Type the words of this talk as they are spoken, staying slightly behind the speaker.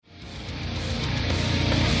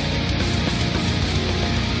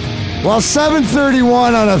Well,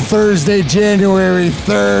 7:31 on a Thursday, January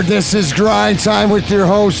 3rd. This is Grind Time with your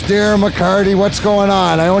host, Darren McCarty. What's going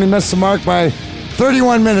on? I only missed the mark by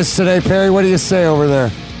 31 minutes today, Perry. What do you say over there?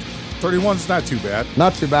 31's not too bad.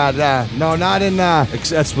 Not too bad. No, not in...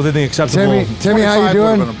 That's within the acceptable. Timmy, how you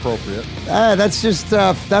doing? Would have been appropriate. That's just,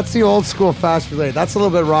 that's the old school fast relay. That's a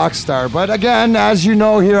little bit rock star. But again, as you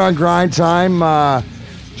know, here on Grind Time,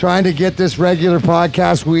 trying to get this regular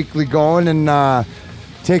podcast weekly going and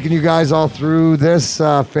taking you guys all through this.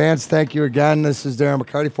 Fans, thank you again. This is Darren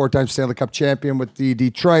McCarty, four-time Stanley Cup champion with the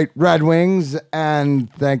Detroit Red Wings.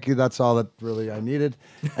 And thank you. That's all that really I needed.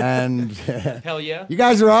 And hell yeah. You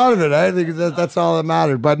guys are out of it. I think that's all that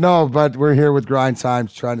mattered. But we're here with Grind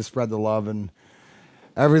Times trying to spread the love and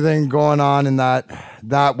everything going on in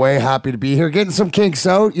that way. Happy to be here. Getting some kinks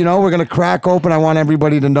out. You know, we're going to crack open. I want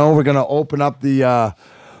everybody to know we're going to open up the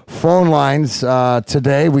phone lines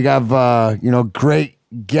today. We have, great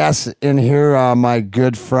guests in here. My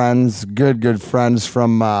good friends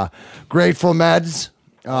from Grateful Meds.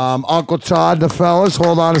 Uncle Todd, the fellas.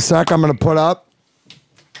 Hold on a sec. I'm going to put up.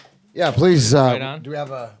 Yeah, please. Right on. Do we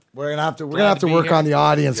have a? We're gonna have to work here. on the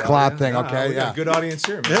audience clap thing. We Okay, got a good audience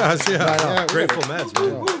here, man. Yeah. Grateful Meds,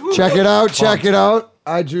 man. Check it out. Check it out.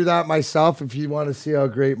 I drew that myself. If you want to see how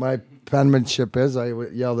great my penmanship is, I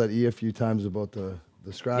yelled at E a few times about the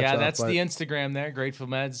scratch. Yeah, off, that's but the Instagram there. Grateful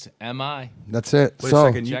Meds, MI. That's it. Wait a So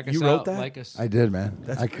second. Check You us wrote out. that? Like us. I did, man.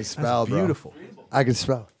 I can spell, bro. Beautiful. I can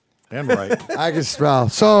spell. And right. I can spell.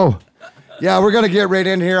 So, yeah, we're gonna get right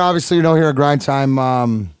in here. Obviously, here at Grind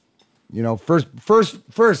Time.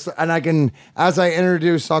 First, and I can, as I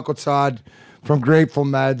introduce Uncle Todd from Grateful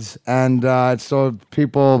Meds, and so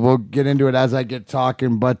people will get into it as I get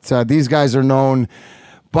talking, but these guys are known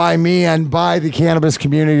by me and by the cannabis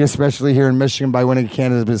community, especially here in Michigan, by winning a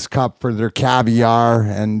Cannabis Cup for their caviar,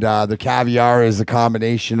 and the caviar is a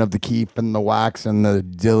combination of the keef and the wax and the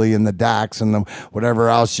dilly and the dax and the whatever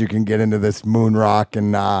else you can get into this moon rock,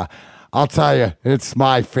 and I'll tell you, it's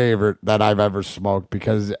my favorite that I've ever smoked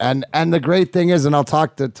because, and the great thing is, and I'll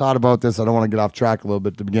talk to Todd about this, I don't want to get off track a little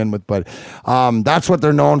bit to begin with, but that's what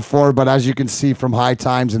they're known for. But as you can see from High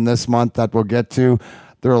Times in this month that we'll get to,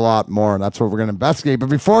 there are a lot more, and that's what we're going to investigate. But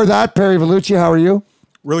before that, Perry Vellucci, how are you?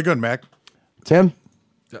 Really good, Mac. Tim?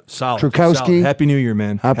 Solid. Trukowski. Solid. Happy New Year,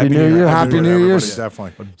 man. Happy New Year. Happy New Year. Everybody,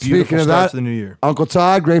 definitely. Speaking of start that, to the new year. Uncle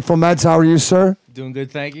Todd, Grateful Meds, how are you, sir? Doing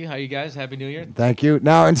good, thank you. How you guys? Happy New Year. Thank you.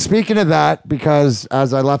 Now, and speaking of that, because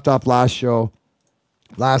as I left off last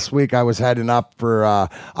week I was heading up for, I'm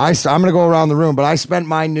going to go around the room, but I spent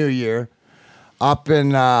my New Year up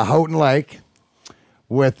in Houghton Lake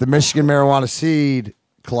with the Michigan Marijuana Seed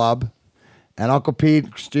Club and Uncle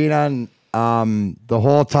Pete, Christina, and the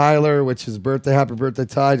whole Tyler, which is birthday. Happy birthday,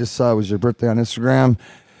 Ty. Just saw it was your birthday on Instagram.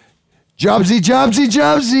 Jubsy,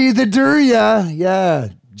 the Duria. Yeah.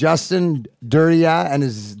 Justin Duria and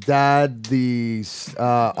his dad, the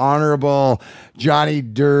Honorable Johnny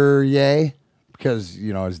Duryea, because,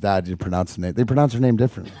 his dad didn't pronounce the name. They pronounce their name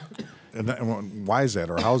differently. And why is that,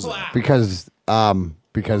 or how's that?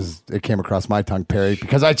 Because it came across my tongue, Perry,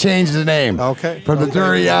 because I changed the name. Okay. From the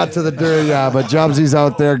Duria to the Duria. But Jubsy's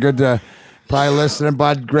out there. Good to probably listening,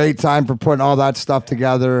 bud. Great time for putting all that stuff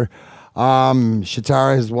together.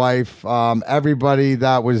 Shatara, his wife, everybody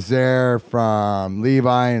that was there from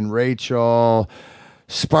Levi and Rachel,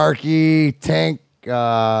 Sparky, Tank,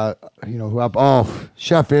 Chef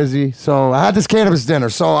Izzy. So I had this cannabis dinner.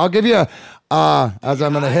 So I'll give you, as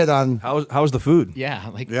I'm going to hit on. How's the food?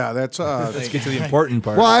 Yeah, Yeah, that's Let's get to the important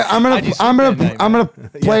part. Well, I'm gonna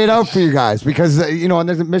play it out for you guys because and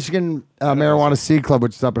there's a Michigan Marijuana Seed Club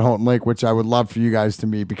which is up in Houghton Lake, which I would love for you guys to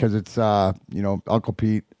meet because it's Uncle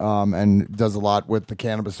Pete and does a lot with the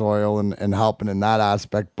cannabis oil and helping in that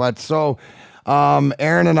aspect. But so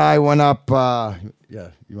Aaron and I went up. You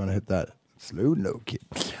want to hit that? Slow no kid.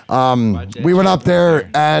 We went up there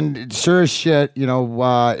and sure as shit,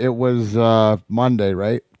 it was Monday,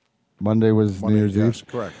 right? Monday was New Year's Eve.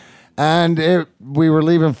 Correct. And we were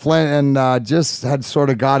leaving Flint and just had sort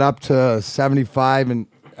of got up to 75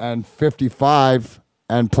 and 55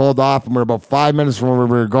 and pulled off. And we're about 5 minutes from where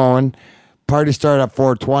we were going. Party started at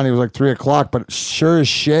 4:20. It was like 3 o'clock. But sure as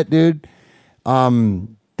shit, dude,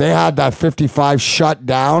 they had that 55 shut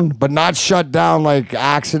down, but not shut down like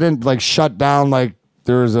accident, like shut down like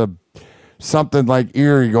there was something like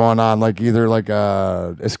eerie going on, like either like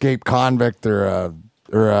a escaped convict or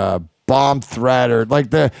a bomb threat or like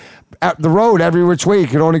the road every which way. You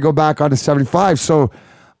could only go back onto 75. So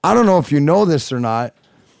I don't know if you know this or not,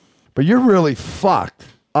 but you're really fucked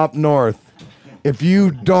up north if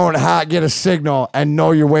you don't get a signal and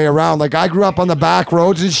know your way around. Like, I grew up on the back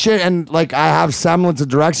roads and shit, and like I have semblance of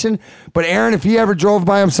direction. But Aaron, if he ever drove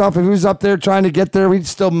by himself, if he was up there trying to get there, we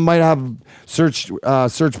still might have search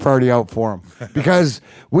party out for him, because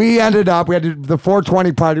we had the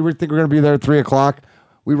 420 party. We think we're gonna be there at 3:00.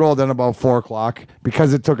 We rolled in about 4:00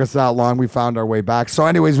 because it took us that long. We found our way back. So,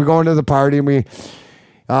 anyways, we go into the party and we.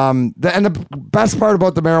 And the best part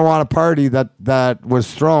about the marijuana party that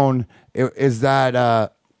was thrown is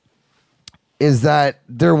that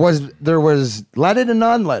there was leaded and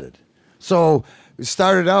non-leaded. So we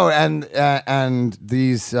started out and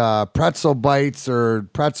these pretzel bites or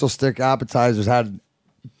pretzel stick appetizers had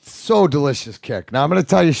so delicious kick. Now I'm going to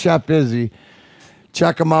tell you, Chef Izzy,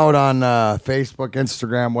 check him out on Facebook,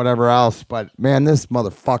 Instagram, whatever else. But man, this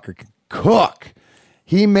motherfucker can cook.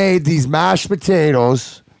 He made these mashed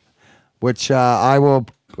potatoes, which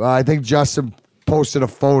I think Justin posted a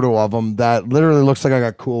photo of them that literally looks like I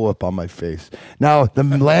got Cool Whip on my face. Now, the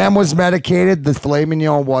lamb was medicated. The filet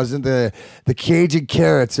mignon wasn't. The Cajun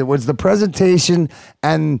carrots. It was the presentation,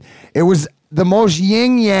 and it was the most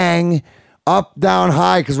yin-yang, up, down,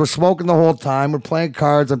 high, because we're smoking the whole time. We're playing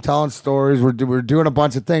cards. I'm telling stories. We're doing a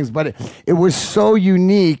bunch of things. But it was so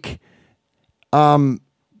unique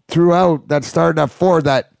throughout that started at 4,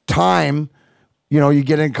 that time. You know, you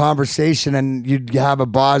get in conversation and you'd have a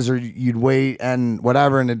buzz or you'd wait and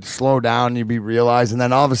whatever, and it'd slow down and you'd be realized. And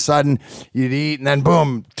then all of a sudden you'd eat and then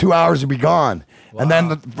boom, 2 hours would be gone. Wow. And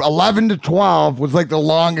then 11 to 12 was like the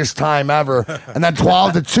longest time ever. And then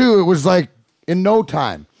 12 to 2, it was like in no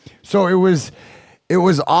time. So it was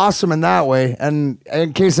awesome in that way. And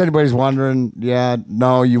in case anybody's wondering, yeah,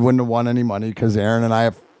 no, you wouldn't have won any money because Aaron and I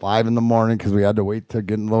at 5 in the morning because we had to wait to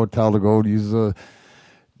get in the hotel to go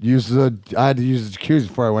I had to use the jacuzzi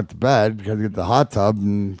before I went to bed because I get the hot tub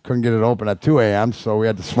and couldn't get it open at 2 a.m. So we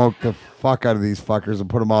had to smoke the fuck out of these fuckers and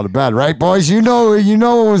put them all to bed. Right, boys? You know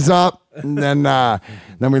what was up. And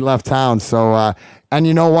then we left town. So, and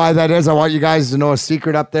you know why that is? I want you guys to know a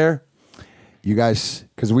secret up there. You guys,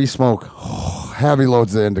 because we smoke heavy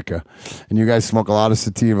loads of indica, and you guys smoke a lot of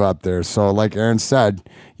sativa up there. So like Aaron said,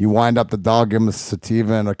 you wind up the dog, give him a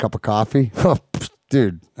sativa and a cup of coffee.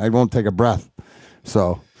 Dude, I won't take a breath.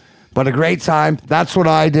 So... But a great time. That's what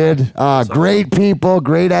I did. Great people,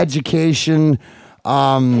 great education.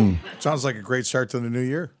 Sounds like a great start to the new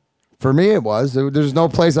year. For me, it was. There's no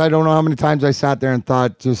place. I don't know how many times I sat there and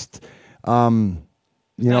thought, just, there's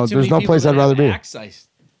no place I'd rather be.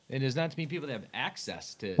 And there's not too many people that have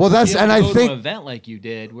access to. Well, that's and I think to an event like you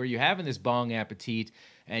did, where you're having this bong appetit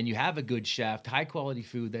and you have a good chef, high quality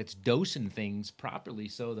food that's dosing things properly,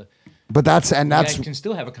 so that's can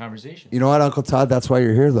still have a conversation. You know what, Uncle Todd? That's why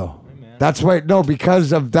you're here, though. Hey, that's why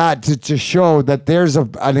because of that to show that there's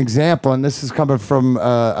an example, and this is coming from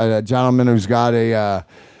a gentleman who's got a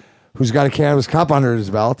cannabis cup under his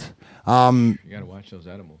belt. You gotta watch those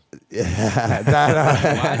edibles. Yeah,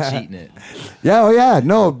 Watch eating it. Yeah, oh yeah,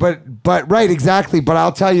 no, but right, exactly. But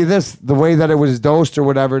I'll tell you this: the way that it was dosed or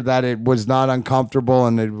whatever, that it was not uncomfortable,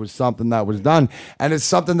 and it was something that was done, and it's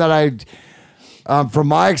something that from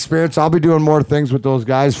my experience, I'll be doing more things with those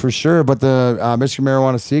guys for sure. But the Michigan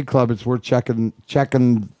Marijuana Seed Club, it's worth checking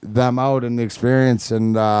them out and the experience,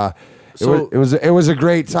 and it was a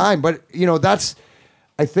great time. But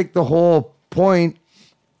I think the whole point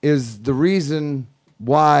is the reason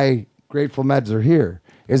why Grateful Meds are here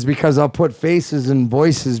is because I'll put faces and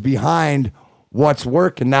voices behind what's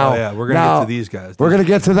working now. Oh, yeah, we're gonna get to these guys. We're gonna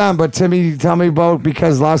get to them, but Timmy, tell me about,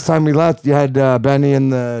 because last time we left, you had Benny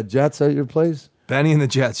and the Jets at your place. Benny and the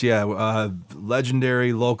Jets, yeah,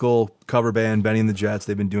 legendary local cover band, Benny and the Jets.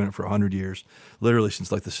 They've been doing it for 100 years, literally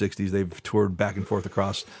since like the '60s. They've toured back and forth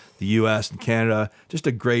across the U.S. and Canada. Just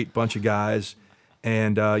a great bunch of guys.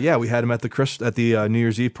 And we had him at the New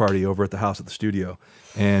Year's Eve party over at the house at the studio,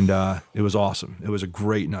 and it was awesome. It was a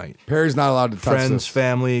great night. Perry's not allowed to touch Friends, this.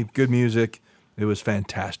 Family, good music. It was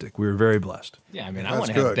fantastic. We were very blessed. Yeah, I mean, I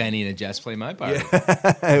want to have Benny and the Jets play my part.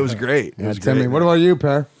 Yeah. It was great. It was Timmy, great. what about you,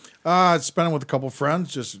 Per? Spent it with a couple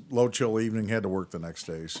friends. Just low chill evening. Had to work the next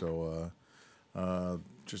day, so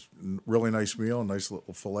just really nice meal, nice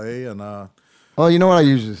little fillet, and. Well, you know what I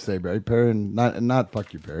usually say, Barry, Perry, and not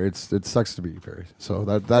fuck you, Perry. It sucks to be you, Perry. So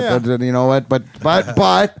that you know what, but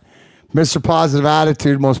Mr. Positive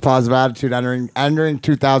Attitude, most positive attitude entering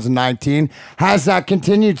 2019. Has that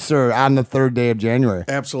continued, sir, on the 3rd day of January?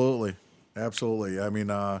 Absolutely. I mean,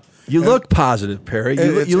 you look positive, Perry.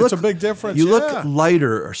 You look a big difference. You look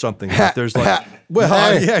lighter or something. Like there's like, he's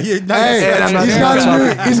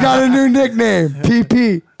got a new nickname,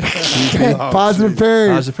 PP. Positive Perry.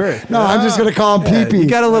 Positive Perry. No, I'm just gonna call him PP. You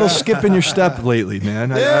got a little skip in your step lately,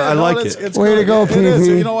 man. I like it. It's Way to good. go, It is.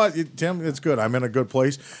 PP. You know what, Tim? It's good. I'm in a good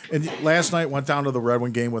place. And last night went down to the Red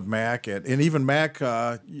Wing game with Mac, and even Mac,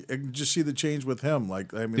 you can just see the change with him.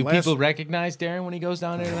 Like, I mean, Do people recognize Darren when he goes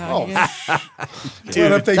down there to the hockey game?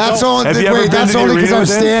 Dude, if they That's don't, only. Have you ever Wait, been that's to the only because arena I'm with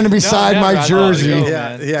him? standing beside No, my never. I jersey.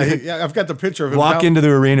 thought yeah, I've got the picture of him. Walk down- into the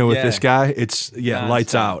arena with Yeah. this guy. It's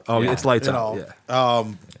lights out. Oh, Yeah. it's lights you out. know. Yeah.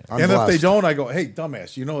 And if blessed. they don't, I go, hey,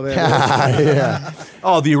 dumbass, you know that. Yeah.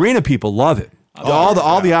 Oh, the arena people love it.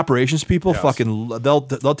 All the operations people fucking they'll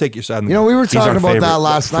take your side. You know, we were He's our talking about favorite, that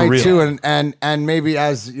last for night real. too, and maybe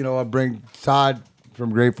as you know, I bring Todd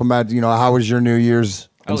from Grateful Mad. You know, how was your New Year's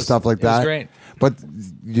and stuff like it was that? great. But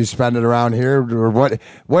you spend it around here, or what?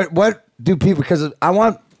 What do people? Because I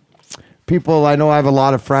want people. I know I have a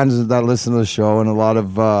lot of friends that listen to the show, and a lot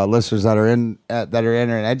of listeners that are in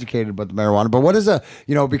and educated about the marijuana. But what is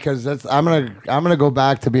because I'm gonna go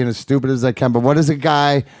back to being as stupid as I can. But what is a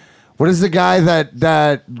guy? What is the guy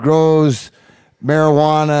that grows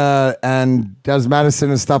marijuana and does medicine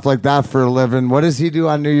and stuff like that for a living? What does he do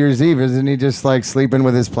on New Year's Eve? Isn't he just like sleeping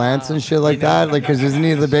with his plants and shit like that? Like, because isn't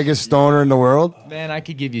he the biggest stoner in the world? Man, I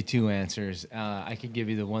could give you two answers. I could give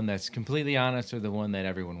you the one that's completely honest or the one that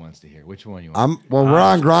everyone wants to hear. Which one you want? We're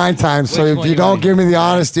on grind time, so Which if one you you don't wanna give me hear? the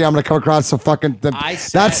honesty, I'm gonna come across the fucking.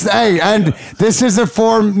 said- And this isn't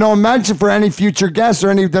for no mention for any future guests or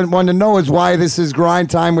anyone to know is why this is grind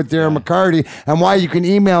time with Darren McCarty and why you can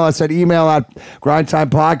email us at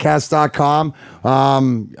email@grindtimepodcast.com.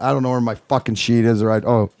 I don't know where my fucking sheet is. Right?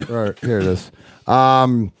 Oh, right, here it is.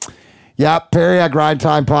 Yeah, Perry at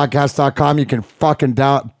grindtimepodcast.com. You can fucking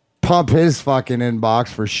pump his fucking inbox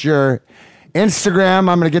for sure. Instagram,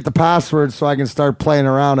 I'm going to get the password so I can start playing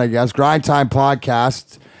around, I guess. Grind Time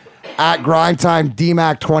Podcast at GrindTime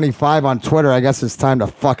DMAC25 on Twitter. I guess it's time to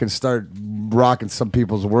fucking start rocking some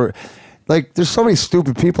people's word. Like, there's so many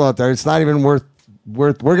stupid people out there. It's not even worth.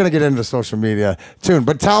 We're going to get into social media soon.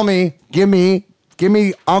 But tell me, give me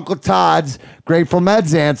Uncle Todd's Grateful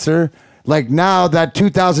Meds answer. Like now that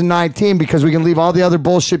 2019, because we can leave all the other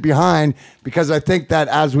bullshit behind, because I think that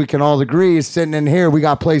as we can all agree, sitting in here, we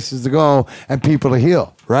got places to go and people to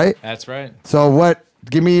heal, right? That's right. So what,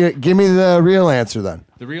 give me the real answer then.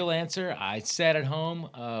 The real answer, I sat at home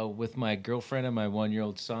with my girlfriend and my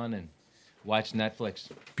 1-year-old son and watched Netflix.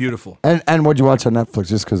 Beautiful. And what'd you watch on Netflix,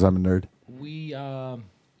 just because I'm a nerd? We,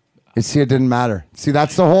 See, it didn't matter. See,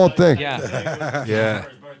 that's the whole thing. yeah. Yeah.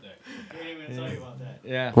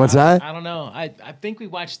 Yeah. What's that? I don't know. I think we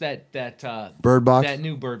watched that Bird Box? that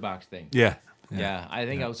new Bird Box thing. Yeah. Yeah, I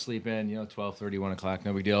think I was sleeping, 12:30, 1 o'clock,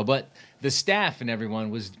 no big deal. But the staff and everyone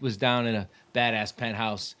was down in a badass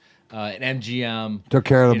penthouse at MGM. Took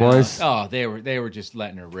care of the boys? Oh, they were just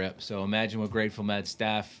letting her rip. So imagine what Grateful Med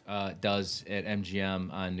staff does at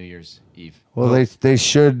MGM on New Year's Eve. Well, they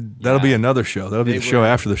should. That'll be another show. That'll be They the show were-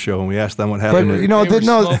 after the show when we ask them what happened. But, you know, They were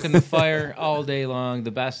no. smoking the fire all day long.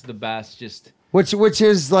 The best of the best. Just Which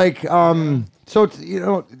is like so it's,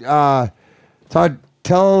 Todd,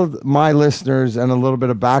 tell my listeners and a little bit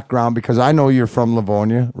of background because I know you're from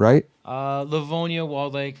Livonia, right? Livonia,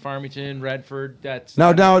 Walled Lake, Farmington, Redford. That's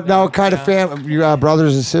Now kind of family. You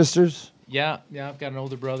brothers and sisters. Yeah. I've got an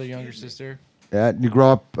older brother, younger sister. Yeah, you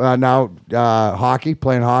grow up hockey,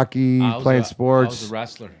 playing hockey, playing I sports. was a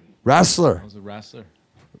wrestler. Wrestler, I was a wrestler.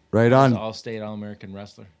 right I was on. an all-state, all-American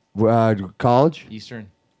wrestler. College, Eastern.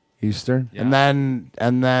 Eastern, Yeah.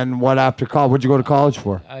 and then what after college? What'd you go to college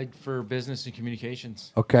for? For business and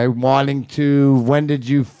communications. Okay, when did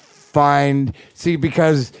you find? See,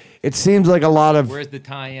 because it seems like a lot of. Where's the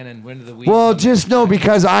tie-in and when do the week? Well, just know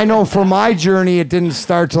because I know for my journey, it didn't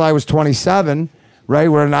start till I was 27, right?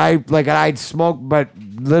 When I'd smoked, but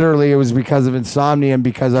literally it was because of insomnia and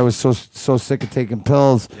because I was so sick of taking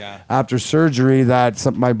pills after surgery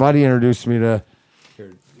that my buddy introduced me to.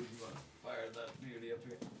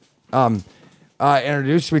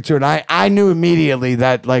 Introduced me to it. And I knew immediately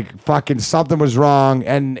that like fucking something was wrong.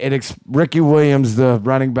 And Ricky Williams, the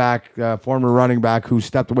running back, former running back who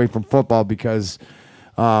stepped away from football because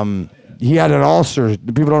he had an ulcer.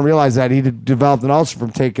 People don't realize that he developed an ulcer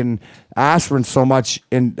from taking aspirin so much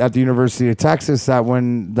at the University of Texas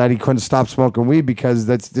that he couldn't stop smoking weed because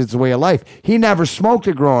that's the way of life. He never smoked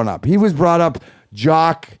it growing up. He was brought up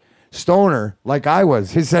jock stoner like I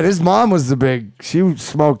was. He said his mom was she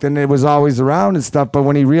smoked and it was always around and stuff. But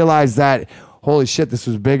when he realized that, holy shit, this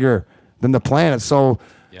was bigger than the planet. So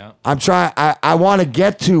I'm trying. I want to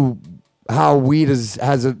get to how weed has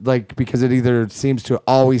a because it either seems to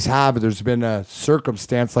always have. Or there's been a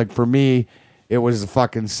circumstance like for me, it was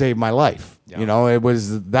fucking saved my life. You know, it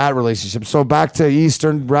was that relationship. So back to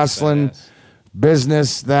Eastern wrestling Badass.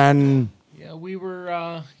 business. Then Yeah, we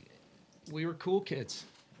were cool kids.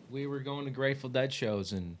 We were going to Grateful Dead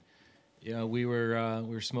shows, and we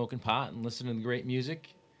were smoking pot and listening to great music,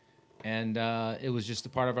 and it was just a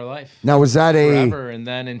part of our life now was that forever. And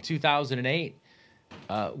then in 2008,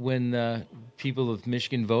 when the people of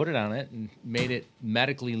Michigan voted on it and made it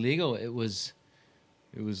medically legal, it was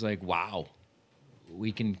like, wow,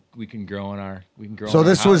 we can grow in our So in our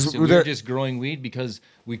this was- house. And we there- were just growing weed because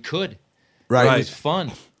we could. Right. It was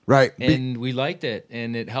fun. right? And we liked it,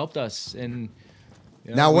 and it helped us. And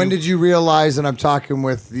Now, when did you realize, and I'm talking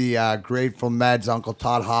with the Grateful Meds, Uncle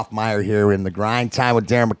Todd Hoffmeyer here in the Grind Time with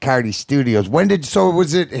Darren McCarty Studios.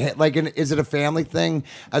 Was it like, is it a family thing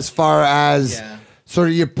as far as Yeah. sort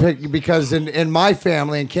of you pick, because in my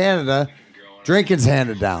family in Canada, drinking's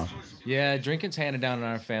handed down. Yeah, drinking's handed down in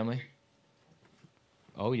our family.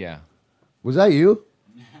 Oh yeah. Was that you?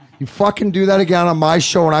 You fucking do that again on my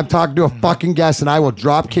show and I'm talking to a fucking guest and I will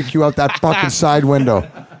drop kick you out that fucking side window.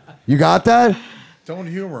 You got that? Don't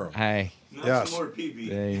humor him. Hey. Yes.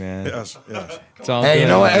 Hey man. Yes. Yes. It's all Hey, you good.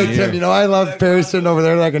 know what? Hey, Yeah. Tim, you know I love Perry sitting over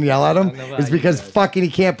there that I can yell at him? I know that It's you because guys- fucking he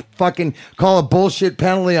can't fucking call a bullshit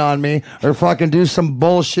penalty on me or fucking do some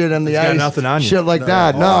bullshit in the got ice. nothing on you. Shit like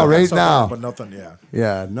that. Oh, No, I got right stuff now. on, but nothing. Yeah.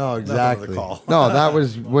 Yeah, no, to the exactly. call. No, that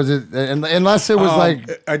was it, unless it was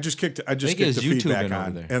like, I just kicked. I just think it kicked was the feedback YouTubing over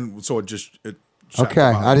on, there. and so it shot okay,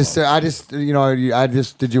 the bottom I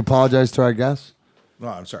just, did you apologize to our guests? No,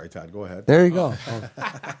 I'm sorry, Todd. Go ahead. There you go.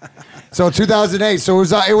 So 2008. So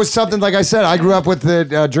it was something like I said. I grew up with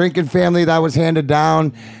the drinking family that was handed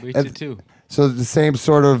down. We did too. So the same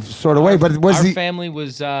sort of way. But it was Our the family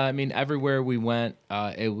was. I mean, everywhere we went,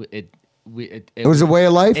 it was a way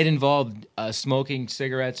of life. It involved smoking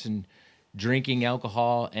cigarettes and drinking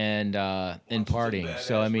alcohol and partying.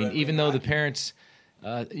 So I mean, even though the parents,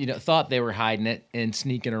 thought they were hiding it and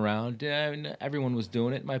sneaking around, everyone was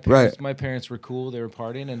doing it. My parents were cool. They were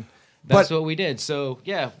partying, and that's But- what we did. So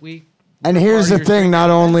yeah, we. And here's the partiers, thing, drinking, not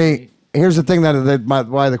only and here's the thing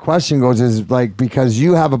why the question goes is like because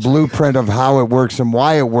you have a blueprint of how it works and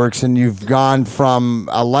why it works, and you've gone from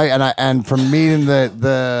a light and from meeting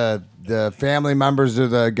the family members or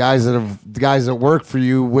the guys that work for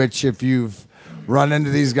you, which if you've run into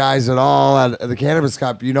these guys at all at the Cannabis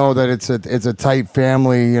Cup, you know that it's a tight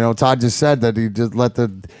family. You know, Todd just said that he just let the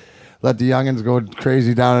youngins go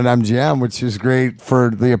crazy down at MGM, which is great for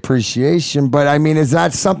the appreciation. But I mean, is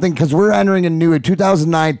that something? Because we're entering a new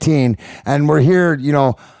 2019, and we're here,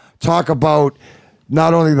 talk about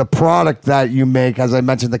not only the product that you make, as I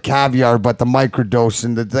mentioned, the caviar, but the microdose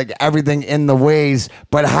and like everything in the ways.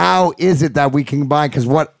 But how is it that we can combine? Because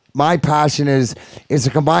what my passion is to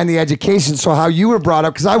combine the education. So how you were brought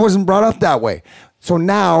up, because I wasn't brought up that way. So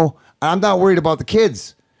now I'm not worried about the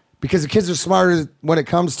kids. Because the kids are smarter when it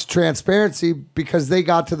comes to transparency because they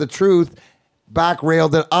got to the truth, back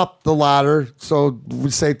railed it up the ladder. So we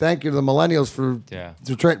say thank you to the millennials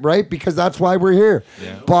right? Because that's why we're here.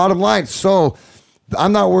 Yeah. Bottom line. So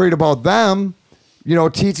I'm not worried about them,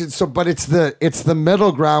 teaching. So, but it's the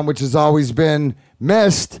middle ground, which has always been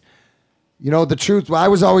missed. The truth. I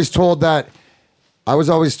was always told that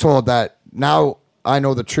now I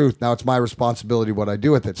know the truth. Now it's my responsibility what I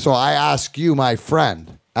do with it. So I ask you, my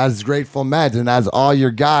friend, as Grateful Meds and as all your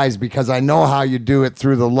guys, because I know how you do it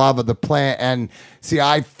through the love of the plant. And see,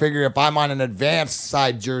 I figure if I'm on an advanced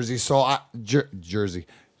side Jersey, Jersey,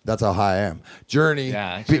 that's how high I am. Journey,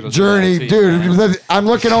 Yeah, actually, it was Journey, bad too. dude. I'm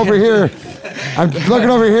looking over here.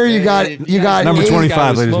 You got Number 25, This guy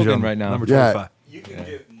was ladies and smoking gentlemen. right now. Number Yeah. 25. You can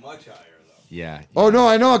get much higher though. Yeah. Oh no,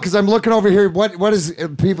 I know because I'm looking over here. What is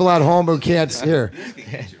people at home who can't hear?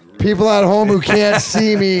 People at home who can't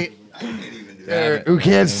see me. Who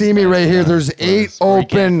can't see me right here? There's eight Where you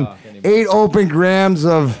can't open talk grams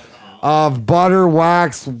of butter,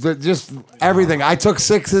 wax, just everything. I took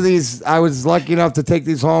 6 of these. I was lucky enough to take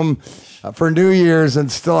these home for New Year's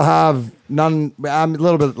and still have none. I'm a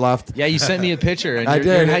little bit left. Yeah, you sent me a picture, and I your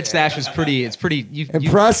did. head stash was pretty. It's pretty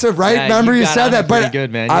Impressive, right? Yeah, Remember you got said on that, it pretty but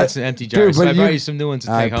good, man. You had some empty dude, jars, so but I brought you some new ones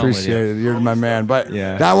to I take home with you. appreciate it. You're my man, but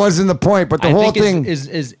Yeah. that wasn't the point. But the I whole think thing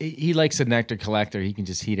is he likes a nectar collector. He can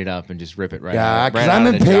just heat it up and just rip it right Yeah, out. because right I'm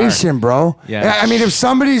out of the jar. impatient, bro. Yeah. I mean, if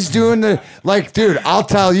somebody's doing dude, I'll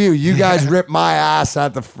tell you, you guys rip my ass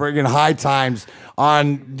at the friggin' high times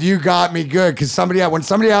on you got me good. Because when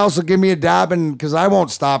somebody else will give me a dab, and because I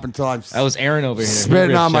won't stop until I'm That was Aaron over here. He spitting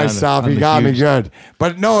ripped on you myself. on He the got me huge- good.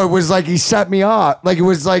 But no, it was like he set me off. Like it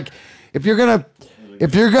was like if you're gonna,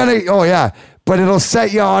 oh yeah. but it'll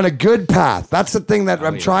set you on a good path. That's the thing that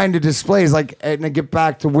I'm trying to display is like, and to get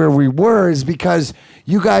back to where we were is because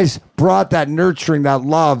you guys brought that nurturing, that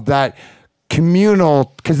love, that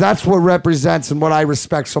communal, because that's what represents and what I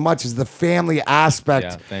respect so much is the family aspect.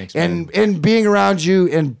 Yeah, thanks, and being around you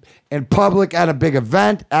in public at a big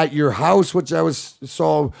event at your house, which I was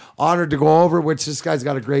so honored to go over, which this guy's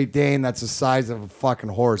got a Great Dane that's the size of a fucking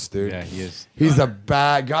horse, dude. Yeah, he is. He's a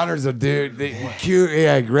bad Gunner's a dude. Cute,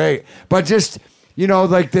 yeah, great. But just, you know,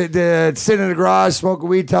 like the sitting in the garage, smoking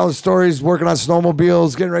weed, telling stories, working on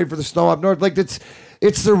snowmobiles, getting ready for the snow up north. Like it's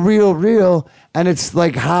the real, and it's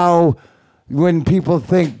like how when people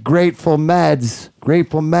think Grateful Meds,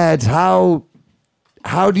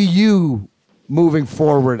 how do you moving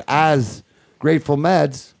forward as Grateful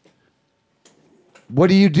Meds? What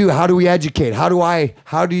do you do? How do we educate?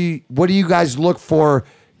 What do you guys look for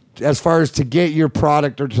as far as to get your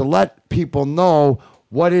product or to let people know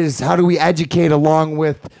how do we educate along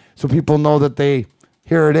with so people know that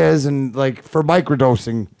here it is and like for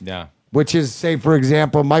microdosing. Yeah. Which is, say, for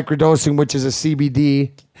example, microdosing, which is a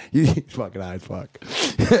CBD. You fucking high as fuck.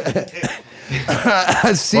 CBD.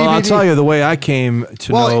 Well, I'll tell you the way I came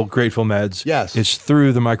to know Grateful Meds. Yes. Is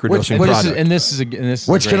through the microdosing Which- product. This is a great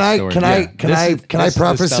story. Can I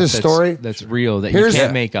preface this story? That's real that Here's- you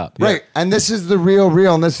can't make up. Right. And this is the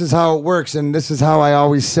real, and this is how it works. And this is how I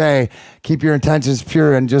always say, keep your intentions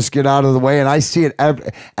pure and just get out of the way. And I see it,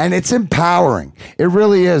 and it's empowering. It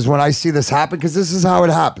really is when I see this happen, because this is how it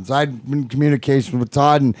happens. I'd been in communication with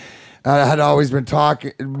Todd, and I had always been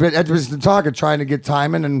talking, trying to get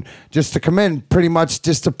time in and just to come in, pretty much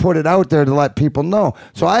just to put it out there to let people know.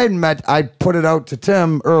 So I put it out to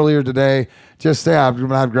Tim earlier today, just say, I'm going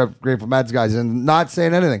to have Grateful Meds guys, and not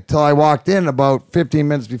saying anything till I walked in about 15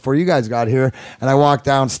 minutes before you guys got here. And I walked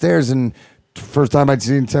downstairs, and first time I'd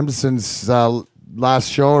seen Tim since last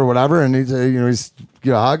show or whatever. And he's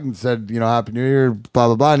hugged and said, Happy New Year, blah,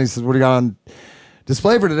 blah, blah. And he says, what do you got on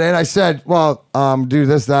display for today? And I said, well, do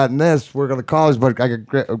this, that, and this. We're gonna call but I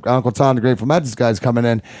got Uncle Tom, the Grateful Meds guys coming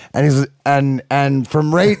in, and he's and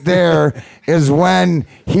from right there is when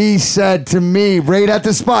he said to me right at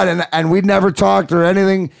the spot, and we'd never talked or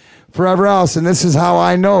anything forever else, and this is how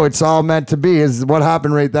I know it's all meant to be. Is what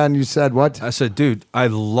happened right then. You said what? I said, dude, I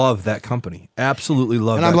love that company. Absolutely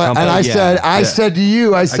love And that I'm like, company. and I said to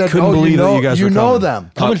you, I said, couldn't believe that you guys were know coming.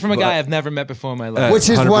 them. Coming from a guy I've never met before in my life. Which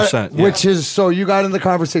is 100%, yeah. Which is so you got in the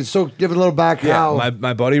conversation. So give it a little back. How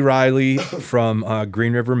my buddy Riley from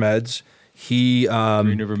Green River Meds. He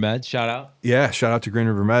Green River Meds, shout out. Yeah, shout out to Green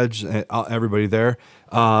River Meds and everybody there.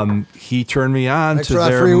 He turned me on Thanks to for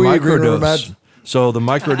that their free weed, Green River microdose. Meds. So the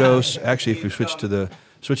microdose, actually, if we switch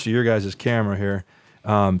to your guys' camera here,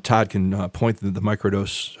 Todd can point the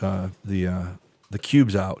microdose, the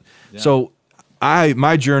cubes out. Yeah. So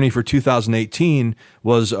my journey for 2018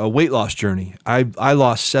 was a weight loss journey. I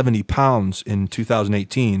lost 70 pounds in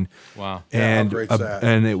 2018. Wow. And how great's that?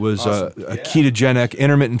 and it was Awesome. a ketogenic,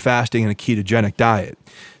 intermittent fasting, and a ketogenic diet.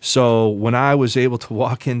 So when I was able to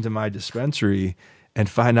walk into my dispensary and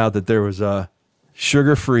find out that there was a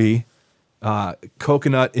sugar-free,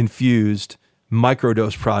 coconut-infused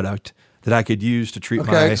microdose product that I could use to treat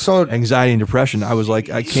my anxiety and depression, I was like,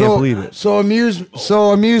 I can't believe it. So amuse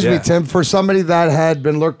me, Tim, for somebody that had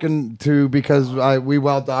been looking to, because we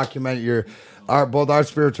well document both our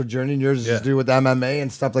spiritual journey, and yours is to do with MMA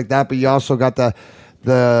and stuff like that, but you also got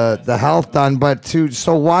the health done.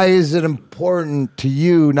 So why is it important to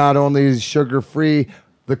you? Not only is sugar free,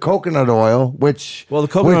 the coconut oil, the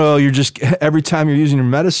coconut oil, you're just every time you're using your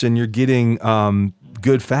medicine, you're getting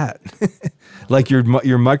good fat. Like you're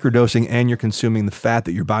microdosing and you're consuming the fat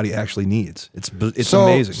that your body actually needs. It's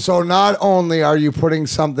amazing. So not only are you putting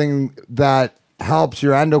something that helps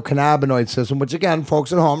your endocannabinoid system, which again,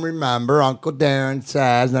 folks at home, remember, Uncle Darren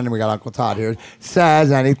says, and then we got Uncle Todd here, says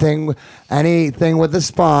anything with the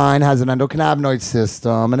spine has an endocannabinoid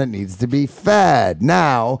system and it needs to be fed.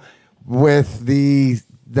 Now, with the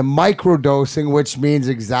microdosing, which means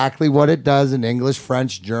exactly what it does in English,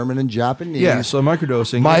 French, German, and Japanese. Yeah, so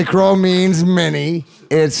microdosing. Micro means mini.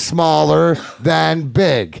 It's smaller than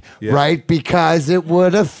big, right? Because it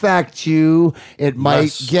would affect you. It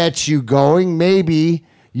might get you going. Maybe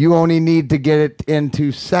you only need to get it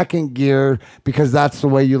into second gear because that's the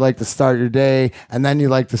way you like to start your day, and then you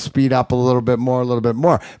like to speed up a little bit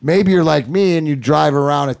more. Maybe you're like me and you drive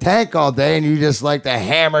around a tank all day and you just like to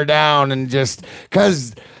hammer down and just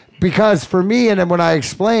because for me, and then when I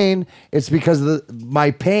explain, it's because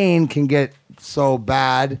my pain can get so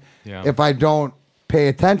bad if I don't pay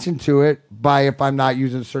attention to it if I'm not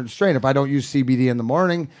using a certain strain. If I don't use CBD in the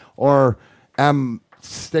morning or am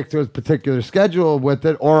stick to a particular schedule with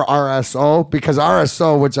it, or RSO, because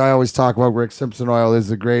RSO, which I always talk about, Rick Simpson oil, is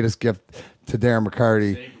the greatest gift to Darren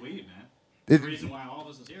McCarty. Saved weed, man. The reason why all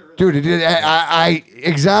this is here. Really. Dude, I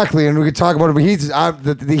exactly, and we could talk about it.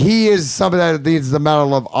 But he is somebody that needs the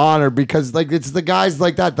Medal of Honor, because like it's the guys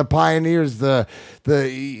like that, the pioneers, the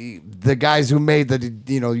guys who made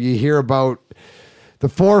you hear about the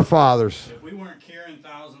forefathers. If we weren't curing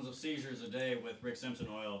thousands of seizures a day with Rick Simpson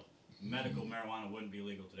oil, medical marijuana wouldn't be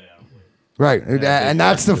legal today. I don't believe. Right, and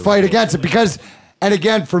that's the fight against it. Because, and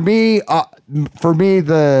again, for me,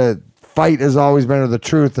 the fight has always been the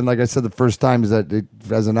truth. And like I said, the first time is that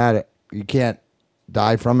as an addict, you can't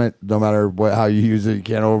die from it, no matter how you use it. You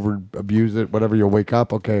can't over abuse it. Whatever, you'll wake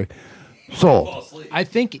up. Okay, sold. I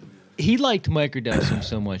think he liked microdosing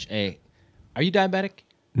so much. Hey, are you diabetic?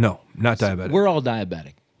 No, not diabetic. We're all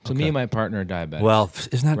diabetic. So me and my partner are diabetic. Well,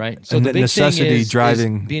 isn't that right? So the big necessity thing is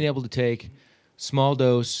driving? being able to take small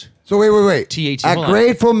dose So wait. THC. At hold on.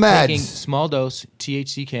 Grateful Meds, Taking small dose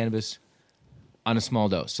THC cannabis on a small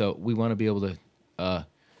dose. So we want to be able to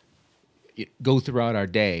go throughout our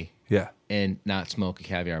day Yeah. and not smoke a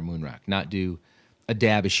caviar moon rock, not do a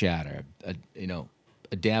dab of shatter,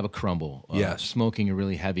 a dab of crumble, Yes. smoking a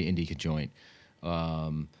really heavy indica joint.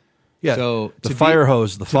 Yeah, So the to fire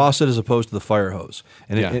hose, the faucet as opposed to the fire hose.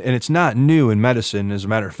 And, Yeah. and it's not new in medicine. As a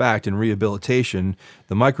matter of fact, in rehabilitation,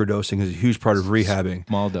 the microdosing is a huge part of rehabbing.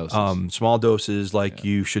 Small doses. Small doses, like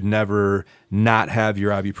you should never not have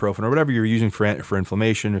your ibuprofen or whatever you're using for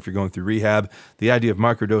inflammation if you're going through rehab. The idea of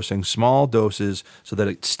microdosing small doses so that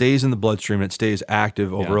it stays in the bloodstream and it stays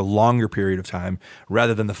active over a longer period of time,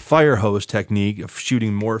 rather than the fire hose technique of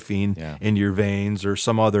shooting morphine into your veins or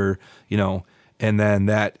some other, and then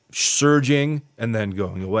that surging and then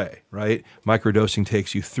going away, right? Microdosing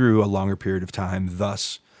takes you through a longer period of time,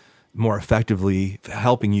 thus more effectively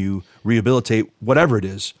helping you rehabilitate whatever it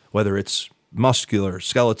is, whether it's muscular,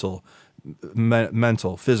 skeletal,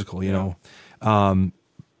 mental, physical,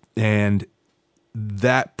 and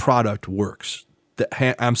that product works.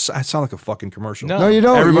 I sound like a fucking commercial. No, you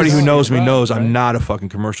don't. Everybody who You're knows me right, knows right. I'm not a fucking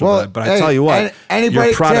commercial, Well, but I tell you what, anybody,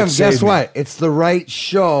 your product Tim, saved guess me. what? It's the right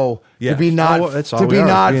show Yeah. to be not That's all to we be are,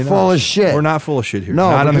 not being full of honest. shit. We're not full of shit here.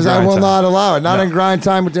 No, not on the because I grind will time. not allow it. Not No. in Grind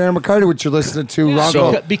Time with Darren McCarty, which you're listening to.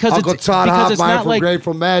 Uncle, because Uncle it's- Todd because it's Hoffmeyer not from like-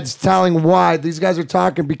 Grateful Meds telling why these guys are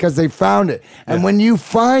talking because they found it. And when you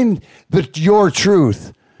find your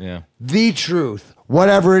truth, the truth,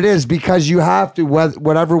 whatever it is, because you have to,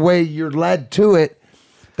 whatever way you're led to it,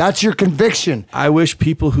 that's your conviction. I wish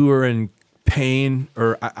people who are in pain,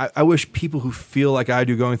 or I wish people who feel like I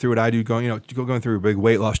do, going through what I do, going through a big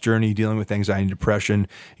weight loss journey, dealing with anxiety and depression,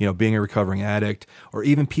 being a recovering addict, or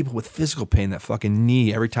even people with physical pain, that fucking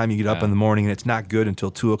knee every time you get up in the morning and it's not good until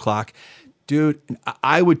 2:00. Dude,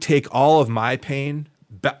 I would take all of my pain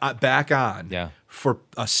back on for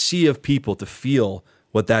a sea of people to feel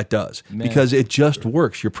what that does, because it just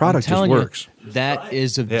works. Your product just works. That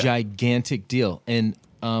is a gigantic deal. And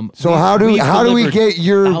So how do we delivered get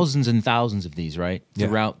your thousands and thousands of these, right?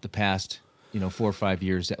 Throughout the past, 4 or 5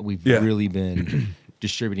 years that we've really been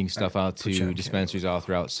distributing stuff out to dispensaries all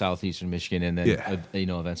throughout southeastern Michigan, and then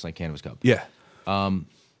events like Cannabis Cup. Yeah.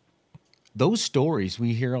 Those stories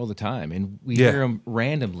we hear all the time, and we hear them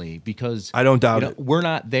randomly because I don't doubt it. We're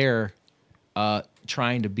not there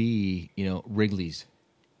trying to be, Wrigley's.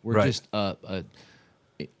 We're just a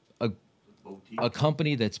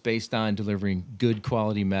company that's based on delivering good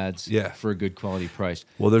quality meds for a good quality price.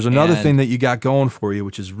 Well, there's another thing that you got going for you,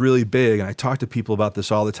 which is really big, and I talk to people about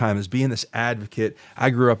this all the time, is being this advocate. I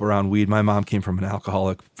grew up around weed. My mom came from an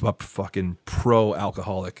alcoholic, fucking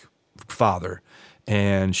pro-alcoholic father,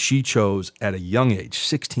 and she chose at a young age,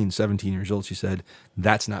 16, 17 years old, she said,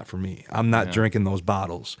 that's not for me. I'm not drinking those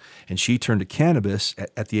bottles. And she turned to cannabis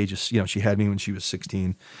at the age of, she had me when she was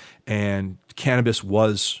 16, and cannabis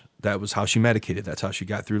that was how she medicated. That's how she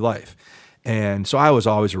got through life. And so I was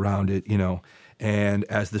always around it, and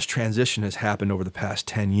as this transition has happened over the past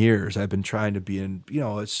 10 years, I've been trying to be in,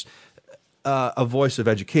 it's a voice of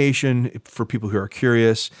education for people who are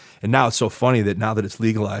curious. And now it's so funny that now that it's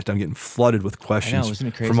legalized, I'm getting flooded with questions isn't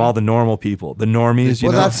it crazy? from all the normal people, the normies.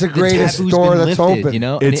 Well, that's the greatest taboo's store been that's lifted,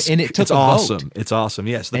 open. And it took it's a awesome. vote. It's awesome.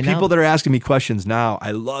 Yes, the And people now- that are asking me questions now, I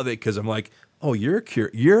love it because I'm like, oh,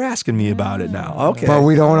 you're asking me about it now. Okay, But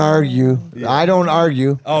we don't argue. I don't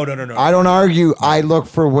argue. Oh no. I don't argue. I look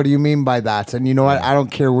for what do you mean by that? And you know what? I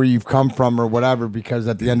don't care where you've come from or whatever, because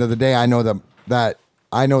at the end of the day, I know that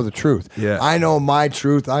I know the truth. Yeah. I know my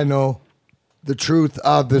truth. I know the truth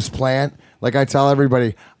of this plant. Like I tell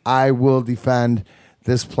everybody, I will defend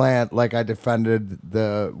this plant like I defended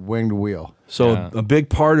the winged wheel. So Yeah. a big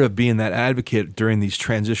part of being that advocate during these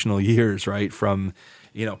transitional years, right, from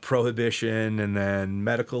prohibition and then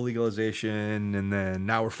medical legalization, and then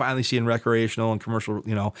now we're finally seeing recreational and commercial.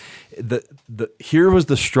 The here was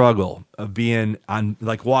the struggle of being on,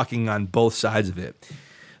 like, walking on both sides of it.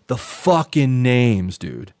 The fucking names,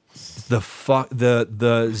 dude.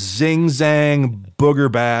 The zing zang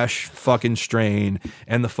booger bash fucking strain,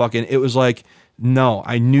 and it was like, no,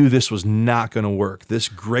 I knew this was not going to work. This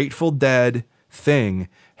Grateful Dead thing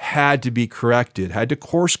had to be corrected, had to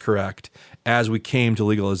course correct as we came to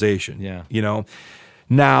legalization. Yeah.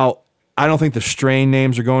 Now I don't think the strain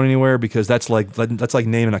names are going anywhere, because that's like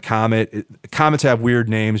naming a comet. Comets have weird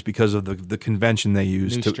names because of the convention they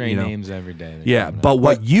use. New strain names every day. Yeah, but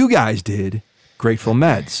what you guys did, Grateful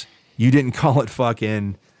Meds, you didn't call it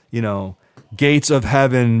fucking, Gates of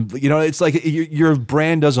Heaven. It's like your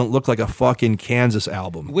brand doesn't look like a fucking Kansas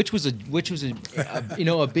album. Which was a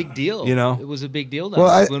big deal. It was a big deal to Well,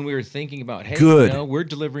 us when we were thinking about, hey, Good. we're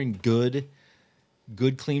delivering good,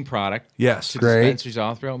 clean product. Yes. To Great. dispensaries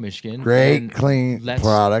all throughout Michigan. Great, And clean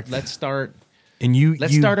product. Let's start. And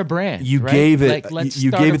Let's start a brand, You right? gave it. Like, let's you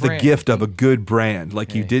start gave a it the brand. gift of a good brand.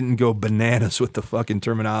 Like, you Okay. didn't go bananas with the fucking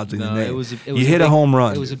terminology. No, and the name. it was you hit a big, home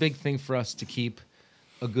run. It was a big thing for us to keep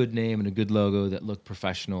a good name and a good logo that looked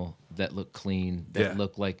professional, that looked clean, that Yeah.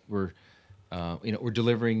 looked like we're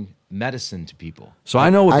delivering medicine to people. So I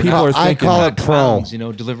know what I people call- are I thinking. call it Not pro. clowns,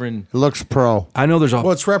 delivering. It looks pro. I know there's a.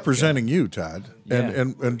 Well, it's representing you, Todd,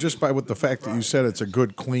 and, Yeah. and just by with the fact that you said it's a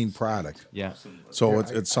good, clean product. Yeah. So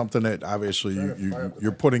it's something that obviously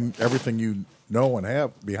you're putting everything you know and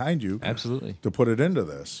have behind you Absolutely. to put it into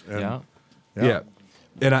this. And, Yeah. yeah.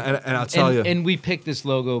 And I'll tell you. And we picked this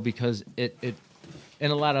logo because it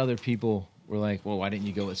and a lot of other people were like, well, why didn't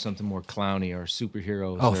you go with something more clowny or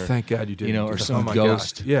superheroes? Oh, or, thank God you didn't. Or Oh some my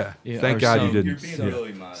ghost. God. Yeah. Yeah, Thank or God some- you You're didn't. being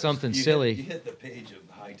really modest. Something You silly. You hit the page of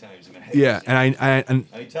High Times Magazine. Yeah, and I mean,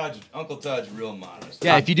 Uncle Todd's real modest.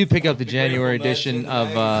 Yeah, if you do pick up the January Grateful Dead's edition in the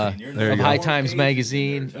of magazine. You're There you of go. High more Times pages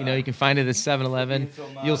magazine, in there, you can find it at 7-Eleven. Being so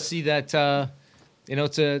You'll modest. see that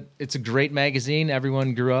it's a great magazine.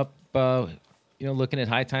 Everyone grew up looking at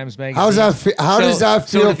High Times magazine. How's that how does that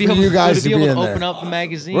feel for you guys to be in open there? up the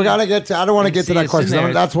magazine? We're gonna get to. I don't want to and get to see that it's question. in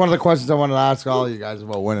there. That's one of the questions I wanted to ask all you guys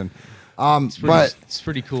about winning. But It's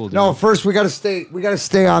pretty cool. Dude. no, first we gotta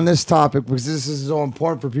stay on this topic because this is so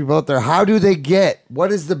important for people out there. How do they get?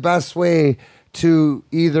 What is the best way to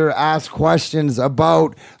either ask questions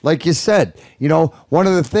about, like you said, one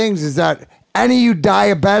of the things is that any of you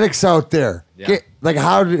diabetics out there, Yeah.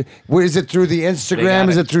 is it through the Instagram?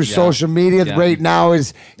 Is it. it through Yeah. social media? Yeah. Right now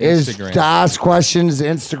is Instagram. to ask questions,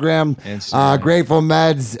 Instagram. Grateful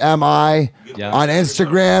Meds, MI Yeah. on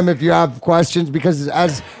Instagram if you have questions, because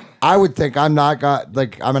as I would think, I'm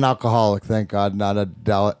an alcoholic, thank God, not a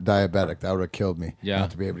diabetic. That would have killed me. Yeah.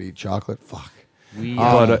 Not to be able to eat chocolate. Fuck.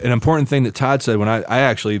 But an important thing that Todd said when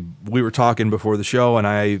we were talking before the show, and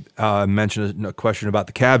I mentioned a question about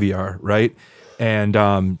the caviar, right? And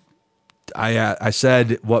I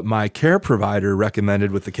said what my care provider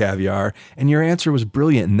recommended with the caviar, and your answer was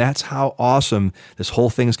brilliant. And that's how awesome this whole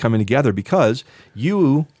thing is coming together, because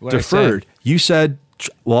you What'd I deferred. say? You said,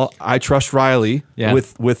 well, I trust Riley Yeah.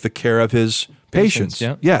 with the care of his patients.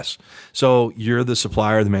 Yeah. Yes. So you're the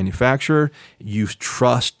supplier, the manufacturer. You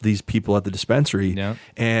trust these people at the dispensary. Yeah.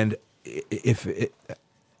 And And if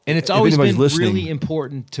it's always anybody's been listening- really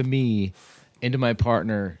important to me and to my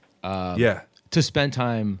partner to spend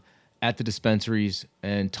time at the dispensaries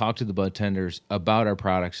and talk to the bud tenders about our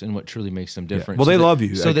products and what truly makes them different. Well, they love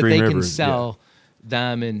you so at that Green they River, can sell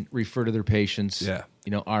them and refer to their patients. Yeah.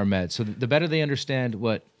 Our meds. So the better they understand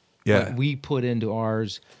what we put into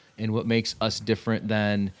ours and what makes us different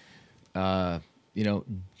than,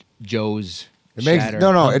 Joe's. It makes Shatter it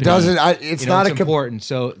company. doesn't. It's not it's important.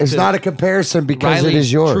 So It's to- not a comparison because Riley's it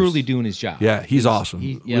is yours. truly doing his job. Yeah, he's awesome.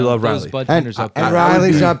 We love those Riley. bud and tenders up and there.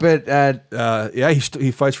 Riley's up at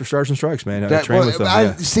He fights for Stars and Strikes, man. I that, train with him.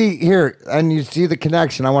 Yeah. see here, and you see the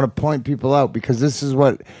connection. I want to point people out because this is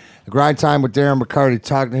what Grind Time with Darren McCarty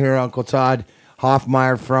talking here, Uncle Todd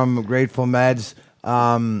Hoffmeyer from Grateful Meds.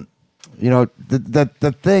 The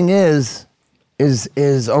thing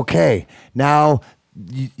is okay. Now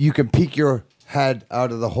you can peek your head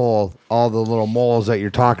out of the hole, all the little moles that you're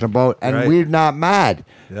talking about, and Right. we're not mad.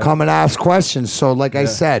 Yeah. Come and ask questions. So, like I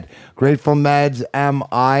said, Grateful Meds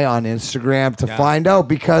MI on Instagram to find out,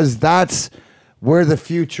 because that's where the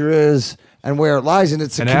future is and where it lies, and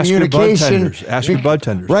it's a And ask your bud communication. tenders. Ask your bud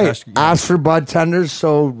tenders. Right. Ask for bud tenders.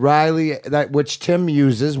 So Riley, which Tim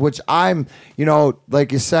uses, which I'm,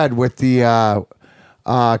 like you said, with the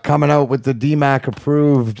coming out with the DMAC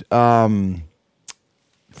approved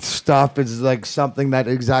stuff is like something that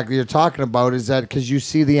exactly you're talking about, is that because you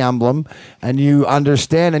see the emblem and you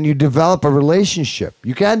understand and you develop a relationship.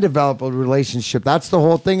 You can develop a relationship. That's the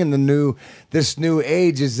whole thing in this new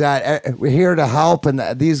age, is that we're here to help, and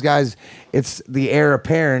these guys, it's the heir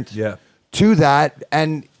apparent to that,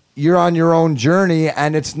 and you're on your own journey,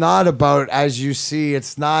 and it's not about, as you see,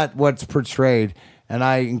 it's not what's portrayed. And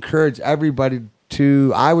I encourage everybody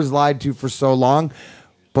I was lied to for so long,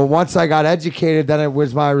 but once I got educated, then it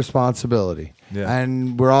was my responsibility. Yeah.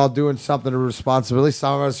 And we're all doing something of responsibility.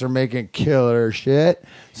 Some of us are making killer shit.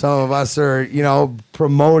 Some of us are,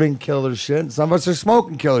 promoting killer shit. And some of us are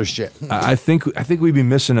smoking killer shit. I think we'd be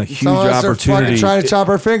missing a huge some of us opportunity. Are fucking trying to chop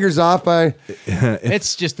our fingers off by.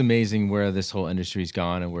 It's just amazing where this whole industry's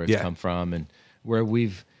gone and where it's come from, and where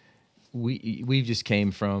we've just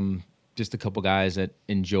came from. Just a couple guys that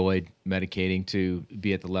enjoyed medicating to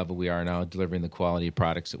be at the level we are now, delivering the quality of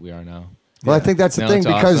products that we are now. Well, I think that's the thing, it's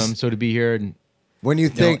because awesome. So to be here and when you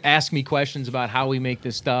think, ask me questions about how we make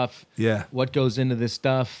this stuff, what goes into this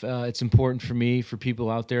stuff, it's important for me, for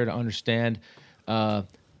people out there to understand, to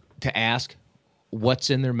ask what's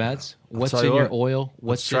in their meds, what's in your oil,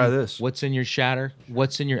 what's in your shatter,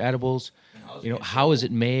 what's in your edibles, how is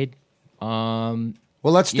it made.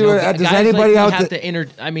 Well, let's do it. Does anybody out there?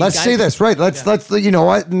 Let's see this, right? Let's. You know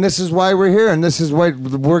what? And this is why we're here, and this is what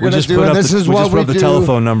we're going to do. And this is what we do. The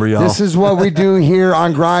telephone number, y'all. This is what we do here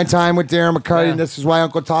on Grind Time with Darren McCarty. And this is why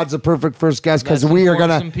Uncle Todd's the perfect first guest, because we are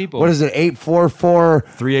going to. What is it?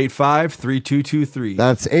 844-385-3223.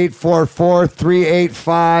 That's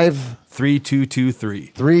 844-385. 3223.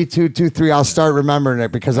 3223. I'll start remembering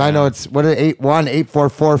it, because I know it's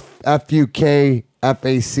 844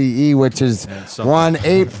 FACE, which is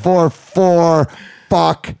 1-844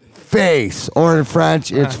 fuck face, or in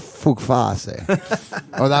French it's fuck face.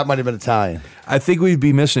 Oh, that might have been Italian. I think we'd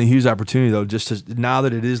be missing a huge opportunity, though, just to, now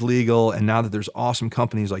that it is legal and now that there's awesome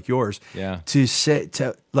companies like yours, to say,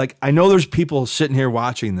 I know there's people sitting here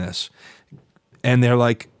watching this and they're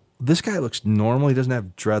like, this guy looks normal. He doesn't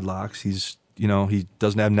have dreadlocks. He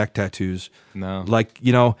doesn't have neck tattoos. No.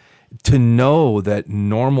 To know that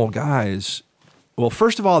normal guys. Well,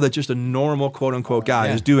 first of all, that just a normal quote unquote guy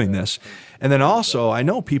is doing this, and then also I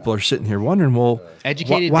know people are sitting here wondering, well,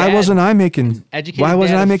 why wasn't I making cannabis?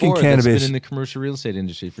 That's been in the commercial real estate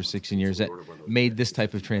industry for 16 years that made this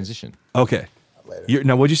type of transition. Okay,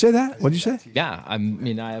 now would you say that? What'd you say? Yeah, I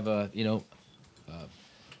have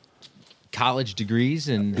college degrees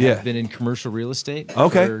and have been in commercial real estate.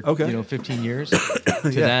 For, 15 years to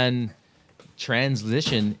then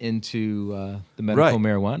transition into the medical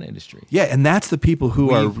marijuana industry. Yeah, and that's the people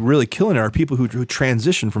who are really killing it, are people who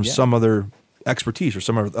transition from some other expertise or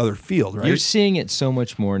some other field, right? You're seeing it so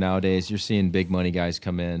much more nowadays. You're seeing big money guys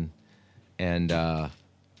come in, and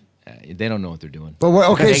they don't know what they're doing.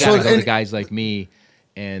 But they gotta go to guys like me,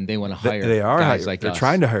 and they want to hire guys like us. They're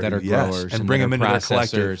trying to hire that are growers and bring them into their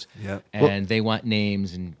processors. Collective. And they want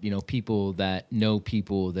names and people that know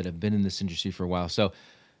people that have been in this industry for a while. So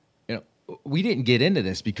we didn't get into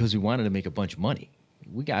this because we wanted to make a bunch of money.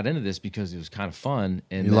 We got into this because it was kind of fun.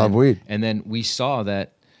 And you love weed. And then we saw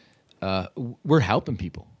that we're helping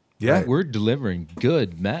people. Yeah. Right? We're delivering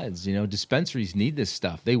good meds. Dispensaries need this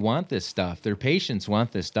stuff. They want this stuff. Their patients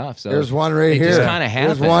want this stuff. So there's one right here. Just kind of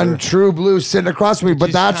There's one True Blue sitting across from me.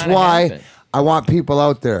 But that's why I want people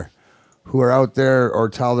out there who are out there, or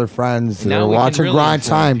tell their friends that are watching Grind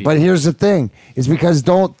Time. People. But here's the thing, is because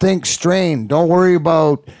don't think strain. Don't worry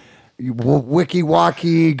about Wiki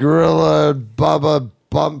Waki, Gorilla, Bubba,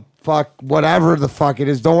 Bump, fuck, whatever the fuck it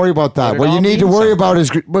is. Don't worry about that. What you need to worry about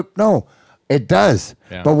is, but no, it does.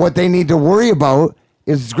 Yeah. But what they need to worry about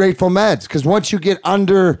is Grateful Meds. Because once you get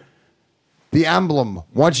under the emblem,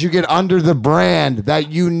 once you get under the brand,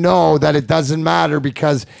 that that it doesn't matter,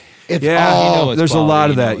 because it's all. There's a lot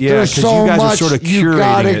of that, because you guys are sort of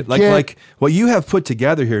curating it, like what you have put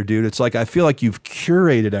together here, dude. It's like I feel like you've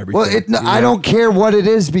curated everything. Well, I don't care what it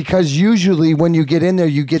is, because usually when you get in there,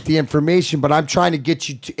 you get the information. But I'm trying to get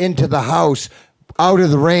you into the house, out of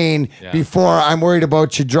the rain, before I'm worried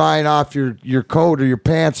about you drying off your coat or your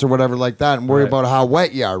pants or whatever like that, and worry about how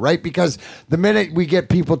wet you are, right? Because the minute we get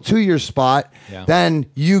people to your spot, then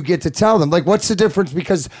you get to tell them, like, what's the difference?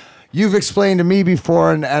 Because you've explained to me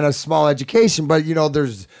before, and a small education, but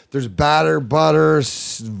there's batter, butter,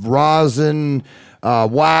 rosin,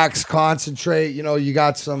 wax, concentrate. You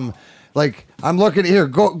got some, like, I'm looking here.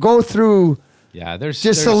 Go through. Yeah, there's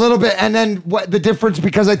a little bit, and then what the difference?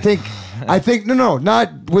 Because I think no,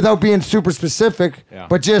 not without being super specific,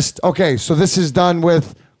 but just okay. So this is done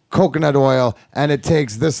with coconut oil and it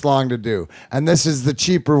takes this long to do, and this is the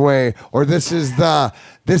cheaper way, or this is the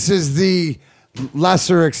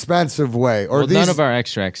lesser expensive way, or Well, these. none of our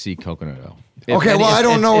extracts see coconut oil. If Okay, any- well, I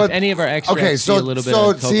don't if- know if what. any of our extracts okay, see a little bit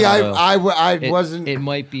of see, coconut oil. I It- wasn't. It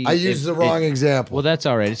might be. I used the wrong example. Well, that's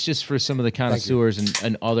all right. It's just for some of the connoisseurs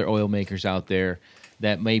and other oil makers out there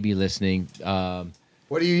that may be listening.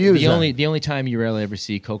 What do you use? The only time you rarely ever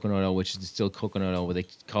see coconut oil, which is still coconut oil, what they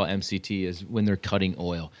call MCT, is when they're cutting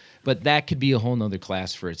oil. But that could be a whole nother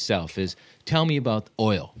class for itself. Is tell me about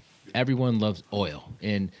oil. Everyone loves oil,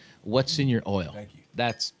 and what's in your oil? Thank you.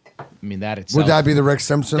 That itself. Would that be the Rick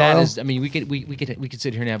Simpson That oil? is, I mean, we could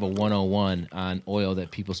sit here and have a 101 on oil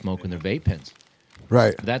that people smoke in their vape pens.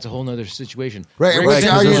 Right. That's a whole nother situation. Right. Rick But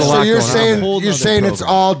Simpson- there's a lot you're going on. saying Whole you're nother saying it's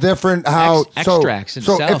program. all different. How Extracts so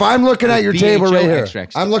itself. if I'm looking at The your table BHO right here,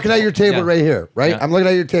 extracts. I'm looking at your table Yeah. right here, right? Yeah. I'm looking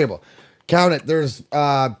at your table. Count it. There's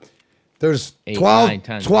 8, 12, 9,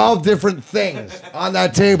 10. 12 different things on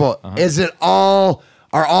that table. Uh-huh. Is it all?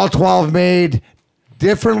 Are all 12 made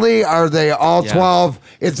differently? Are they all Yeah. 12?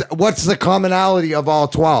 What's the commonality of all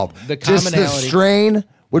 12? The Just the commonality- strain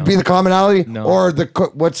would be the commonality, No. or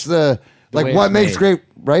what's the like? way What it's makes made. grape?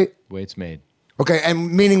 Right. The way it's made. Okay,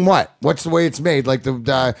 and meaning what? What's the way it's made? Like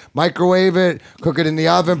the microwave it, cook it in the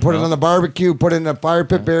oven, put it on the barbecue, put it in a fire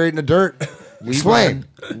pit, bury it in the dirt. Explain.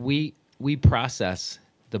 We process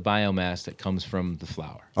the biomass that comes from the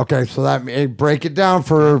flower. Okay, so break it down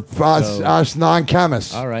for us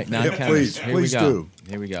non-chemists. All right, now please do.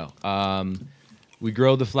 Here we go. We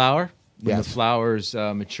grow the flower. When Yes. the flower's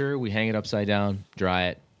mature, we hang it upside down, dry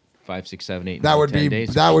it, 5, 6, 7, 8, That 9, would 10 be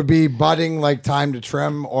days. that would be budding, like time to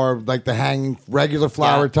trim, or like the hang regular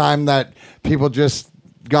flower Yeah. time that people just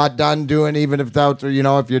got done doing, even if that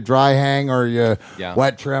if you dry hang or you Yeah.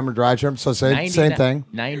 wet trim or dry trim. So same thing.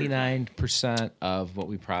 99% of what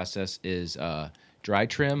we process is dry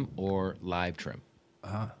trim or live trim.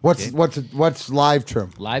 What's live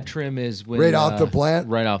trim? Live trim is when Right off the plant?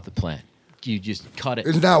 Right off the plant. You just cut it.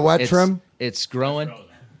 Isn't that wet trim? It's growing. Frozen.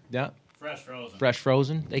 Yeah. Fresh frozen. Fresh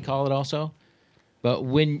frozen, they call it also. But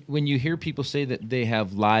when you hear people say that they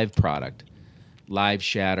have live product, live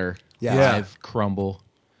shatter, Yeah. live crumble,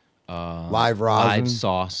 Live rosin, live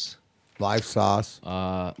sauce, live sauce.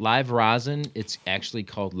 live rosin, it's actually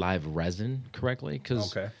called live resin correctly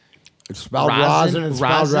because It's spelled Rosin, rosin. It's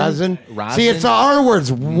spelled rosin, resin. rosin. See, it's the R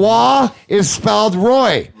words. Wah is spelled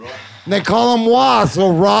Roy. And they call him Wah. So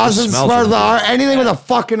rosin smells spells the really R. Anything with a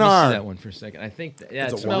fucking Let me see R. that one for a second. I think it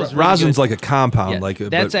It's a smells really Rosin's good. like a compound, Yeah, like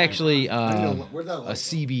that's but- actually Where'd that a look?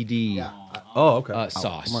 CBD Oh, okay.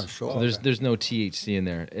 sauce. on, show So there's no THC in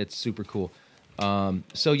there. It's super cool.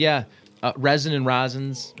 So yeah, resin and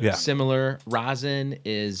rosins Yeah. similar. Rosin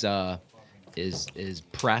is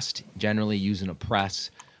pressed, generally using a press,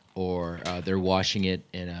 or they're washing it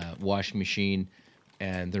in a washing machine,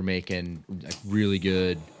 and they're making like really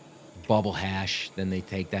good bubble hash. Then they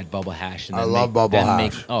take that bubble hash and I then love bubble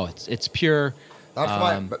make, hash. it's pure. That's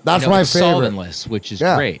my it's favorite. solventless, which is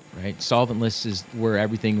Yeah. great, right? Solventless is where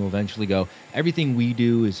everything will eventually go. Everything we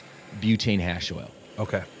do is butane hash oil.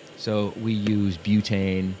 Okay. So we use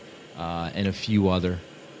butane and a few other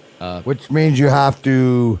Which means you have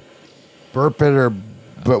to burp it, or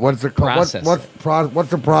but what's it called? Process What's the We have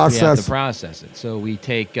to process? process it. So we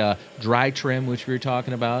take dry trim, which we were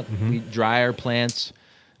talking about. We dry our plants,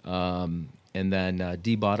 and then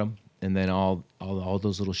debud them, and then all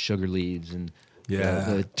those little sugar leaves and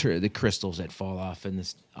Yeah. the crystals that fall off, and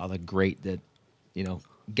all the great that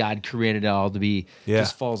God created it all to be Yeah.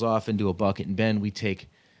 just falls off into a bucket. And then we take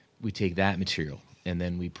that material and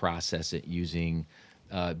then we process it using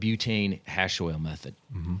butane hash oil method.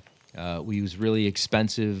 We use really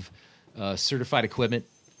expensive certified equipment.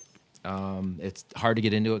 It's hard to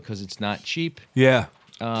get into it because it's not cheap, Yeah.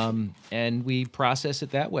 and we process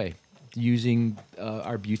it that way using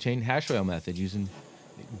our butane hash oil method, using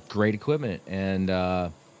great equipment. And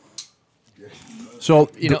So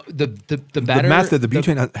the the better method, the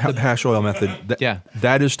butane hash oil method, Yeah.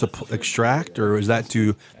 that is to extract, or is that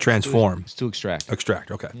to transform? is to extract.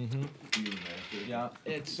 Extract. Okay. Yeah,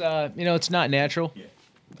 it's it's not natural.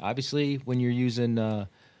 Obviously, when you're using The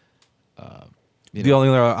only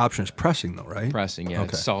other option is pressing, though, right? pressing, yeah, Okay.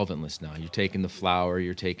 it's solventless now. You're taking the flour,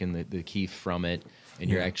 you're taking the keef from it, and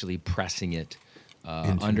you're actually pressing it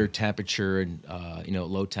under temperature and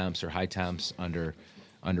low temps or high temps under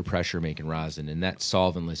pressure, making rosin. And that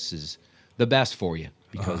solventless is the best for you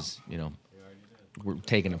because we're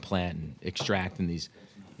taking a plant and extracting these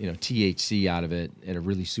THC out of it at a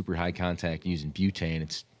really super high contact using butane.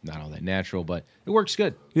 It's not all that natural, but it works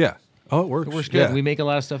good. Yeah. Oh, it works. It works good. Yeah. We make a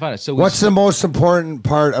lot of stuff out of it. So What's the most important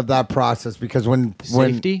part of that process? Because when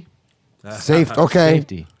safety? safe, okay,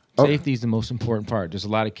 Safety. Safety is the most important part. There's a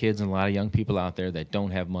lot of kids and a lot of young people out there that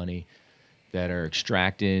don't have money, that are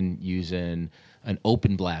extracting using an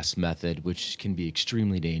open blast method, which can be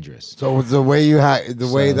extremely dangerous. So the way you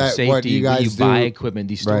way that safety, what you when guys you do, buy equipment,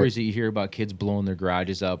 these stories Right. that you hear about kids blowing their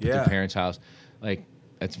garages up at Yeah. their parents' house, like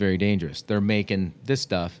that's very dangerous. They're making this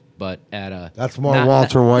stuff, but at a That's more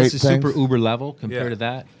Walter White This is things. super uber level compared Yeah. to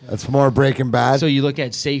that. that's more Breaking Bad. So you look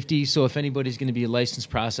at safety. So if anybody's going to be a licensed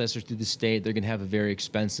processor through the state, they're going to have a very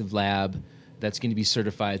expensive lab that's going to be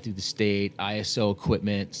certified through the state, ISO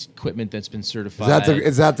equipment that's been certified.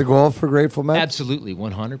 is that the goal for Grateful Meds? Absolutely,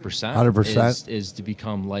 100%. 100%. is to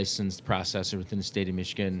become licensed processor within the state of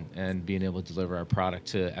Michigan and being able to deliver our product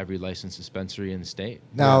to every licensed dispensary in the state.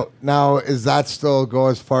 Now is that still go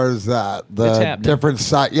as far as that It's the happening. different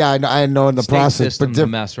side? Yeah, I know in the State process, system's but a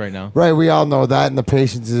mess right now. right, we all know that, and the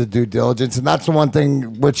patience is a due diligence, and that's the one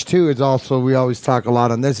thing which too is also we always talk a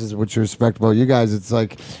lot on this is which respect about you guys. It's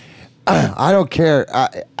like I don't care,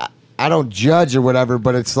 I don't judge or whatever,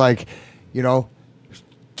 but it's like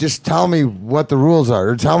just tell me what the rules are,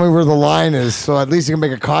 or tell me where the line is, so at least you can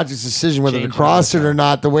make a conscious decision whether Change to cross it it or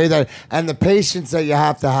not. The way that and the patience that you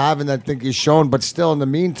have to have, and I think is shown, but still in the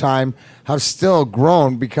meantime have still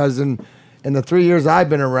grown because in the 3 years I've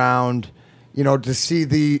been around, to see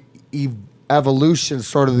the evolution,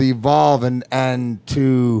 sort of the evolve, and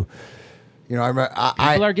to,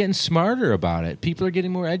 People are getting smarter about it. People are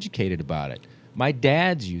getting more educated about it. My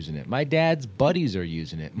dad's using it. My dad's buddies are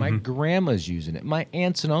using it. My grandma's using it. My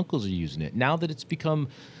aunts and uncles are using it. Now that it's become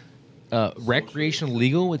recreational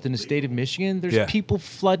legal within the state of Michigan, there's Yeah. people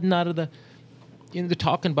flooding out of the, they're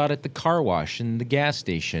talking about it at the car wash and the gas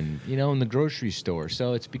station, in the grocery store.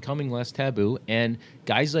 So it's becoming less taboo. And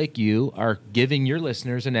guys like you are giving your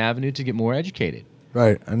listeners an avenue to get more educated.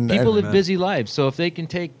 right, and People and, live busy lives, so if they can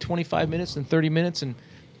take 25 minutes and 30 minutes and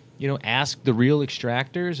ask the real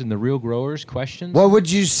extractors and the real growers questions. what would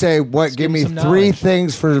you say? Let's Give give me them some three knowledge.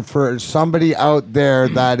 things for somebody out there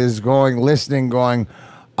that is listening, going,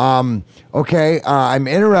 okay, I'm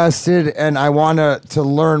interested and I want to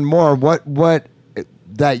learn more. What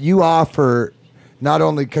that you offer, not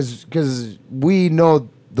only because we know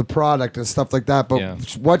the product and stuff like that, but Yeah.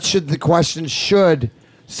 what should the question should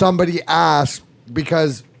somebody ask?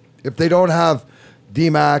 Because if they don't have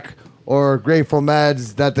DMAC or Grateful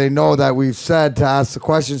Meds that they know that we've said to ask the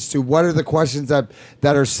questions to, what are the questions that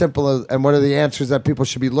are simple and what are the answers that people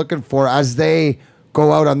should be looking for as they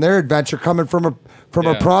go out on their adventure, coming from a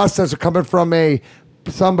Yeah. processor, coming from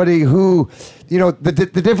somebody who,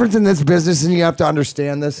 the difference in this business, and you have to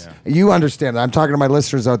understand this. Yeah. You understand that. I'm talking to my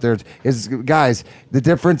listeners out there. Is guys, the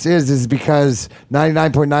difference is because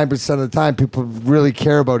 99.9% of the time people really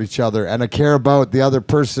care about each other and care about the other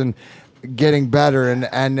person getting better,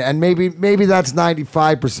 and maybe that's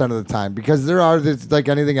 95% of the time, because there are, like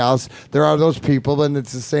anything else, there are those people, and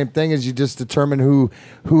it's the same thing as you just determine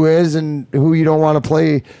who is and who you don't want to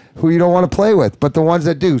play with, but the ones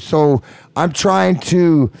that do. So I'm trying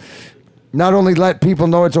to not only let people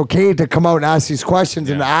know it's okay to come out and ask these questions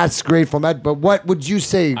and ask Grateful Med, but what would you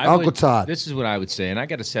say, Uncle Todd? This is what I would say, and I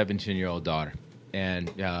got a 17-year-old daughter,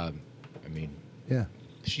 and yeah.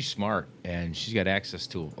 she's smart, and she's got access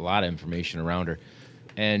to a lot of information around her.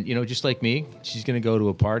 And, just like me, she's going to go to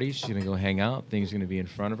a party. She's going to go hang out. Things are going to be in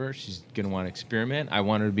front of her. She's going to want to experiment. I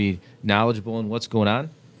want her to be knowledgeable in what's going on.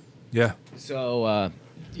 Yeah. So,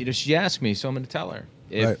 she asked me, so I'm going to tell her.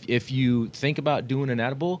 If you think about doing an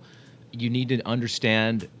edible, you need to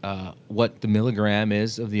understand what the milligram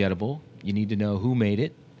is of the edible. You need to know who made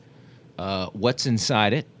it, what's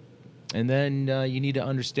inside it. And then you need to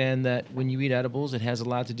understand that when you eat edibles, it has a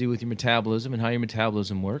lot to do with your metabolism and how your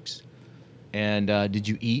metabolism works. And did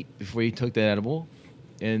you eat before you took that edible?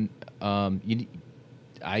 And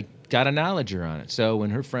I got a knowledger on it. So when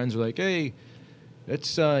her friends were like, "Hey,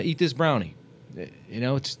 let's eat this brownie,"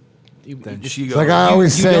 it's. Then she Like goes, I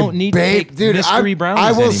always you say, don't need babe, to take dude, mystery I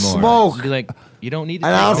brownies will anymore. smoke. You'd be like, you don't need to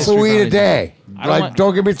an take ounce of mystery weed a brownies day. anymore. I Like, want-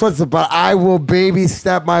 don't get me twisted, but I will baby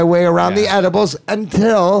step my way around the Yeah. edibles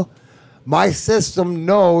until my system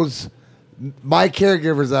knows my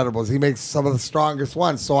caregiver's edibles. He makes some of the strongest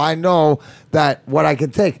ones, so I know that what I can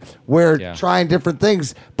take. We're Yeah. trying different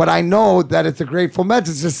things, but I know that it's a Grateful Meds.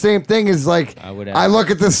 It's the same thing as like I look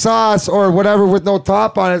at the sauce or whatever with no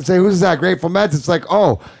top on it and say, "Who's that? Grateful Meds?" It's like,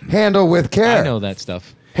 oh, handle with care. I know that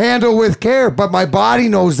stuff. Handle with care, but my body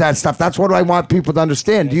knows that stuff. That's what I want people to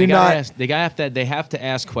understand. Do you not? They have to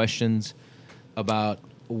ask questions about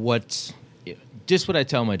what's just what I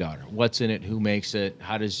tell my daughter. What's in it? Who makes it?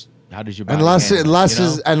 How does how does your body And less, handle it, less you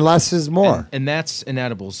know? is and less is more. And that's in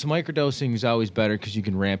edibles. So microdosing is always better because you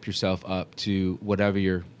can ramp yourself up to whatever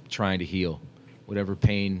you're trying to heal, whatever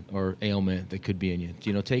pain or ailment that could be in you.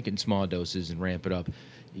 You know, take it in small doses and ramp it up.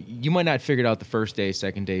 You might not figure it out the first day,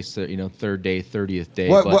 second day, third day, 30th day.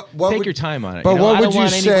 But take would- your time on it. but You know, what I don't would you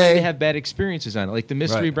want anybody say- to have bad experiences on it, like the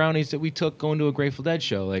mystery Right. brownies that we took going to a Grateful Dead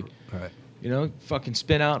show. Like, Right. you know, fucking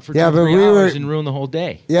spin out for Yeah, 2 but 3 we were- hours and ruin the whole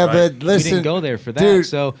day. Yeah, Right. but listen, We didn't go there for that, dude,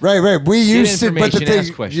 so right. We used to, but the information,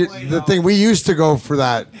 ask questions. thing we used to go for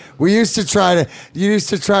that. We used to try to. You used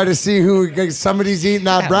to try to see who like, somebody's eating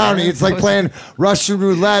that Yeah, brownie. man. It's like That was- playing Russian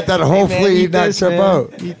roulette. That Hey, man, hopefully eat not this, trip man.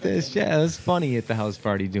 out. Eat this. Yeah, it's funny at the house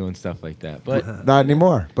party doing stuff like that. But Not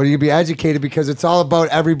anymore. But you'd be educated because it's all about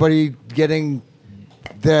everybody getting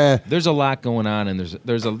the. there's a lot going on, and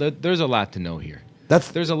there's a lot to know here.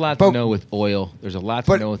 There's a lot but- to know with oil. There's a lot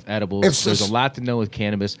to but know with edibles. if There's s- a lot to know with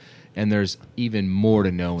cannabis, and there's even more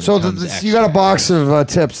to know. When So it comes to you got a extract. box of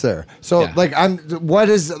tips there. So Yeah. like what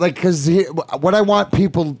is like because what I want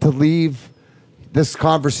people to leave this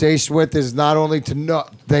conversation with is not only to know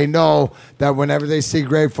they know that whenever they see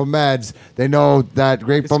Grateful Meds, they know that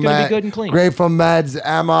Grateful It's gonna be Meds, good and clean. Grateful Meds,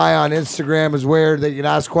 MI on Instagram is where they can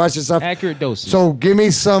ask questions stuff. Accurate doses. So give me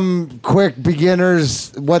some quick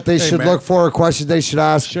beginners what they should man. look for, or questions they should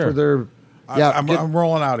ask Sure. for their. I'm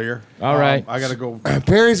rolling out of here. All right. I got to go.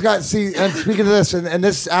 Perry's got and speaking of this, and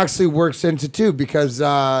this actually works into too because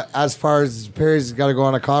as far as Perry's got to go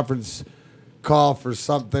on a conference call for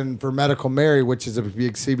something for Medical Mary, which is a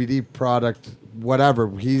big CBD product. Whatever,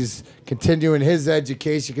 he's continuing his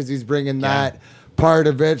education because he's bringing that part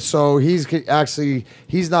of it. So he's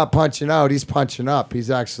not punching out; he's punching up.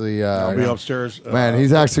 He's actually I'll be upstairs. Man,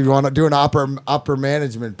 he's actually going to do an upper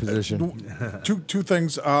management position. two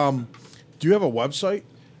things. Do you have a website?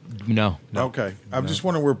 No. Okay, I'm just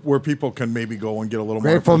wondering where people can maybe go and get a little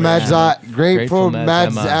Grateful more Meds, information. Grateful Grateful Meds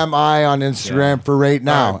Meds MI on Instagram for right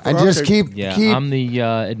now, Right. and Okay. just keep. Yeah, keep I'm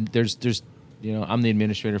the there's I'm the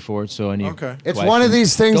administrator for it. So any Okay. It's one of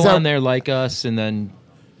these things go that- on there, like us, and then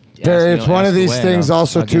it's one of these things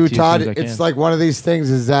also I'll get too, to you as soon Todd. as I It's can. like one of these things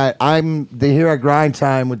is that here at Grind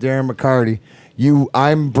Time with Darren McCarty.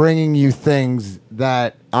 I'm bringing you things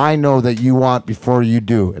that I know that you want before you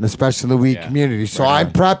do, and especially the weed Yeah. community. So Right I'm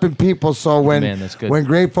on. prepping people. So Man, that's good. when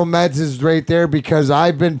Grateful Meds is right there, because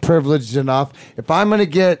I've been privileged enough. If I'm going to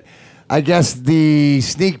get, I guess, the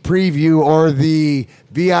sneak preview or the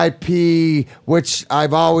VIP, which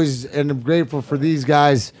I've always, and I'm grateful for these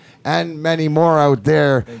guys and many more out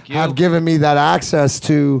there you. have given me that access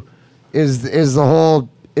to, is the whole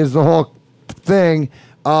thing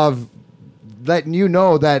of letting you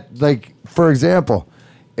know that, like, for example,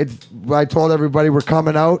 I told everybody we're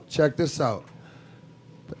coming out. Check this out.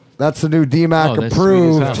 That's the new DMAC Oh, that's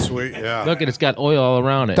approved. sweet as hell. Sweet, yeah. Look, it's got oil all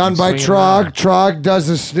around it. Done It's by swinging Trog. around. Trog does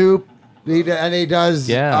the Snoop, and he does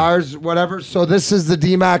Yeah. ours, whatever. So this is the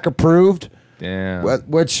DMAC approved, Damn.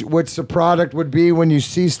 which the product would be when you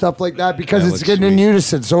see stuff like that, because That it's looks getting in sweet.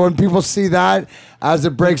 unison. So when people see that as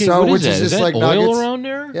it breaks Okay, out, what which is is just that like oil nuggets. around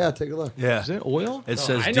there? Yeah, take a look. Yeah. Is that oil? It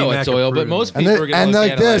says I know DMAC it's oil, but approved. most And, people are going to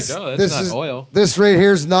like look this, at it like, oh, this that's is not oil. this right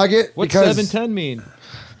here's nugget. What's because 710 mean?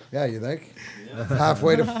 Yeah, you think?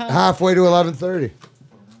 halfway to 11:30.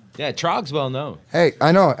 Yeah, Trog's well known. Hey,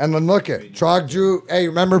 I know. And then look at Trog Drew. Hey,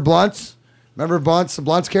 remember Blunts? Remember Blunts, the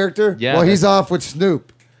Blunts character? Yeah. Well, he's off with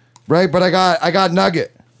Snoop, right? But I got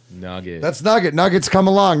Nugget. Nugget. That's Nugget. Nugget's come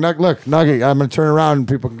along. Look, Nugget. I'm gonna turn around and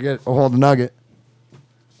people can get a hold of Nugget.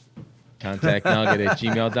 Contact nugget at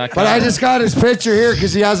gmail.com. But I just got his picture here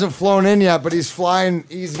because he hasn't flown in yet. But he's flying.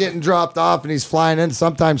 He's getting dropped off and he's flying in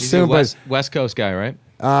sometime He's soon. a West Coast guy, right?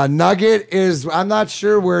 But Nugget is. I'm not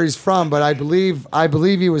sure where he's from, but I believe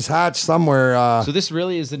he was hatched somewhere. So this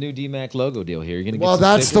really is the new DMAC logo deal here. You're gonna get Well, some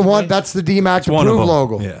that's the stickers one. made? That's the DMAC One of approved them.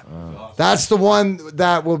 logo. Yeah. That's the one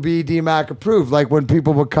that will be DMAC approved. Like when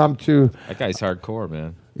people will come to, That guy's hardcore,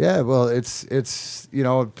 man. yeah. Well, it's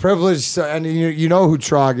privileged, so- and you know who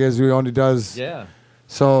Trog is, who only does. Yeah.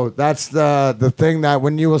 So that's the thing that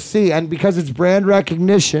when you will see, and because it's brand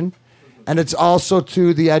recognition, and it's also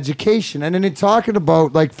to the education, and then you're talking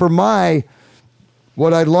about like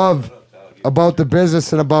what I love about the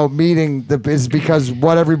business and about meeting is because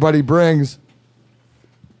what everybody brings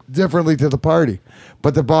differently to the party.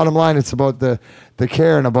 But the bottom line, it's about the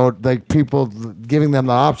care and about like people giving them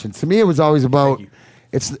the options. To me, it was always about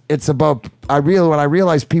it's about when I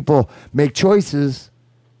realize people make choices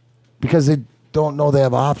because they don't know they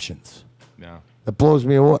have options. Yeah. That blows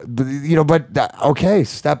me away. But okay,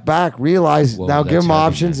 step back, realize Whoa, now, give that's them heavy,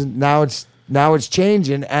 options, man. and now it's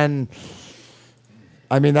changing. And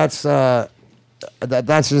I mean, that's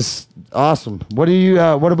that's just awesome. What do you?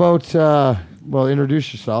 What about? Well,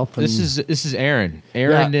 introduce yourself. This is Aaron.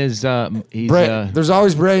 Aaron Yeah. is he's There's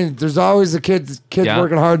always brain. There's always the kids Yeah.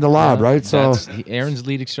 working hard in the lab, right? So Aaron's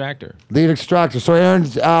lead extractor. lead extractor. So Aaron,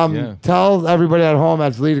 Yeah. tell everybody at home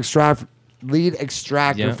as lead extractor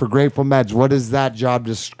Yeah. for Grateful Meds. What does that job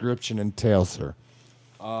description entail, sir?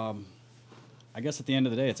 I guess at the end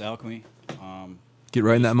of the day, it's alchemy. Get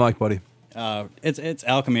right in that mic, buddy. It's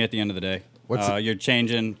alchemy at the end of the day. What's it- You're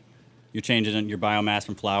changing your biomass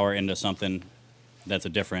from flour into something that's a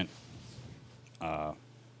different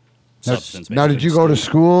substance. Now, did basically. you go to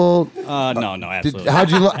school? No, absolutely.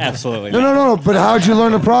 How'd you? Absolutely. No. But how'd you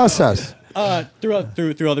learn the process? Through other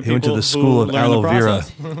people. He went to the school who of learned the aloe vera.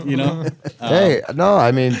 process, You know. Hey, no,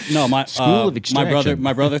 I mean, No, School of extraction.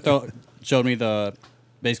 my brother showed me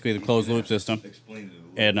basically the closed loop system, Explain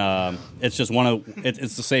it. and it's just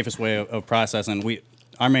it's the safest way of processing.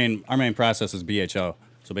 Our main process is BHO.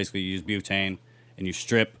 So basically, you use butane and you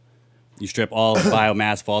strip all the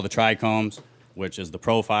biomass of all the trichomes, which is the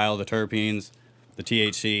profile, the terpenes, the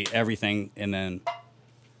THC, everything, and then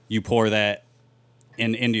you pour that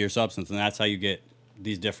into your substance, and that's how you get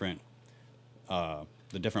these different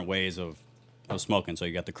ways of smoking. So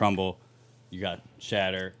you got the crumble, you got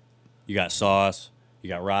shatter, you got sauce, you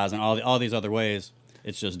got rosin, all these other ways.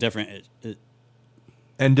 It's just different.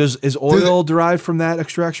 And is oil derived from that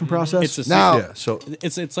extraction process? It's a Now- yeah. So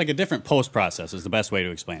it's like a different post process is the best way to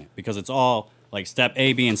explain it, because it's all like step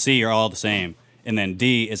A, B, and C are all the same, and then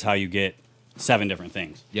D is how you get 7 different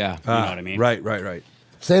things. Yeah. You know what I mean? Right.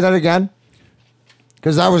 say that again.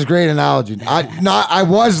 Because that was a great analogy. I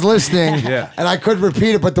was listening, Yeah. and I could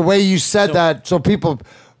repeat it, but the way you said that, so people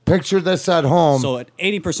picture this at home. So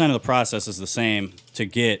 80% of the process is the same to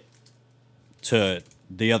get to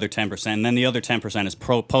the other 10%, and then the other 10% is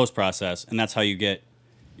post process, and that's how you get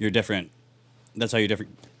your different. That's how you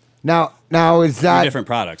different now is your that different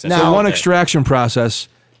products. Now- That's So all one it- extraction process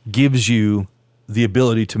gives you the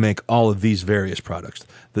ability to make all of these various products.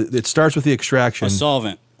 It starts with the extraction. a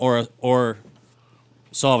solvent or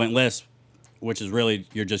solventless, which is really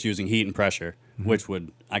you're just using heat and pressure, which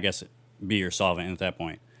would I guess be your solvent at that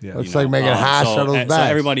point. Yeah. You It's like making hash out of those so bags.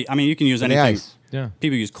 everybody, I mean, you can use In the anything. ice. Yeah.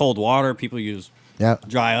 People use cold water. People use Yeah.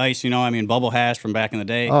 dry ice. You know, I mean, bubble hash from back in the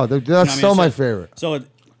day. Oh, that's You know what I mean? still my So- favorite. So,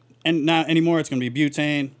 and not anymore. It's going to be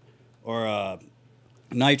butane or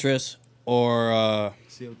nitrous or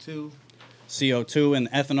CO2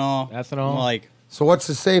 and ethanol. Ethanol. Like, So what's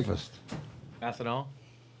the safest? Ethanol.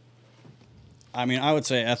 I mean, I would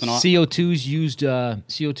say ethanol. CO2's used.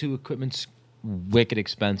 CO2 equipment's wicked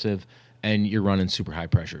expensive, and you're running super high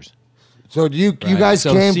pressures. So you Right. guys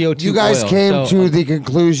So came CO2 you guys oil. came So, to the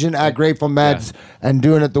conclusion at Grateful Meds and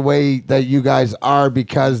doing it the way that you guys are,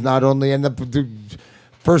 because not only and the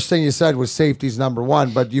first thing you said was safety's number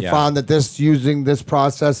one, but you Yeah. found that using this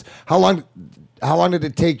process, how long did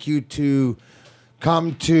it take you to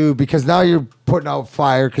come to, because now you're putting out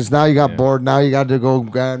fire, because now you got bored, now you got to go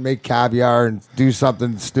and make caviar and do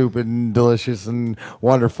something stupid and delicious and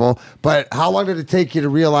wonderful. But how long did it take you to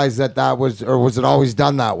realize that was, or was it always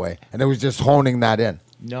done that way and it was just honing that in?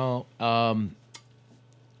 No.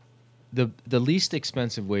 The least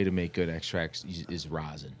expensive way to make good extracts is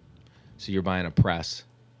rosin. So you're buying a press.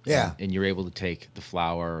 Yeah. And you're able to take the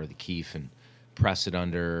flour or the keef and press it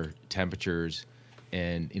under temperatures,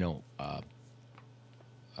 and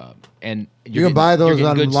and You can buy those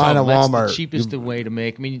online at Walmart. The cheapest way to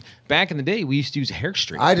make. I mean, back in the day, we used to use hair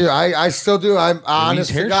straight. I do. I still do. I'm honest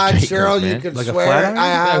hair to God, straighteners, Cheryl. You man. can Like a swear flat iron? I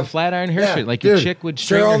have flat iron hair Yeah, straight. Like your dude, chick would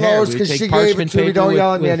straighten Cheryl her hair. knows We would 'cause take she gave parchment it to me. paper Don't with,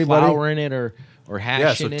 yell at me, with anybody. flour in it or hash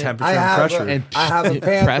Yeah, so in it. temperature I and have pressure. And I have a press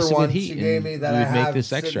panther it with one heat, she gave and me that we I would make have this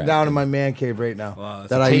sitting extract. down in my man cave right now. Wow,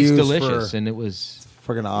 that I Tastes use delicious, for and it was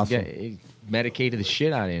freaking awesome. it medicated the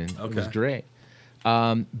shit out of it. It was Okay. great.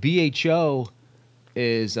 BHO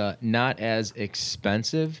is not as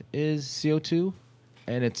expensive as CO2,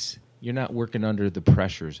 and you're not working under the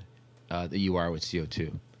pressures that you are with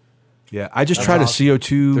CO2. Yeah, I just tried awesome. a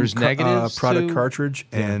CO2 There's negatives product too. cartridge,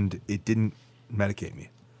 and it didn't medicate me.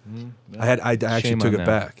 I actually Shame took on it that.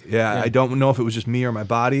 back. Yeah, I don't know if it was just me or my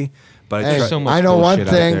body, but I Hey, tried. so much I know one bullshit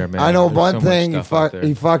out thing. there, man. I know There's one so much thing. stuff out there.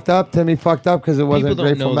 He fucked up. Timmy fucked up because it wasn't People don't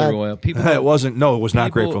Grateful know their Mad. oil. People it don't- wasn't. No, it was not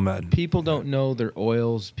people- Grateful Med. People don't know their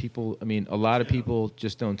oils. I mean, a lot of people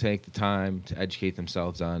just don't take the time to educate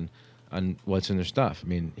themselves on what's in their stuff. I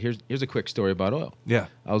mean, here's a quick story about oil. Yeah.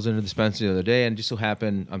 I was in a dispensary the other day, and just so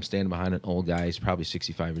happened I'm standing behind an old guy. He's probably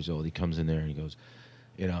 65 years old. He comes in there and he goes,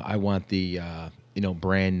 I want the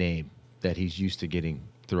brand name that he's used to getting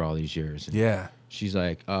through all these years. And Yeah. she's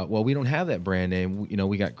like, well, we don't have that brand name.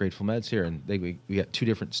 We got Grateful Meds here, and we got 2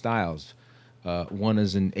 different styles. One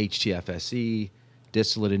is an HTFSE,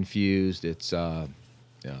 distillate infused. It's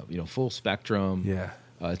full spectrum. Yeah.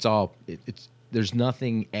 It's all it's there's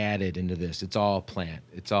nothing added into this. It's all plant.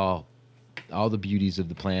 It's all the beauties of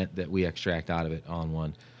the plant that we extract out of it all in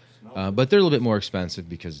one. But they're a little bit more expensive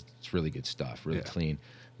because it's really good stuff, really clean.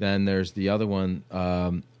 Then there's the other one,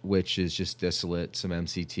 which is just distillate, some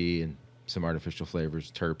MCT, and some artificial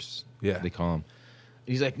flavors, terps, they call them.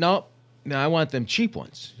 He's like, no, I want them cheap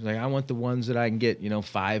ones. He's like, I want the ones that I can get,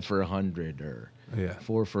 5 for $100 or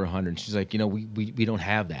 4 for $100. She's like, we don't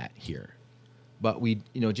have that here. But we,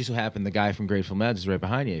 just so happened the guy from Grateful Meds is right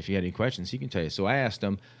behind you. If you had any questions, he can tell you. So I asked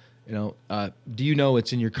him, do you know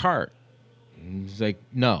it's in your cart? And he's like,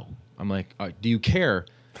 no. I'm like, do you care?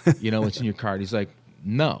 It's in your cart. He's like,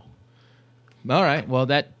 no. All right. Well,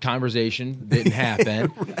 that conversation didn't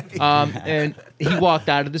happen. And he walked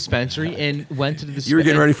out of the dispensary and went to the dispensary. You were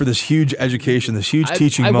getting ready for this huge education, this huge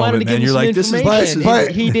teaching I wanted moment, to give and him you're some like, this is information, nice.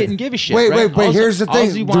 and he didn't give a shit. Wait, right? wait. Here's the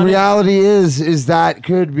thing. The reality is that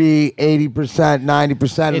could be 80%,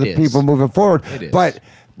 90% of the people moving forward. It is. But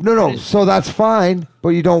no. So that's fine. But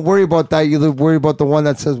you don't worry about that. You worry about the one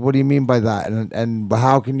that says, "What do you mean by that?" And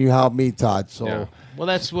how can you help me, Todd? So, well,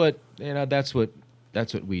 that's what that's what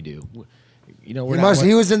we do. he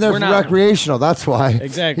was in there for recreational. That's why.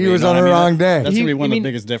 Exactly. He was on the wrong day. That's going to be one of the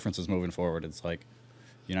biggest differences moving forward. It's like,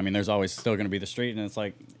 there's always still going to be the street, and it's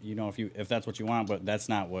like, if that's what you want, but that's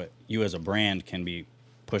not what you as a brand can be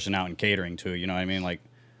pushing out and catering to. You know what I mean? Like,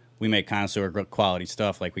 we make connoisseur quality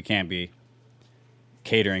stuff. Like, we can't be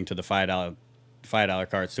catering to the $5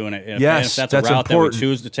 carts doing it. And if that's a route important. That we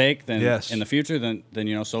choose to take, then in the future, then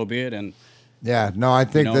so be it. And I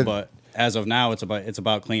think that. But as of now, it's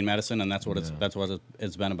about clean medicine, and that's what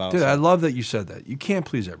it's been about. Dude, I love that you said that. You can't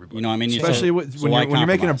please everybody. You know what I mean? Especially when you're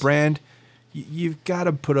making a brand, you've got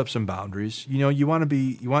to put up some boundaries. You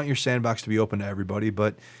want your sandbox to be open to everybody,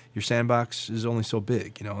 but your sandbox is only so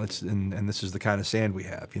big. And this is the kind of sand we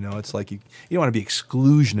have. It's like you don't want to be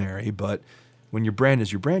exclusionary, but when your brand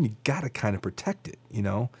is your brand, you got to kind of protect it. And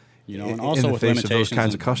also in the with face of limitations, those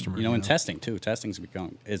kinds of customers. In testing too. Testing's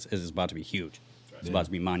is about to be huge. It's about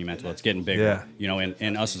to be monumental. It's getting bigger. Yeah.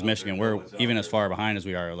 And us as Michigan, we're even as far behind as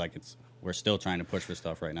we are. Like we're still trying to push for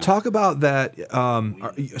stuff right now. Talk about that.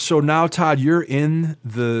 So now, Todd, you're in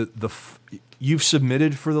you've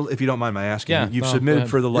submitted for the. If you don't mind my asking, you've submitted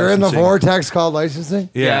for the licensing. You're in the vortex called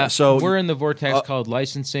licensing. Yeah. So we're in the vortex called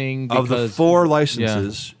licensing. Of the 4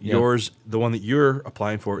 licenses, yours, the one that you're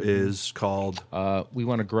applying for, is called. We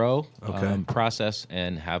want to grow, process,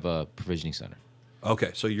 and have a provisioning center.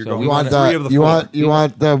 Okay, so you're So going. you want 3 of the 4. you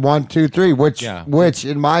want the 1, 2, 3, which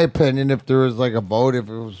in my opinion, if there was like a vote, if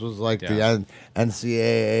it was like the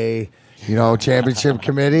NCAA, championship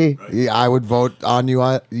committee, I would vote on you.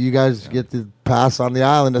 You guys get the pass on the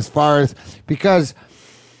island as far as because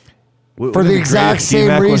for the exact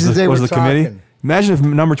same reasons they were the talking. committee. Imagine if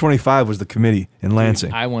number 25 was the committee in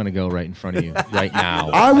Lansing. I want to go right in front of you right now.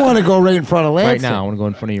 I want to go right in front of Lansing. Right now, I want to go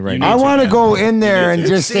in front of you right now. I want to go in there and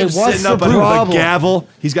just say, "What's the problem?" With a gavel.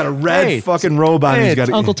 He's got a red fucking robe on. He's got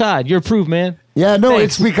Uncle Todd. You're approved, man. Yeah, no,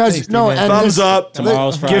 Thanks. it's because Thanks, no. man. And thumbs up.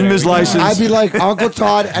 Tomorrow's Friday. Give him his license. I'd be like Uncle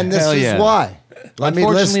Todd, and this is why. Let me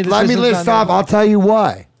Unfortunately, list off. I'll tell you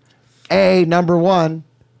why. Number 1,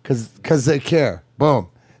 because they care. Boom.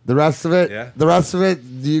 The rest of it,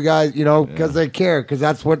 you guys, because they care, because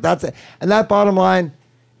that's it. And that bottom line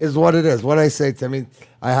is what it is. What I say to,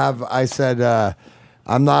 I said,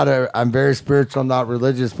 I'm very spiritual, I'm not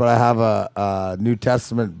religious, but I have a New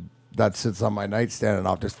Testament that sits on my nightstand, and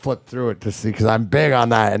I'll just flip through it to see, because I'm big on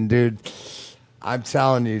that. And dude, I'm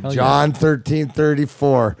telling you, John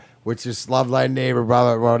 13:34, which is love thy neighbor,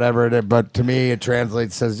 brother, whatever it is. But to me, it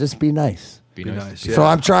translates, says, just be nice. Be nice. So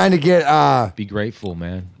I'm trying to get. Be grateful,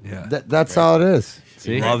 man. Yeah. That's all it is.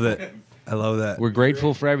 See? Love it. I love that. We're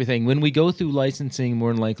grateful for everything. When we go through licensing,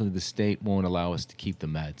 more than likely the state won't allow us to keep the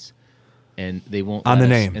meds, and they won't on the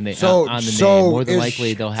let us- name. And they, So- on the so name, more than is-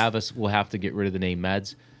 likely they'll have us. We'll have to get rid of the name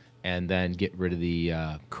meds, and then get rid of the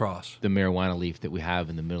Cross. the marijuana leaf that we have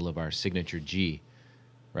in the middle of our signature G.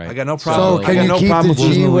 Right. I got no So problem. I can got you no keep problem the with G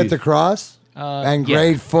losing the with leaf. the cross? And yeah.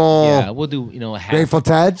 grateful. Yeah, we'll do a half, Grateful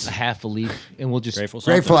Teds? a half a leaf, and we'll just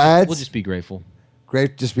Grateful Eds? We'll just be grateful.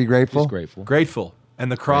 Just be grateful. Just grateful. Grateful.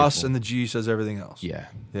 And the cross Grateful. and the G says everything else. Yeah.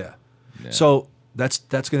 Yeah. So that's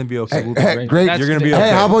going to be okay. We'll be Hey, great. great. That's You're gonna the- be Hey,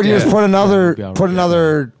 okay. how about you Yeah. just put another? We'll be Put okay.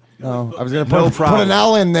 another. No, I was gonna No put problem. an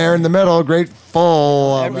L in there in the middle.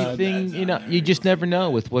 Grateful. Everything, you just never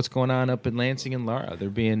know with what's going on up in Lansing and Lara.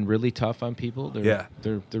 They're being really tough on people. They're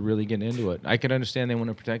really getting into it. I can understand they want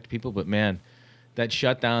to protect people, but man, that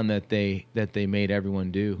shutdown that they made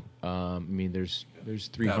everyone do I mean, there's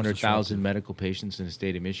 300,000 medical patients in the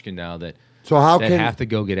state of Michigan now that So how that can have to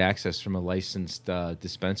go get access from a licensed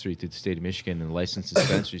dispensary through the state of Michigan, and the licensed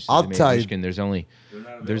dispensaries I'll through the tell you- Michigan.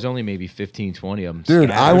 There's only maybe 15, 20 of them. Dude,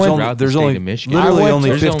 scattered I went- throughout the There's state only of Michigan. literally went only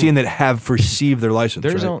to- 15 that have received their license.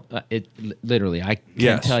 There's right? literally, I can't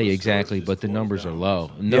Yes. tell you exactly, but the numbers are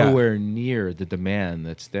low, nowhere near the demand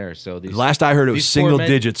that's there. So these, Last I heard, it was these poor single men-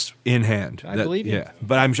 digits in hand. I believe you. Yeah,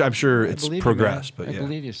 but I'm sure I it's believe you, progressed. man. But I yeah,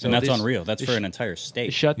 believe you. So And that's this- unreal. That's this for sh- an entire The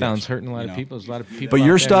state. shutdown's hurting a lot You of know. people. There's a lot of people. But out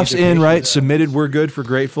your there stuff's need their in, right? patients. Submitted. We're good for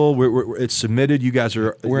Grateful. It's submitted. You guys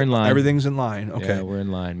are. We're in line. Everything's in line. Okay. Yeah, we're in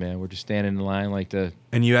line, man. We're just standing in line like the.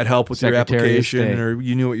 And you had help with your Secretary of application, State. or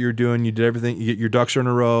you knew what you were doing. You did everything. Your ducks are in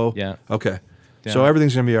a row. Yeah. Okay. Yeah. So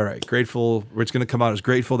everything's gonna be all right. Grateful. It's gonna come out as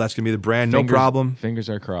Grateful. That's gonna be the brand. Fingers- No problem. Fingers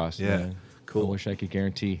are crossed. Yeah, Man. cool. I wish I could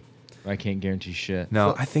guarantee. I can't guarantee shit.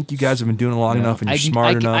 No, I think you guys have been doing it long No. enough, and you're I can, smart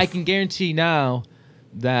I can, enough. I can guarantee now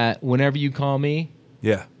that whenever you call me,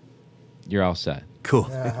 Yeah. you're all set. Cool.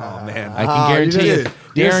 Oh man. I can Ah, you guarantee did it. it.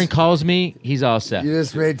 Darren Yes. calls me, he's all set. you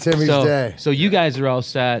just made Timmy's so, day? so you guys are all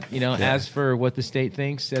set. You know, as for what the state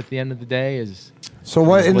thinks at the end of the day is So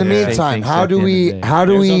what? In what the the state meantime, thinks how at do the end of we? the day. How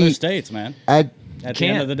do There's other we? states, man. At, At the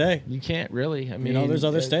end of the day. You can't really. I mean, there's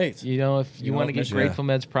other states. You know, if you, You know, want to get Michigan. Grateful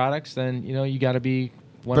Meds products, then you know you got to be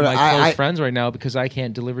one But of my I- close I- friends right now because I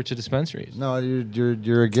can't deliver to dispensaries. no, you're a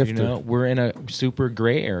gifter. You know, we're in a super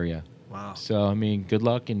gray area. Wow. So I mean, good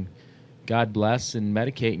luck and God bless and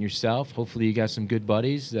medicating yourself. Hopefully, you got some good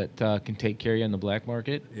buddies that can take care of you on the black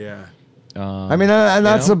market. Yeah. I mean, and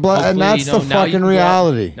that's the Hopefully, and that's you know, the now you fucking can go out-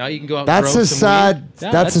 reality. Now you can go out. That's and grow a some sad- weed.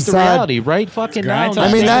 Yeah, that's a the sad- reality, right? Fucking now, grind in the time.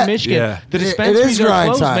 I mean, state of that- Michigan, Yeah. the It is dispensaries are grind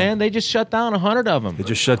closed, time. man. They just shut down 100 of them. They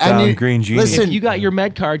just shut And down you- Green Genius. listen- If you got your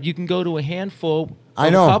med card, you can go to a handful. I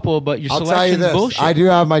of know. a couple, but your I'll tell you selection's this. bullshit. I do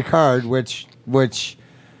have my card, which which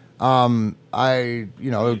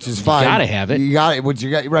is fine. gotta have it. You got it. What you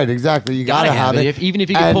got? Right. Exactly. You gotta have it. Even if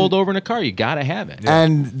you get And- pulled over in a car, you gotta have it.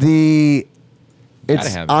 And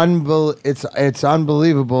it's have it. it's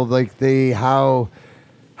unbelievable. Like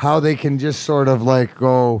how they can just sort of like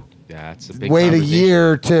go That's a big wait a conversation.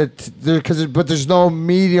 year but there's no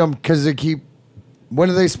medium because they keep. When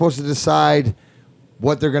are they supposed to decide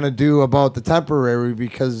what they're going to do about the temporary?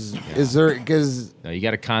 Because No, you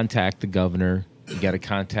got to contact the governor. You got to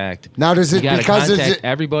contact. Now, does it- you gotta because it's contact a-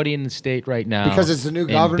 everybody in the state right now? because it's a new and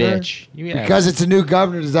governor? Bitch. Yeah. Because it's a new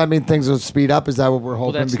governor, does that mean things will speed up? Is that what we're well,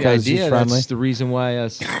 hoping? that's Because the idea. he's friendly. That's the reason why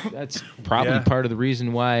us. That's probably Yeah. part of the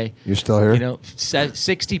reason why. You're still here. You know,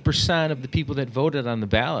 60% of the people that voted on the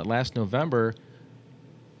ballot last November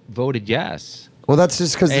voted yes. Well, that's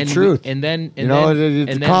just because the truth. And then, You know,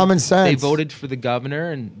 it's common sense. They voted for the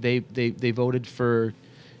governor, and they voted for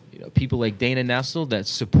people like Dana Nessel that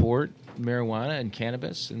support marijuana and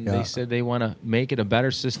cannabis, and Yeah. they said they want to make it a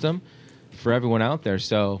better system for everyone out there.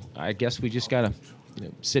 So I guess we just gotta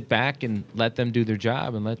sit back and let them do their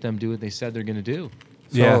job and let them do what they said they're going to do.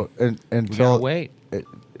 So Yeah. We gotta until wait.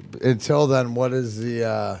 until then, what is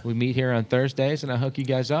the? We meet here on Thursdays, and I hook you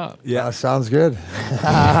guys up. Yeah. Sounds good.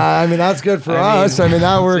 I mean, that's good for I mean, us. I mean,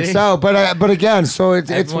 that works see? out. But again, so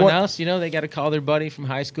it's Everyone what. else, they got to call their buddy from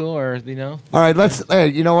high school, or All right, hey,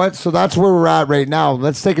 you know what? So that's where we're at right now.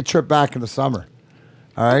 Let's take a trip back in the summer.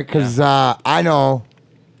 All right, because I know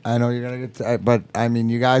you're gonna get. But I mean,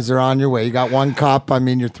 you guys are on your way. You got one cup. I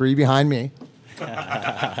mean, you're 3 behind me.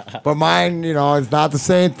 But mine, it's not the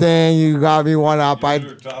same thing. You got me one up. I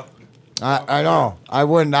know. I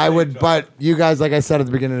would. But you guys, like I said at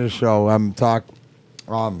the beginning of the show,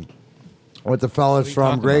 with the fellas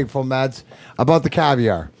from Grateful Meds about the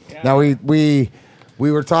caviar. Yeah. Now we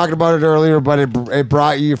were talking about it earlier, but it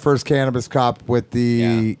brought you your first cannabis cup with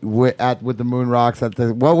the with the Moon Rocks at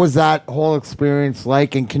the. What was that whole experience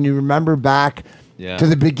like? And can you remember back to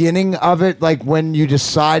the beginning of it, like when you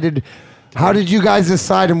decided? How did you guys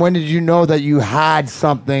decide, and when did you know that you had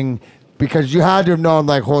something? Because you had to have known,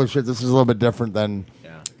 like, holy shit, this is a little bit different than.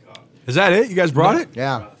 Is that it? You guys brought it?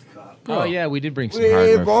 Yeah. Oh yeah, we did bring some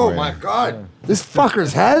hardware. Oh for my you. god, this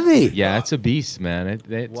fucker's heavy. Yeah, it's a beast, man.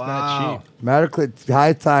 It's not cheap. Medically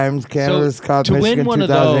High Times Cannabis Cup to Michigan win one of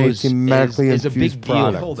those 2018 medically is a infused big deal,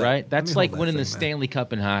 product. Hold that. right? That's Let me like hold that winning the thing, man. Stanley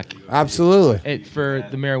Cup in hockey Absolutely. for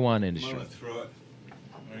the marijuana I'm industry. gonna throw it.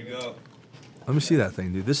 There you go. Let me see that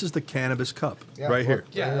thing, dude. This is the cannabis cup right here.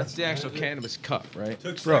 Yeah, that's the actual cannabis cup, right?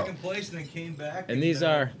 Took Bro. second place and then came back. And these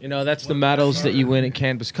are, that's the medals that you win at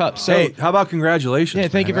Cannabis Cup. So, Hey, how about congratulations? yeah,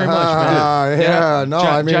 thank you man? very much, man. yeah, no,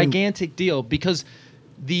 I mean- gigantic deal because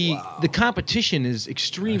the competition is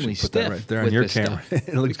extremely Put that stiff right there on with your this camera. stuff.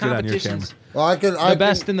 It looks The good on your camera. competition's Well, I the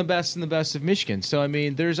best and the best and the best of Michigan. So I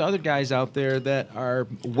mean, there's other guys out there that are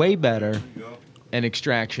way better and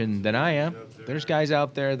extraction than I am. There's guys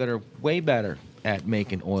out there that are way better at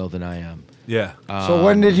making oil than I am. Yeah. So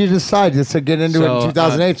when did you decide just to get into it in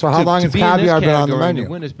 2008? So how long has be in this caviar been on the category, menu? to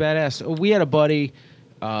win is badass. We had a buddy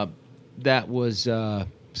that was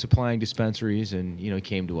supplying dispensaries, and he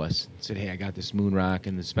came to us and said, "Hey, I got this moon rock,"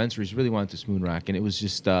 and the dispensaries really want this moon rock, and it was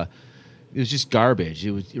just garbage.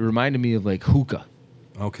 It reminded me of like hookah.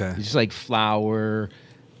 Okay. It's just like flour.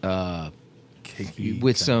 Cakey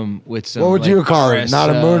With kind. some. What What would you call it? Not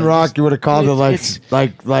a moon rock. You would have called it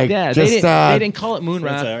like Yeah, just they didn't call it moon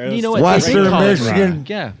rock. It was You know what? Western they did call it Michigan. rock.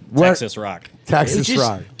 Yeah. Texas rock. Texas It's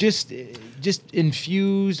rock. just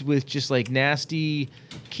infused with just like nasty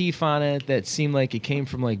keef on it that seemed like it came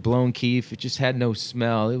from like blown keef. It just had no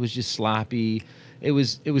smell. It was just sloppy. It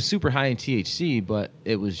was super high in THC, but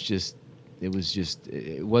it was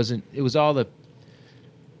all the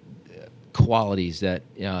qualities that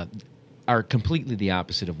are completely the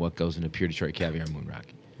opposite of what goes into Pure Detroit Caviar Moon Rock.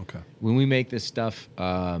 Okay. When we make this stuff,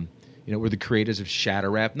 we're the creators of Shatter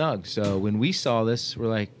Wrap Nugs. So when we saw this, we're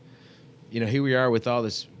like, here we are with all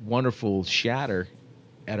this wonderful shatter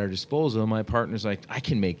at our disposal. My partner's like, I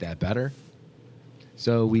can make that better.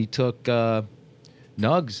 So we took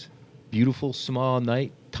nugs, beautiful, small,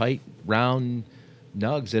 tight, round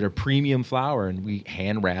nugs that are premium flour, and we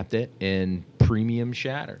hand wrapped it in premium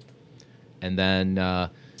shatter. And then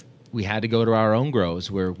we had to go to our own grows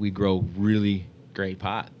where we grow really great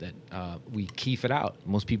pot that we keef it out.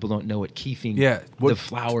 Most people don't know what keefing, the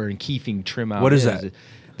flour and keefing trim out. What is that?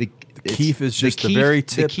 The keef is just the very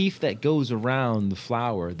tip. The keef that goes around the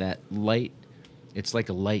flour, that light, it's like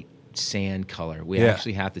a light sand color. We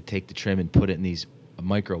actually have to take the trim and put it in these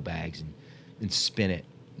micro bags and spin it.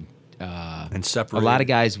 And separate. A lot of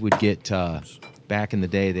guys would get, back in the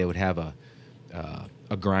day, they would have a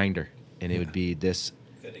grinder, and it would be this,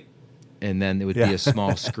 and then there would be a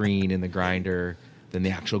small screen in the grinder, then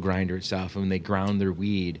the actual grinder itself. And when they ground their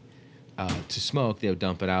weed to smoke, they would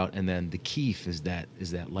dump it out, and then the keef is that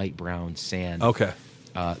light brown sand. Okay.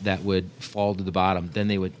 That would fall to the bottom. Then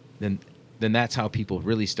they would then that's how people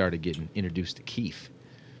really started getting introduced to keef.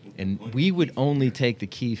 And we would only take the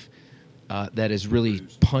keef that is really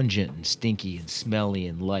pungent and stinky and smelly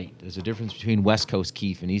and light. There's a difference between West Coast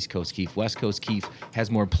keef and East Coast keef. West Coast keef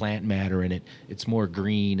has more plant matter in it. It's more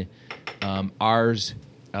green. Ours,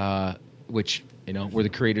 which we're the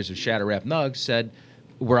creators of Shatter Wrap Nugs, said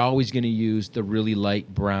we're always going to use the really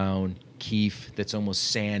light brown keef that's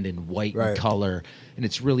almost sand and white in color, and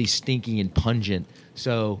it's really stinky and pungent.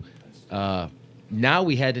 So now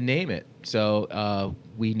we had to name it. So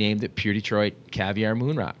we named it Pure Detroit Caviar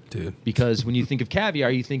Moon Rock. Dude. Because when you think of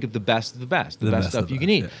caviar, you think of the best of the best, the best stuff you can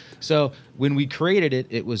eat. Yeah. So when we created it,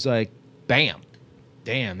 it was like, bam,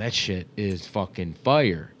 damn, that shit is fucking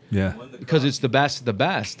fire. Yeah. Because it's the best of the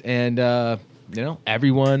best. And,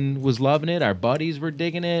 everyone was loving it. Our buddies were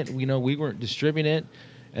digging it. We weren't distributing it.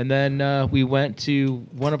 And then we went to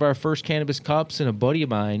one of our first cannabis cups, and a buddy of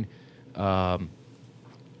mine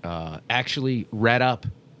actually read up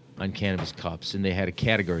on cannabis cups, and they had a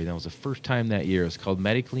category. That was the first time that year. It was called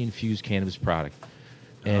Medically Infused Cannabis Product.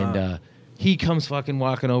 And he comes fucking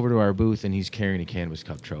walking over to our booth, and he's carrying a cannabis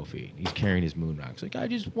cup trophy. He's carrying his moon rocks. Like, I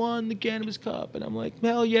just won the cannabis cup. And I'm like,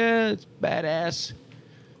 hell yeah, it's badass.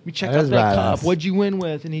 We check out that cup. What'd you win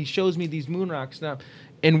with? And he shows me these moon rocks now.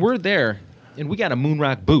 And we're there, and we got a moon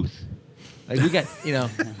rock booth. Like, we got,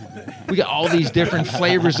 we got all these different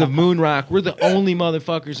flavors of moon rock. We're the only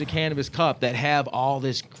motherfuckers at Cannabis Cup that have all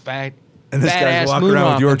this fat, And this guy's badass walking moon around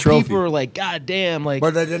with rock. your And trophy. people are like, God damn, like,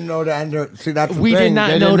 But they didn't know to enter. See, that's the we thing. did not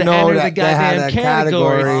They know to didn't enter the that they had goddamn a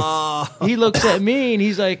category. He looks at me and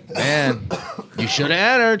he's like, man, you should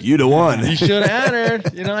have entered. You'd have won. You should have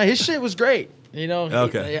entered. His shit was great.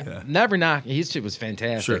 Okay, yeah. Never knock. His shit was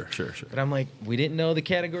fantastic. Sure. But I'm like, we didn't know the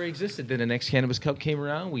category existed. Then the next Cannabis Cup came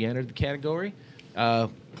around. We entered the category.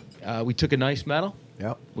 We took a nice medal,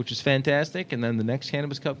 which was fantastic. And then the next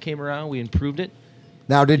Cannabis Cup came around. We improved it.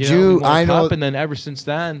 Now, did we you? won a I know. cup, and then ever since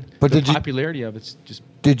then, But the did you- popularity of it's just.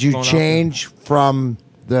 Did you blown out. change from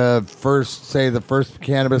the first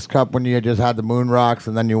Cannabis Cup when you just had the moon rocks,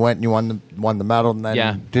 and then you went and you won the medal, and then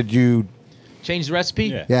Yeah. did you? Change the recipe?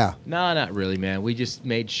 Yeah. Yeah. No, not really, man. We just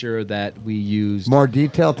made sure that we used. More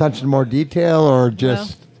detail, attention to more detail, or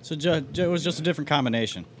just So it was just a different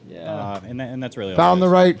combination. Yeah. And that's really all found it the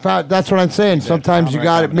is. right. That's what I'm saying. Sometimes found you the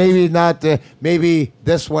got right it. Maybe not. Maybe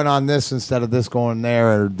this went on this instead of this going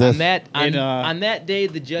there, or this. On that day,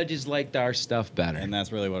 the judges liked our stuff better. And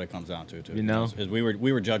that's really what it comes down to, too. You know? Because we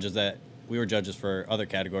were judges for other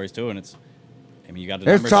categories too, and I mean, you got the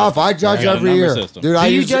It's number tough. system. I judge You got a every number year, system. dude. Do I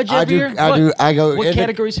you usually- judge I every do. year? I do. What? I go. What indica-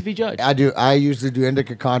 categories have you judged? I do. I usually do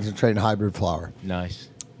indica concentrate and hybrid flower Nice.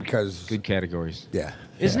 because Good categories. yeah,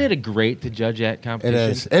 Isn't yeah. it a great to judge at It competition?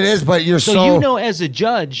 is. It is. But you're So, so. you know, as a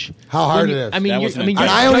judge, How hard when you- it is. I mean, That you're, was I mean, an you're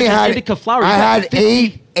And I only judging had. indica flower. I You got had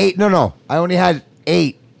 50 eight. No. I only had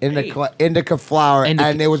 8 indica flower, Indica-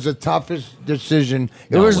 and it was the toughest decision.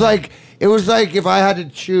 It No was way. like. It was like if I had to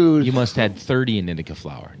choose. You must have had 30 in indica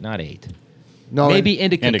flower, not 8. no, Maybe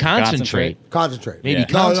indica, Indica concentrate. concentrate. Maybe Yeah.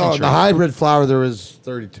 No, concentrate. the hybrid flower there was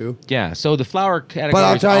 32. Yeah, so the flower categories But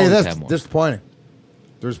I'll tell you always this, have more. disappointing.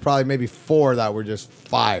 There's probably maybe 4 that were just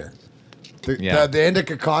fire. Yeah. The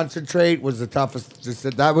indica concentrate was the toughest.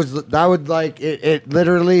 That would like it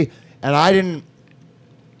literally, and I didn't.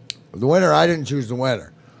 The winner, I didn't choose the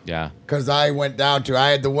winner Yeah. because I went down to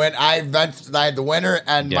I had the win. I had the winner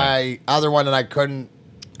and Yeah. my other one, and I couldn't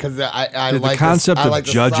because I Dude, like the concept I of like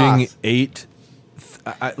the judging sauce. 8,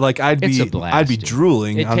 I'd It's be a blast, I'd be dude.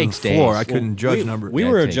 drooling It on the takes floor. days. I couldn't judge numbers. We Yeah,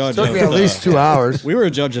 were it a takes- judge. Took of me at the- least 2 hours. We were a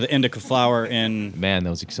judge of the indica flower in Man, that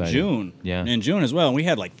was exciting. June. Yeah. In June as well. And we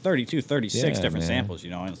had like 32, 36 Yeah, different man. samples,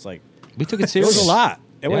 and it's like, We took it it serious. was a lot.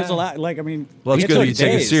 It was Yeah. a lot. Like, I mean, Well, it's it good took that you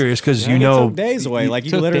take it days. serious because It you know took days away. Like,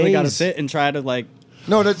 you took literally got to days. sit and try to, like,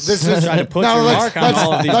 No, this is Trying to put no, your let's- mark on let's-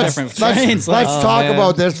 all of these let's- different let's- strains, Let's like- talk man.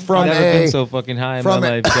 about this from I've never a been so fucking high in my from a-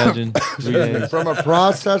 life judging 3 days. from a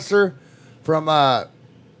processor, from a,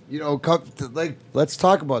 like let's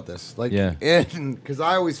talk about this. Like, Yeah. because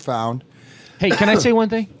I always found, Hey, can I say one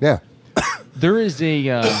thing? yeah, There is a,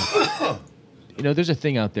 there's a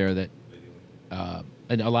thing out there that,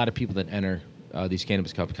 and a lot of people that enter these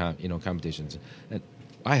Cannabis Cup, competitions. And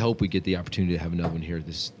I hope we get the opportunity to have another one here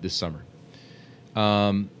this summer.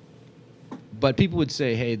 But people would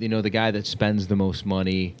say, hey, the guy that spends the most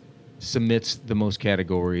money, submits the most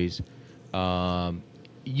categories.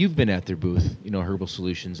 You've been at their booth, Herbal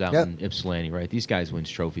Solutions out Yep. in Ypsilanti, right? These guys win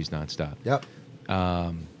trophies nonstop. yep,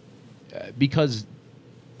 Because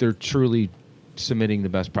they're truly submitting the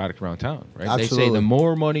best product around town, right? They say Absolutely. the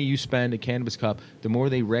more money you spend at Cannabis Cup, the more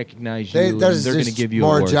they recognize you, and there's they're going to just give you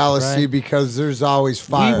more awards, jealousy right? because there's always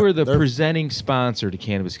fire. We were the They're- presenting sponsor to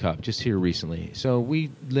Cannabis Cup just here recently. So we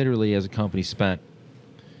literally, as a company, spent,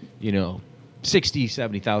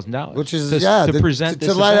 $60,000-$70,000, which is to present to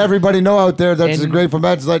this let event. everybody know out there that's the And- Grateful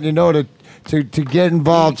Meds letting you know to get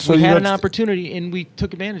involved. So we you had don't- an opportunity, and we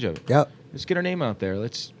took advantage of it. Yep. Let's get our name out there.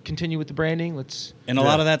 Let's continue with the branding. Let's. and a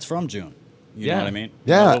lot of that's from June. You Yeah. know what I mean?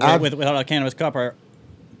 Yeah, Without a Cannabis Cup,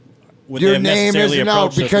 would Your they have name necessarily isn't out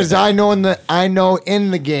approached us because with that? I know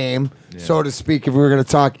in the game, so to speak. If we were going to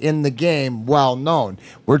talk in the game, well known,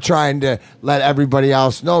 we're trying to let everybody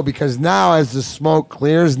else know because now, as the smoke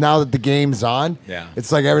clears, now that the game's on, Yeah.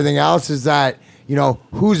 it's like everything else is that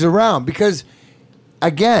who's around because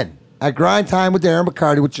again. At Grind Time with Darren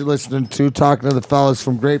McCarty, which you're listening to, talking to the fellas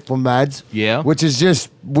from Grateful Meds. Yeah.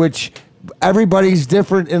 Which everybody's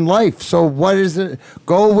different in life. So what is it?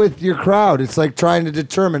 Go with your crowd. It's like trying to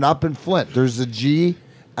determine up in Flint. There's the G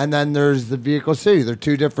and then there's the Vehicle City. They're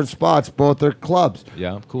 2 different spots. Both are clubs.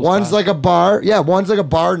 Yeah, cool One's spot. like a bar. Yeah, one's like a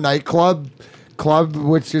bar nightclub. Club,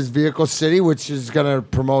 which is Vehicle City, which is going to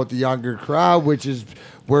promote the younger crowd, which is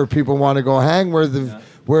where people want to go hang. Where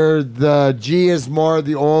the G is more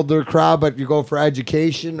the older crowd, but you go for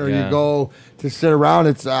education or Yeah. you go to sit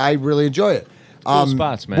around. I really enjoy it. Cool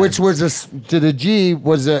spots, man. Which was to the G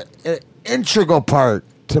was an integral part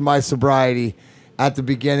to my sobriety at the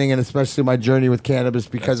beginning, and especially my journey with cannabis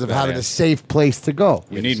because of having a badass. safe place to go.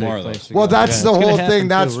 We need more of those. Well, that's the It's gonna whole happen, thing. too.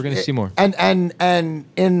 That's We're gonna see more. And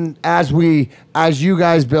as you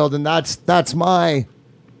guys build, and that's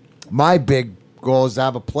my big goal is to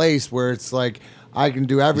have a place where it's like I can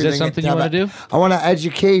do everything. something you wanna do? I want to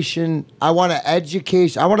education. I want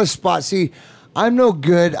to spot. See, I'm no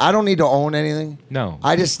good. I don't need to own anything. No.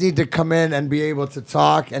 I just need to come in and be able to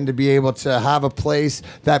talk and to be able to have a place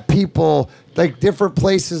that people like different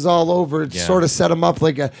places all over. Yeah. Sort of set them up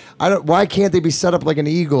like a. Why can't they be set up like an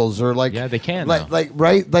Eagles or like? Yeah, they can Like now.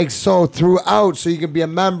 right like so throughout, so you can be a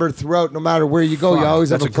member throughout no matter where you go. You always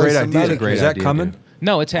That's have a a place great to idea. medicate. Great Is that idea, coming? dude.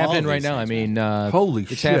 No, it's happening of right these now. I things, mean, Holy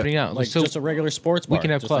it's shit. happening now. Like So just a regular sports we bar. can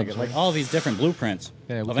have just like, clubs. like all these different blueprints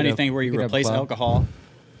Yeah, we of could have- anything where we you could have replace club. alcohol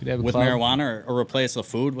we'd have a with club. marijuana or replace the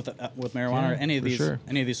food with marijuana Yeah, or any of for these sure.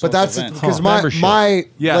 any of these. But social that's events. because Membership. my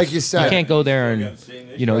Yes. like you said. You can't go there and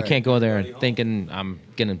you Right. can't go there and thinking I'm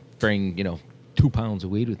gonna bring 2 pounds of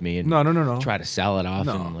weed with me and No. try to sell it off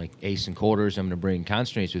No. and like ace and quarters. I'm gonna bring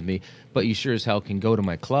concentrates with me, but you sure as hell can go to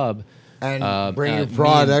my club And bring your me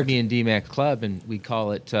product. Me and DMAC Club, and we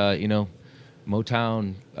call it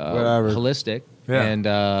Motown Whatever. Holistic, Yeah. and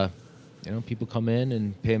people come in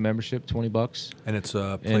and pay a membership, $20. And it's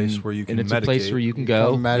a place where you can and it's medicate. a place where you can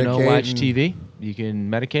go, Come medicate watch and- TV. You can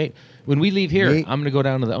medicate. When we leave here, Neat. I'm going to go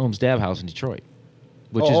down to the Ohms Dab House in Detroit,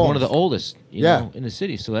 which Oh, is one of the Ohms. oldest, Yeah. in the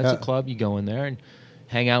city. So that's Yeah. a club. You go in there and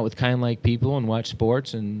hang out with kind-like people and watch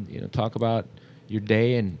sports and talk about your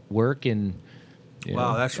day and work and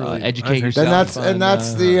Wow, that's really- educate that's- yourself. And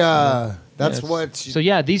that's that's Yes. what. So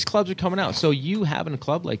yeah, these clubs are coming out. So you having a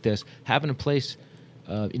club like this, having a place,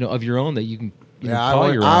 of your own that you can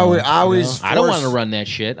call your own. I always. I don't want to force- run that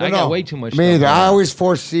shit. No, I got no. way too much. Me stuff either. going I on. always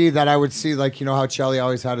foresee that I would see, like, how Chelly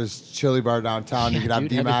always had his chili bar downtown. Yeah, You could have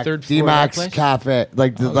dude, have a D-Max, third floor of that D-Max place? Cafe,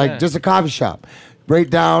 like yeah. just a coffee shop, right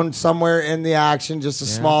down somewhere in the action. Just a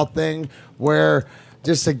small thing where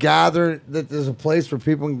just to gather. That there's a place where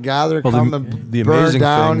people can gather, Well, come the- and the burn amazing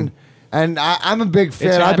down. thing- And I'm a big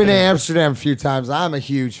fan. I've been to happening. Amsterdam a few times. I'm a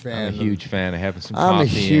huge fan. I'm a huge fan of having some I'm a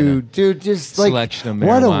coffee and huge dude. Just like selection of what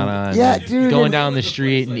marijuana. yeah, and dude. Going and- down the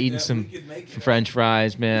street and eating some French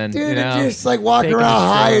fries, man. Dude, you know, just like walking taking a around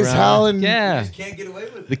high stroll as around. hell and Yeah, Can't get away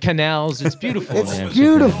with it. the canals. It's beautiful. it's man.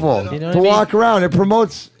 beautiful You know to what I mean? walk around. It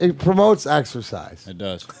promotes exercise. It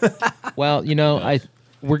does. Well,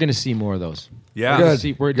 we're going to see more of those. Yeah.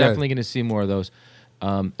 Good. We're Good. definitely going to see more of those.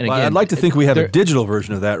 And Well, again, I'd like to think we have a they're- digital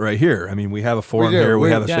version of that right here. I mean, we have a forum do. here. We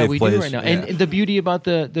have a Yeah, safe we place. do right now. Yeah. And the beauty about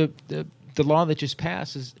the law that just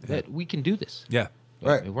passed is that we can do this. yeah.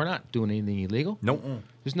 Right. We're not doing anything illegal. Nope.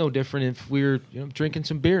 There's no different if we were drinking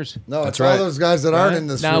some beers. No, That's it's all right. those guys that aren't Right. in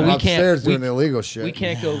this No, room we can't- upstairs we- doing illegal shit. We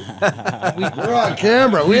can't go. We're on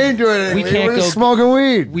camera. We ain't doing anything. We can't We're just go- smoking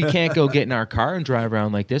weed. we can't go get in our car and drive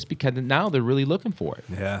around like this because now they're really looking for it.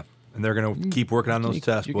 Yeah. And they're going to keep working on those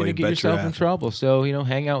tests, You're boy. going You to get bet your yourself in ass. trouble. So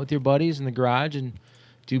hang out with your buddies in the garage and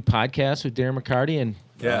do podcasts with Darren McCarty and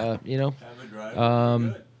Yeah. give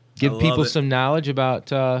I love people it. some knowledge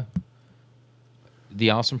about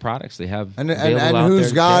the awesome products they have And available out who's there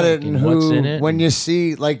to got take it and what's who in it. when and- you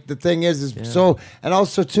see, like, the thing is so, and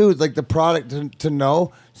also too, like, the product to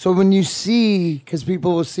know. So when you see, because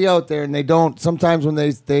people will see out there and they don't sometimes when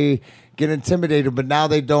they get intimidated, but now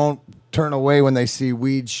they don't turn away when they see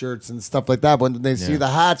weed shirts and stuff like that. When they see Yeah. the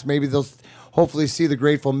hats, maybe they'll hopefully see the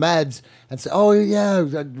Grateful Meds and say, "Oh yeah,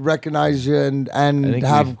 I recognize you," and I think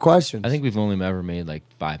have we've- questions. I think we've only ever made like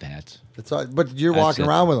 5 hats. That's all, but you're That's walking it.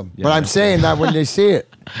 around with them. Yeah, but I'm that's saying that when they see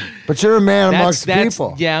it. But you're a man amongst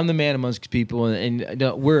people. Yeah, I'm the man amongst people, and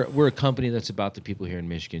no, we're a company that's about the people here in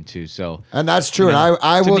Michigan too. So And that's true. you know, And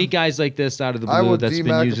I to would. meet guys like this out of the I blue would that's been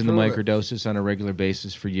DMAC using the approve it. microdoses on a regular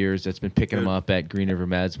basis for years, that's been picking them up at Green River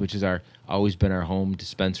Meds, which is always been our home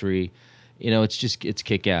dispensary. It's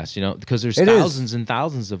kick ass, because there's It is. thousands and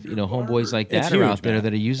thousands of homeboys like It's that are out huge, there man.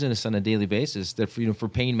 that are using this on a daily basis. That for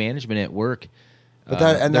pain management at work, But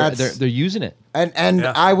they're using it. And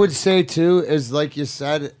Yeah. I would say too is like you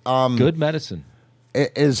said, Good medicine.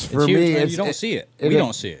 it is for It's huge, me. man. It's, You don't see it. it We is-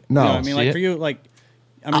 don't see it. No. You know what I mean? See Like it? for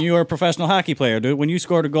you, you were a professional hockey player, dude. When you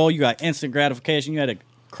scored a goal, you got instant gratification. You had a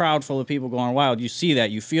crowd full of people going wild. You see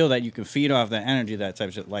that. You feel that. You can feed off that energy, that type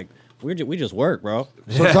of shit. Like we just work, bro.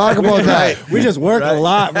 So talk about that. We just work a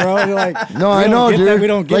lot, bro. You're like, No, we I don't know, get dude. That, we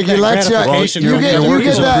don't get Like, that you let you- gratification. you from get- it. you Work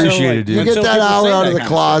get is that- appreciated, dude. You get So that people hour say out that of the kind of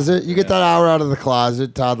closet. You get that hour out of the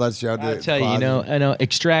closet. Todd lets you out of the I'll tell closet. you, I know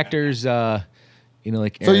extractors.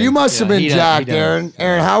 Like So Aaron, you must have been he jacked, does. Aaron.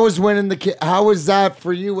 Aaron, how was winning how was that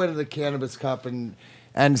for you winning the Cannabis Cup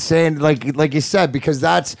and saying like you said, because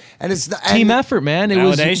that's and it's and Team effort, man. It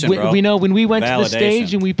Validation, was. bro. We know when we went to the Validation.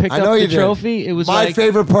 stage and we picked I up know the you did. trophy. It was my like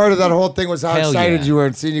favorite part of that whole thing was how Hell excited yeah. you were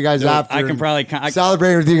and seeing you guys Dude, after. I can and probably-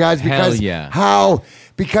 celebrating with you guys because yeah.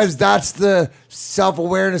 because that's the self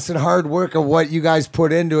awareness and hard work of what you guys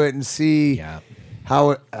put into it and see Yeah.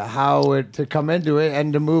 how it to come into it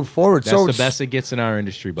and to move forward. That's so the best it gets in our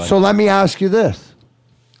industry, buddy. So let me ask you this.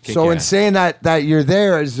 Kick So in ass. saying that you're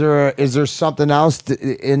there, is there something else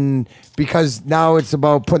in because now it's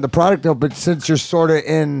about putting the product out, but since you're sort of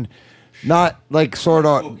in not like sort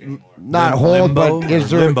of not hold, Limbo? but is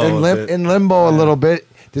there Limbo a bit. in limbo a little bit?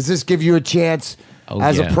 Does this give you a chance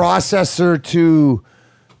as a yeah. processor to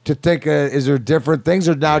think? Is there different things,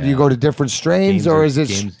 or now do you Yeah. go to different strains, or is it?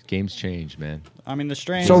 games change, man? I mean, the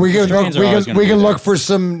strains. So we can strains look, are always gonna we be can there. look for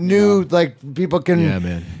some new like people can Yeah,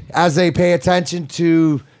 man. as they pay attention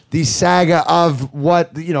to the saga of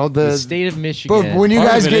what The state of Michigan. But when you Part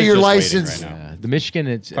of guys it get is your just waiting license, right now. the Michigan,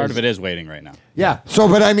 it's Part of it is waiting right now. yeah. So,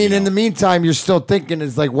 but I mean, in the meantime, you're still thinking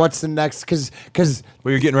is like, what's the next? Because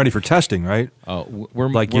Well, you're getting ready for testing, right? we're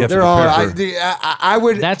Like you we're- have to they're all. prepare for- I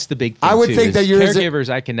would. That's the big thing. I would too, think is that you're caregivers.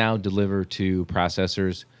 I can now deliver to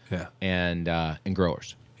processors Yeah. and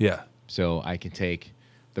growers. Yeah. So I can take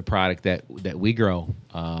the product that we grow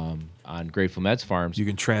on Grateful Meds farms. You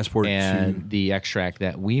can transport it and to. the extract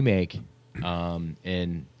that we make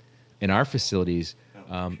in our facilities,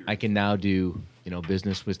 I can now do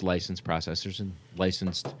business with licensed processors and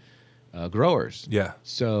licensed growers. Yeah.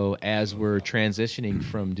 So as we're transitioning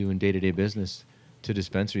from doing day-to-day business to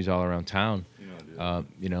dispensaries all around town,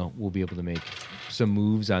 we'll be able to make some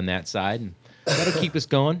moves on that side, and that'll keep us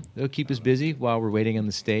going. It'll keep us busy while we're waiting on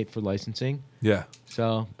the state for licensing. Yeah.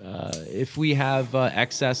 So if we have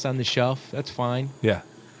excess on the shelf, that's fine. Yeah.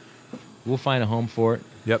 We'll find a home for it.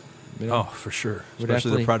 Yep. You know, Oh, for sure. we're Especially the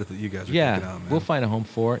definitely- product that you guys are Yeah, kicking out, man. we'll find a home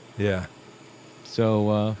for it. Yeah.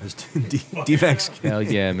 So D-Max. hell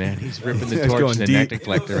yeah, man, he's ripping the He's torch going in the deep. nectar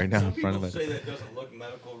collector right now in front of us. Say that doesn't look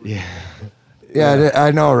medical. Yeah, Yeah,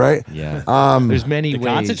 I know, right? yeah. There's many The ways.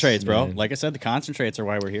 concentrates, bro. man. Like I said, the concentrates are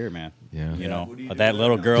why we're here, man. Yeah. You know, What do you do that with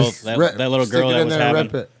little that? girl, Just that little stick girl it that in was there and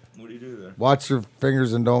having. rip it. What do you do there? Watch your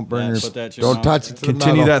fingers and don't burn Yeah, your. put that shit Don't on. touch it. To the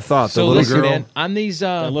Continue metal. that thought. The So little listen, girl. man, on these,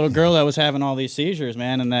 That little girl that was having all these seizures,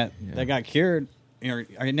 man, and that got cured. Or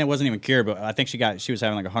it wasn't even cured, but I think she was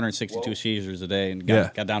having like 162 seizures a day and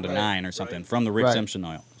got down to 9 or something from the Rick Right. Simpson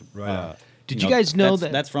oil. Right. Did you guys know that's,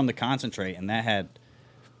 that- that's from the concentrate, and that had,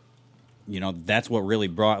 that's what really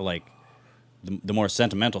brought like the more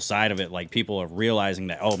sentimental side of it. Like people are realizing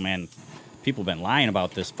that, oh man, people have been lying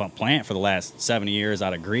about this plant for the last 70 years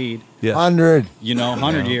out of greed. Yes. 100.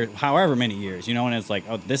 100 years, however many years, and it's like,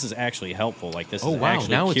 oh, this is actually helpful. Like this Oh, is wow, actually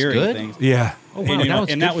now it's curing good? things. Yeah. oh wow, And, now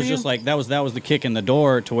it's and good that was for just you? like that was the kick in the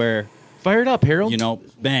door to where Fire it up, Harold.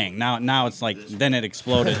 bang. Now it's like then it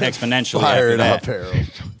exploded exponentially. Fire after it that. up, Harold.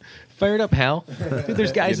 Fire it up, Hal. Dude,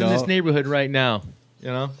 there's guys You in this know? neighborhood right now.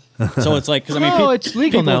 So it's like because I mean, Oh, it's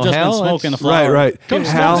legal people now, have just Hal. been smoking the It's- flower. Right. Come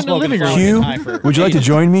Hal, smoke in the living room. Hugh, High would you like to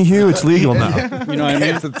join me, Hugh? It's legal now. You know what I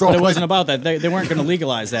mean? It's a But it throw- wasn't about that. They weren't going to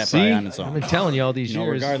legalize that See, probably on its I've own. been telling you all these years.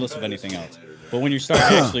 Regardless of anything else. But when you start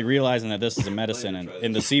actually realizing that this is a medicine,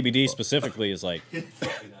 and the CBD specifically is like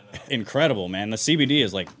incredible, man. The CBD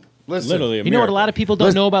is like Listen, literally a You know what a miracle. lot of people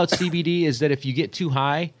don't know about CBD is that if you get too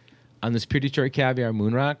high on this Pure Detroit Caviar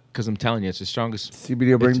Moon Rock, because I'm telling you, it's the strongest.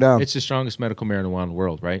 CBD will bring it's, down. It's the strongest medical marijuana in the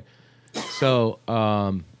world, right? So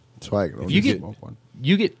That's why I can only you get smoke one.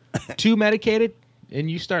 you get too medicated, and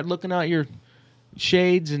you start looking out your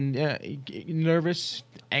shades and nervous,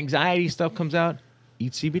 anxiety stuff comes out.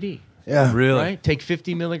 Eat CBD. Yeah. Really? Right? Take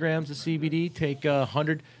 50 milligrams of CBD. Take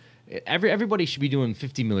 100. Everybody should be doing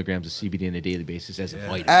 50 milligrams of CBD on a daily basis as a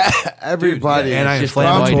vitamin. Everybody. And Just from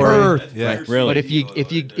anti-inflammatory. Earth. Yeah. Really. But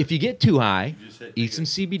if you get too high, eat some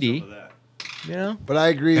CBD. You know, But I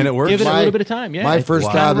agree. And it works? give it a My- little bit of time. Yeah, My it first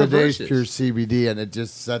kinda tab of the day is reverses. pure CBD, and it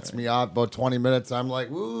just sets me off. About 20 minutes, I'm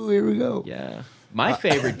like, "Ooh, here we go." Yeah, my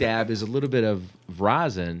favorite dab is a little bit of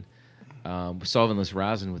rosin, solventless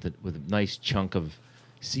rosin with a nice chunk of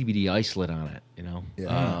CBD isolate on it. You know,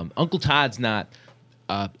 Yeah. Uncle Todd's not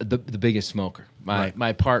the biggest smoker.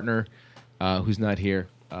 My partner, who's not here,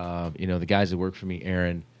 the guys that work for me,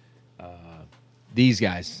 Aaron. These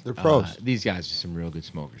guys, They're pros. These guys are some real good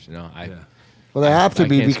smokers. Well, they have to I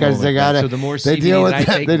be can't because smoke they like that. gotta. So the more they CBD deal with that I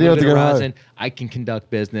that. take, They a deal little with bit the of good rosin, I can conduct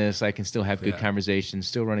business. I can still have good Yeah. conversations.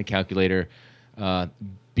 Still run a calculator.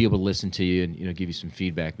 Be able to listen to you and give you some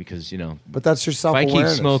feedback because But that's your if self I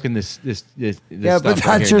awareness. keep smoking this Yeah, but stuff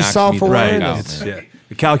right that's here, your it knocks me the self-awareness. fuck out, It's, man. yeah.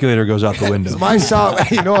 The calculator goes out the window.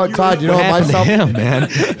 Myself, you know what, Todd? You know What what happened to myself. him,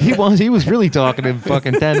 man? He was really talking to him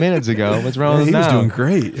fucking 10 minutes ago. What's wrong Yeah, with he him was now? doing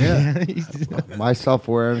great. Yeah. My self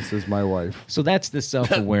awareness is my wife. So that's the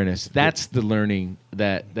self-awareness. That's the learning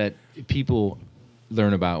that people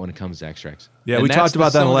learn about when it comes to extracts. Yeah, And we that's talked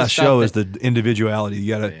about that some in the of last stuff show. that- Is the individuality?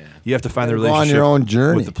 You have to find the Go on relationship your own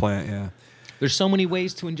journey. with the plant. Yeah. There's so many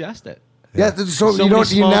ways to ingest it. Yeah, so So you many don't. You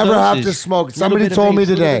small never have to doses. smoke. Little Somebody bit of told me vapes,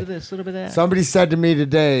 little today. bit of this, little bit of that. Somebody said to me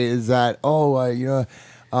today is that I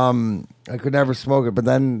could never smoke it, but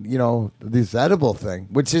then this edible thing,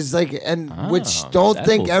 which is like, which don't this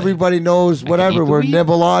think edible everybody knows. eat Whatever, the we're weed?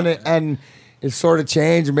 nibble on it, and it sort of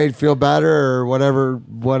changed and made feel better, or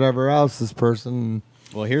whatever else this person.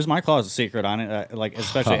 Well, here's my closet secret on it. Like,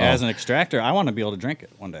 especially as an extractor, I want to be able to drink it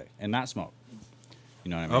one day and not smoke.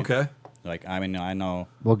 You know what I mean? Okay. Like, I mean, I know.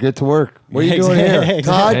 Well, get to work. What are you doing here, Exactly.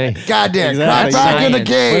 Todd? Hey. Goddamn, Exactly. back in the Science.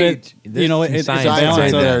 cage. But it's a Science balance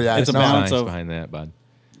behind of there, yeah, it's a no. balance Science of behind that, bud.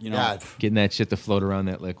 Yeah, Getting that shit to float around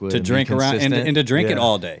that liquid to and be drink around consistent. and to drink it Yeah.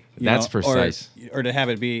 all day. That's precise. Or to have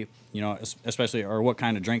it be, especially or what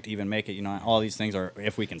kind of drink to even make it. All these things are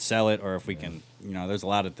if we can sell it or if we can. There's a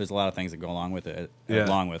lot of things that go along with it. Yeah.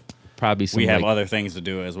 Along with Probably some we have like, other things to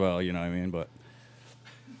do as well. You know what I mean? But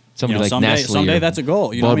somebody like someday, Nestle someday or that's a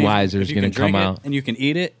goal. You know what I mean? Budweiser's If you gonna can drink come it out. and you can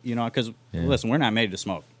eat it. Because Yeah. listen, we're not made to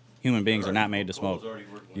smoke. Human beings are not made to smoke.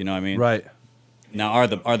 You know what I mean? Right. Now,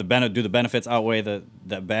 do the benefits outweigh the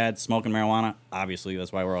bad smoking marijuana? Obviously,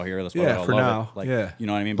 that's why we're all here. That's why we all for love now. it. Like, Yeah. you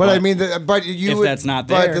know what I mean. But I mean, but you. if would- that's not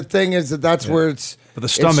But there- the thing is that's where it's. But the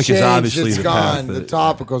stomach it's is changed, obviously it's the gone. path The that-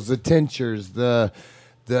 topicals, the tinctures, the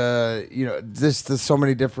there's so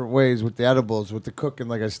many different ways with the edibles, with the cooking.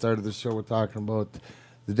 Like I started the show with talking about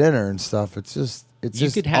the dinner and stuff. It's just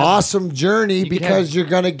could have- awesome journey you could because have- you're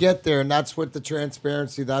gonna get there, and that's what the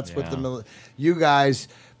transparency. That's what Yeah. you guys.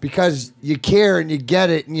 Because you care and you get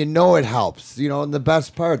it and you know it helps, and the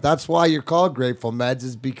best part. That's why you're called Grateful Meds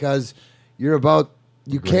is because you're about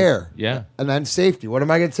you care, Yeah. and then safety. What am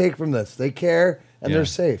I going to take from this? They care and Yeah. they're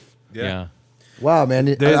safe. Yeah. Wow, man!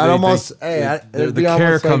 The It'd be care almost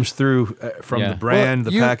like- comes through from Yeah. the brand,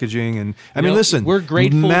 Well, the packaging, and I mean, know, listen, we're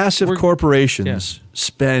grateful- Massive we're- corporations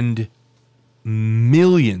spend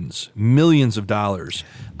millions of dollars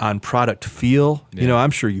on product feel. Yeah. You know,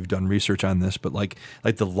 I'm sure you've done research on this, but like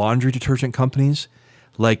the laundry detergent companies,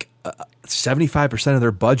 75% of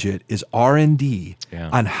their budget is R&D Yeah.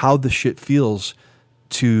 on how the shit feels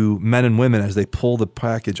to men and women as they pull the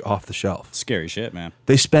package off the shelf. Scary shit, man.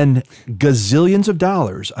 They spend gazillions of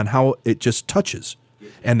dollars on how it just touches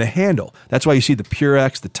and the handle. That's why you see the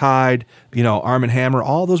Purex, the Tide, Arm & Hammer,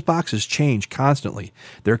 all those boxes change constantly.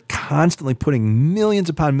 They're constantly putting millions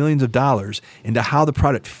upon millions of dollars into how the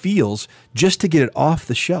product feels just to get it off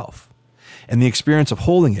the shelf and the experience of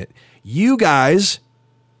holding it. You guys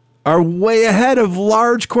are way ahead of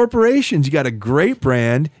large corporations. You got a great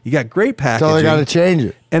brand, you got great packaging. So they got to change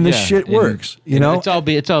it. and the Yeah, shit and- works. and it's all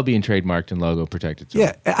being trademarked and logo protected. So.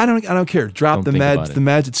 Yeah, I don't care. Drop Don't the think meds. about it. The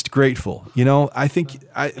meds. It's grateful. I think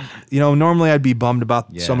normally I'd be bummed about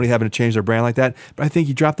Yeah. somebody having to change their brand like that, but I think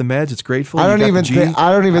you drop the meds. It's grateful. I You don't got the even G. think.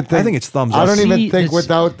 I don't even think. I think it's thumbs I up. don't even See, think this-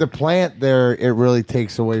 without the plant there, it really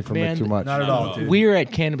takes away from it too much. Not at all, dude. We're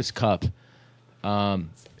at Cannabis Cup, and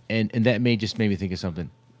that made me think of something.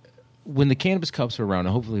 When the Cannabis Cups are around,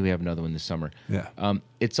 and hopefully we have another one this summer. Yeah.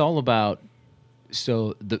 It's all about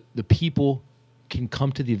so the people can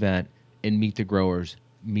come to the event and meet the growers,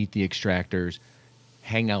 meet the extractors,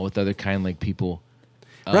 hang out with other kind people.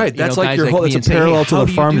 Right, that's like guys your whole. me It's a and say, parallel "Hey, to how the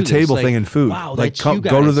do you farm do to this?" table Like, thing in food. Wow, Like that's you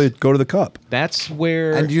go to guys. the cup. That's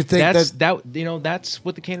where. And you think that's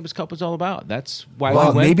what the Cannabis Cup was all about. That's why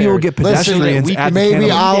Well, we went maybe there. we'll get Listen, pedestrians we at can- the maybe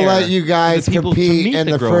Cannabis- I'll there let you guys for the people to compete meet in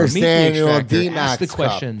the the grower, first meet the annual extractor, DMAX ask the Cup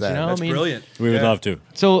questions. then. I mean, We would love to.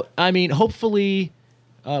 So, I mean, hopefully,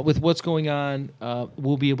 with what's going on,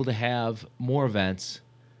 we'll be able to have more events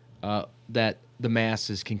that the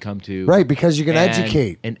masses can come to. Right, because you can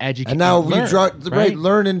educate. And educate. And now and learn, right,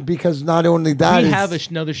 learning because not only that we is have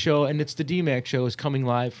another show, and it's the DMAC show is coming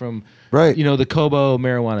live from Right. the Cobo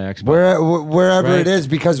Marijuana Expo. wherever Right. it is.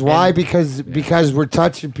 Because why? And- because we're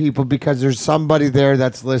touching people. Because there's somebody there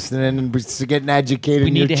that's listening and we're getting educated. We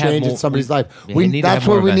and need you're to have changing more- somebody's we- life. yeah, we need to That's have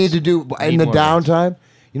more what we need events. to do We in need the more events. downtime.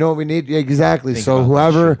 You know what we need? Yeah, exactly. Think So about that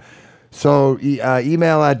whoever. shit. So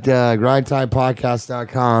email at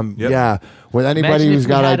grindtimepodcast.com. Yep. Yeah, with anybody Imagine who's if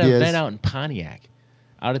got we had an ideas. event out in Pontiac,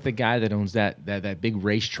 out at the guy that owns that big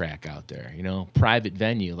racetrack out there. Private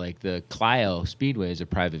venue like the Clio Speedway is a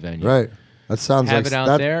private venue. Right. That sounds Have like it out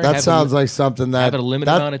that. there, That have sounds a- like something that Have a limited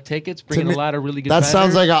that, amount of tickets, to bringing me- a lot of really good. That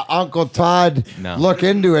sounds vendors. like a Uncle Todd No. look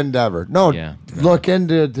into endeavor. No, Yeah. look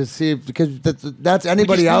into to see if, because that's We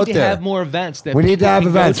anybody just out need to there. have more events. That We need to people have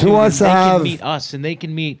can go events. Who to, wants and to they have- can meet us, and they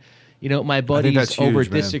can meet. My that's buddies over huge,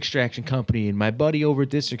 at this man. extraction company, and my buddy over at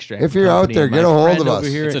this extraction. If you're out company, there, and get my a hold friend of over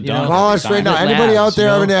us. here It's a at, dunk. Call us right now. Labs, Anybody out there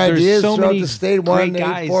have any there's ideas? so Throughout many the state, great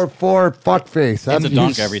guys. 1-844 fuckface. It's a F-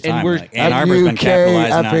 dunk every and time. we're- Like, Ann Arbor's been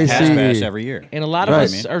capitalizing on FACE. Hash Bash every year. And a lot of Right.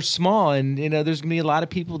 us are small, and there's gonna be a lot of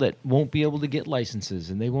people that won't be able to get licenses,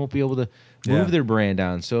 and they won't be able to move Yeah. their brand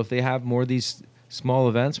on. So if they have more of these small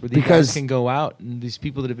events where these Because- guys can go out, and these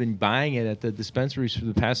people that have been buying it at the dispensaries for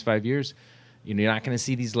the past 5 years, you're not going to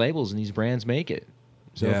see these labels and these brands make it.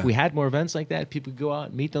 So Yeah. if we had more events like that, people could go out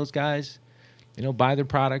and meet those guys, buy their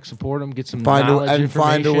products, support them, get some find knowledge, a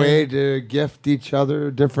information. way to gift each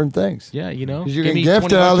other different things. Yeah, 'Cause you give can me gift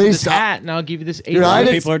 20 it at bucks for least- this hat, and I'll give you this. Dude, I Other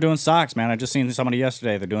didn't- people are doing socks, man. I just seen somebody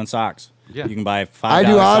yesterday. They're doing socks. Yeah. You can buy $5 I do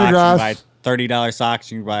socks. You autographs. can buy $30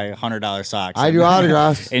 socks. You can buy $100 socks. I do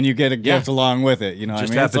autographs. and you get a gift along with it. You know, Just what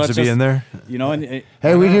I mean? happens it's to be in there. You know, and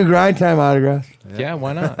Hey, we do grind time autographs. Yeah,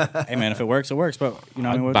 why not? hey man, if it works, it works. But you know,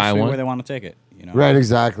 I'd we'll buy just see one. where they want to take it. Right,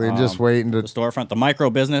 exactly. And just waiting The to. storefront, the micro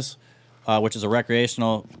business, which is a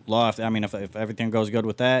recreational law. If everything goes good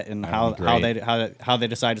with that, and how great. they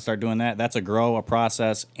decide to start doing that, that's a grow, a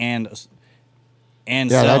process, and and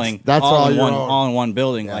Yeah, selling that's all all in your one own. all in one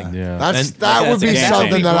building. Yeah. Like Yeah. That that's would a be game something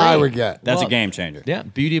changer. that I Great. would get. That's Well, a game changer. Yeah,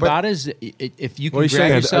 Beauty But- Bada is if you can What are you grab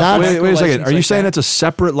saying? yourself. That's- Wait a second. license Are you like saying that, that's a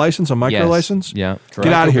separate license, a micro Yes. license? Yeah.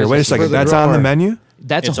 Get out of here. Wait a Business second. for the That's on the grower. menu?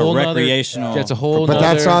 That's It's a a whole recreational- Nother, that's a whole. But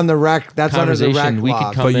that's nother on the rec. That's under the rec conversation. We could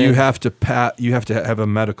law. come But you in. have to you have to have a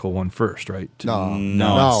medical one first, right? No,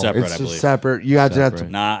 it's separate, It's I just believe. separate. You have to Separate.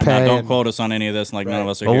 Nah, pay. don't quote us on any of this. Like none of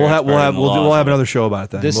us are. Well, here we'll experts in the laws we'll have on it. another show about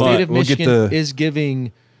that. The We'll- state of we'll get Michigan the- is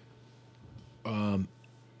giving.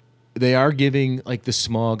 They are giving like the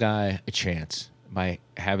small guy a chance by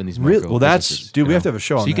having these. Really? micro Well, that's businesses, dude. you We have know? to have a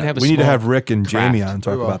show So on you can that. have a We need to small have Rick and Jamie craft. on and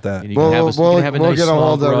talk We will. about that. You can have a- you We'll can have a we'll nice get a small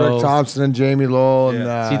hold of grow. Rick Thompson and Jamie Lowell and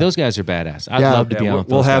Yeah. See, those guys are badass. I'd Yeah. love to be Yeah, on with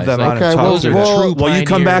we'll those have guys. them on Okay, and talk we'll- those are through the that. we'll- true Will you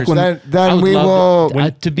come back pioneers. when? then I would we love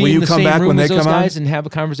will. to be will in you the come same back room when as they those come on? guys and have a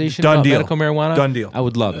conversation Done about deal. medical marijuana. Done deal. I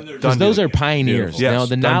would love it Done because those deal. are pioneers. Beautiful. You know, Yes,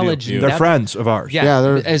 the done deal. knowledge. They're that- friends of ours. Yeah, Yeah,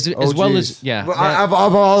 they're as well OGs. as yeah. Well, that- of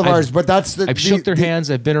all of I've- ours, but that's the. I've shook their the-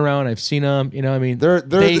 hands. I've been around. I've seen them. You know, I mean, They're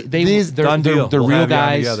these- they're, Done deal. they're We'll real have you on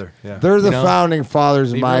guys. together. Yeah. They're the You know? founding fathers,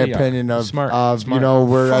 in They my really are. opinion, of Smart, of smart. you know,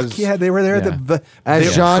 whereas Fuck yeah, they were there Yeah. at the as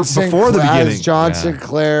they- John before the Sinclair, beginning. as John Yeah.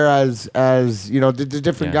 Sinclair, as you know, the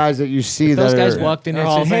different Yeah. guys that you see If those that guys are, walked in there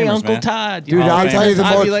They're and said, Hall of "Hey, Famers, Uncle man. Todd," Dude, I'll tell you the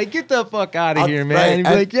I'd most- be like, "Get the fuck out of I'll- here, man!" right, He'd be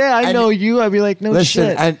and- like, "Yeah, I and- know you." I'd be like, "No listen,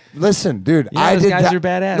 shit." and listen, dude, Yeah, I those did guys that. are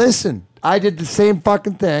badass. Listen, I did the same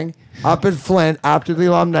fucking thing up in Flint after the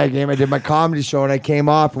alumni game. I did my comedy show and I came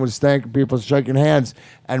off and was thanking people, shaking hands,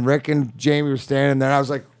 and Rick and Jamie were standing there. And I was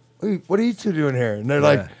like, "What are you two doing here?" And they're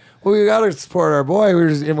like, "Well, we gotta support our boy. We're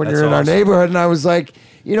just, when That's you're in our awesome. neighborhood." And I was like,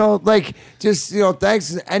 you know, like just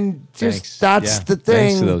thanks, and just Thanks. that's Yeah. the thing.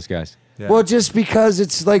 Thanks to those guys. Yeah. Well, just because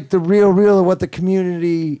it's like the real of what the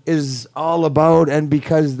community is all about, and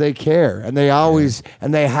because they care, and they always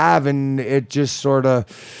and they have, and it just sort of,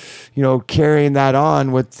 carrying that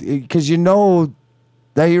on with because you know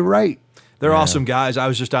that you're right. They're awesome guys. I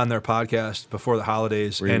was just on their podcast before the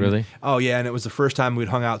holidays. Were you and, really? Oh yeah, and it was the first time we'd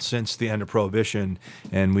hung out since the end of Prohibition,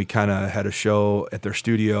 and we kind of had a show at their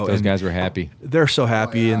studio. Those and guys were happy. They're so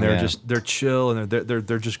happy, and they're Yeah. they're chill, and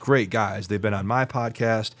they're just great guys. They've been on my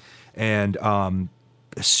podcast, and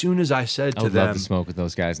as soon as I said I to would them, love to smoke with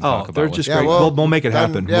those guys and oh, talk about they're what's just Yeah, great. well, We'll make it then,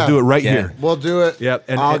 happen. yeah. We'll do it right Yeah. here. We'll do it. Yep,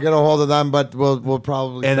 and- I'll and- get a hold of them, but we'll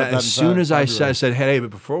probably. And set that as in soon as I February. said, hey, but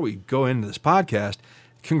before we go into this podcast,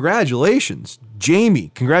 congratulations,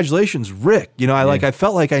 Jamie. Congratulations, Rick. I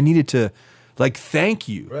felt like I needed to, thank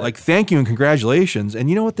you, thank you and congratulations. And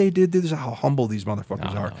you know what they did? This is how humble these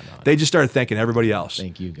motherfuckers are. They just started thanking everybody else.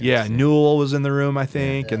 Thank you, guys. Yeah, Yeah. Newell was in the room, I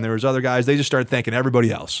think, and there was other guys. They just started thanking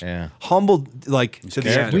everybody else. Yeah. Humbled, to the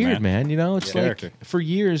character, end. Weird, man. man. It's Character. like for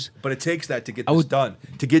years. But it takes that to get I this would- done.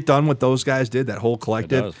 To get done what those guys did, that whole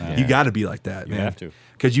collective, does, man. you got to be like that, man. have to.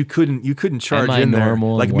 Because you couldn't charge Am I in there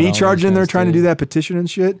normal like and me what all charging in those there guys trying to do? do that petition and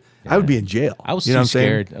shit. I would be in jail. I was you know too what I'm saying?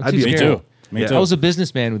 scared. I'm I'd too be in Me scared. jail. too. Me Yeah. too. I was a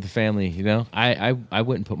businessman with the family. I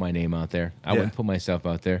wouldn't put my name out there. I Yeah. wouldn't put myself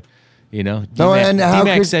out there. No, D-Mac, and how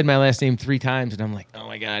D-Mac could- said my last name 3 times, and I'm like, oh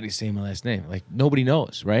my god, he's saying my last name. Like nobody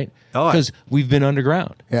knows, right? Oh, I- Because we've been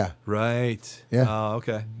underground. Yeah. Right. Yeah. Oh,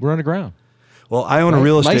 okay. We're underground. Well, I own a Right.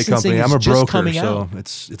 real estate Licensing company. I'm is a just broker, coming so out.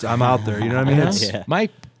 it's I'm out there. You know what I mean? You know? It's, Yeah. My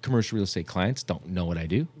commercial real estate clients don't know what I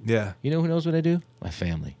do. yeah. You know who knows what I do? My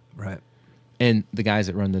family Right. and the guys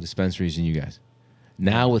that run the dispensaries and you guys.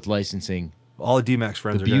 Now with licensing, All the D-Max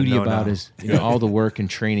friends the are gonna beauty know about now. is all the work and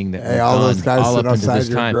training that Hey, we've all done those guys all sitting up into outside this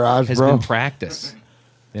your time garage, has bro. been practice.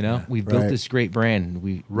 We've built Right. this great brand.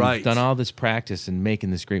 We've Right. done all this practice and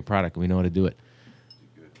making this great product. We know how to do it.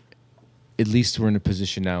 At least we're in a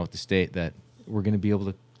position now with the state that we're going to be able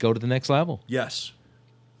to go to the next level, Yes.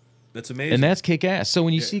 That's amazing. and that's kick ass. So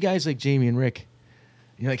when you see guys like Jamie and Rick,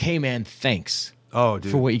 you're like, "Hey, man, thanks." oh,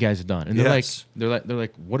 dude. For what you guys have done, and Yes. they're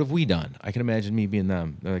like, what have we done? I can imagine me being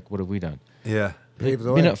them. They're like, what have we done? Yeah. Pave the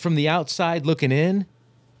You way. know, from the outside looking in,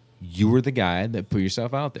 you were the guy that put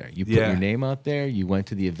yourself out there. You put Yeah. your name out there. You went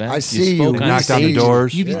to the event. I see you. spoke on Knocked on the stage.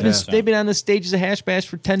 doors. You've Yeah. been, they've been on the stages of Hash Bash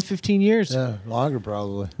for 10, 15 years. Yeah, longer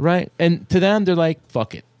probably. Right? And to them, they're like,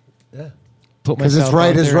 fuck it. Yeah. Put 'Cause it's myself right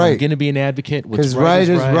out is there. right. I'm going to be an advocate. What's Because right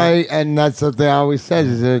is right, and that's what they always said.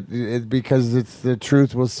 Is it because it's the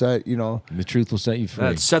truth will set The truth will set you free.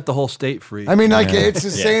 That set the whole state free. I mean, like Yeah. it's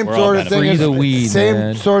the Yeah, same we're all sort of thing. benefiting. As, Free the weed, same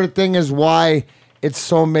man. sort of thing as why it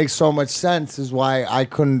makes so much sense. Is why I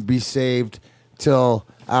couldn't be saved till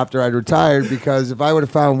after I'd retired, because if I would have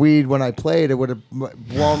found weed when I played, it would have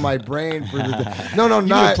blown my brain for the day. No, You would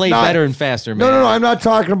have played better and faster, man. No, I'm not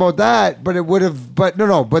talking about that, but it would have, but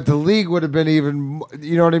the league would have been even,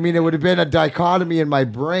 you know what I mean? It would have been a dichotomy in my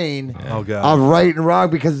brain Oh, God. of right and wrong,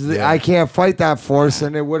 because Yeah. I can't fight that force,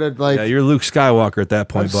 and it would have, like, Yeah, you're Luke Skywalker at that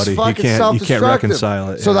point, it's buddy. You fucking can't self-destructive.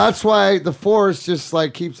 reconcile it. So yeah. that's why the force just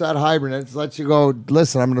like keeps that hybrid. It lets you go,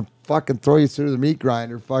 listen, I'm gonna fucking throw you through the meat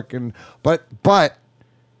grinder, fucking. But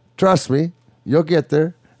trust me, you'll get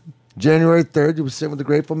there. January 3rd, you'll be sitting with the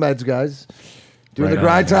Grateful Meds guys. Doing Right the on,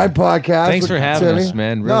 Grind Time podcast. Thanks with for having Timmy. us,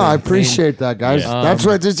 man. No, Really. I appreciate that, guys. Yeah. That's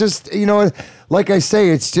what it's just, like I say,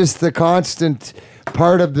 it's just the constant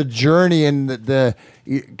part of the journey and the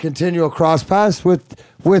continual cross paths with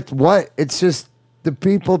what? It's just the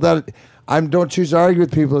people that I don't choose to argue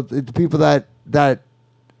with people. The people that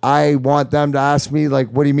I want them to ask me, like,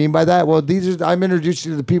 what do you mean by that? Well, I'm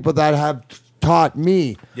introducing you to the people that have taught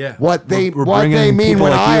me Yeah. what they We're what they bringing mean people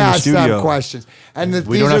when like you I in the ask them studio. questions. And we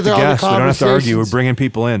these don't are have to all the guess. We don't have to argue. We're conversations. bringing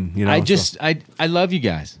people in. You know. I love you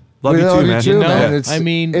guys. love We you love too, you man. too, You know, man. It's- I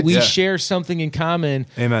mean, we Yeah. share something in common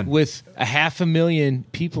Amen. with 500,000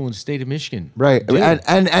 people in the state of Michigan. Right. Dude.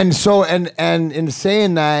 And so in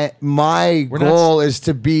saying that, my We're not goal is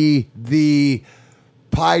to be the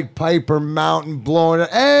Pied Piper mountain blowing.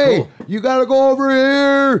 Hey, you got to go over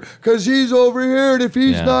here because he's over here. And if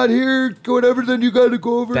he's Yeah. not here, whatever, then you got to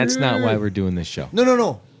go over That's here. not why we're doing this show.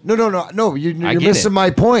 No. You're get missing it. my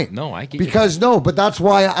point. No, I get because but that's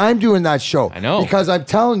why I'm doing that show. I know. Because I'm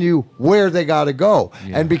telling you where they got to go,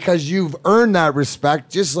 Yeah. and because you've earned that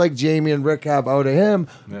respect, just like Jamie and Rick have out of him,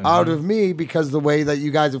 out of me, because of the way that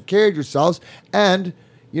you guys have carried yourselves. And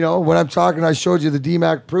when I'm talking, I showed you the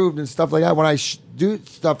DMAC proved and stuff like that. When I do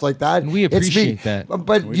stuff like that, And we it's me. appreciate that.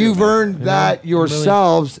 But you've earned that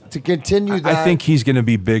yourselves to continue that. I think he's going to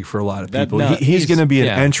be big for a lot of people. no, he's he's- going to be an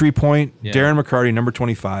yeah. entry point. Yeah. Darren McCarty, number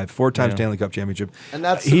 25, four-time Yeah. Stanley Cup championship. And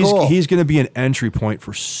that's the he's goal. he's going to be an entry point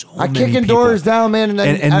for so I'm many kicking people. doors down, man, and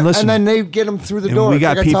then And listen, and then they get them through the And door. we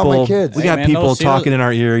got like I tell my people. kids. We got Hey, man, people those talking seals- in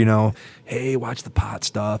our ear. Hey, watch the pot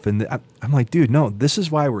stuff. And I'm like, dude, no, this is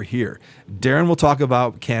why we're here. Darren will talk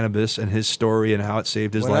about cannabis and his story and how it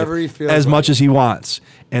saved his Whenever he life feels as like much it. as he wants.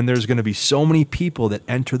 And there's going to be so many people that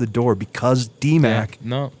enter the door because DMAC Yeah,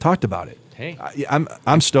 no. talked about it. Hey.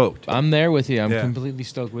 I'm stoked. I'm there with you. I'm Yeah. completely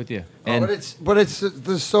stoked with you. But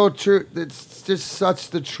it's so true. It's just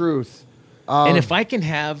such the truth. And if I can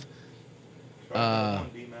have,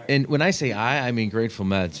 and when I say I mean Grateful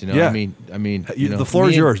Meds. Yeah. I mean, The floor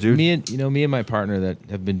is yours, dude. Me and my partner that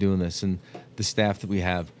have been doing this, and the staff that we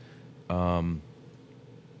have.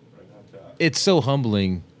 It's so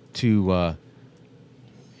humbling to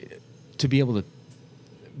be able to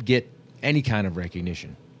get any kind of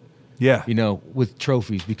recognition. Yeah. With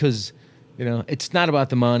trophies, because it's not about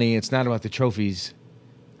the money, it's not about the trophies.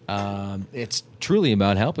 It's truly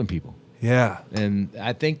about helping people. Yeah. And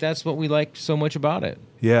I think that's what we like so much about it.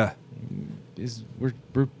 Yeah. Is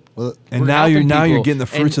And we're now you're helping people. getting the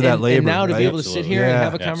fruits of that labor. And now to right? be able to sit here and Yeah. have a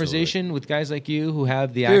Absolutely. conversation with guys like you who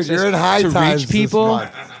have the Dude, access you're in high to times reach this people.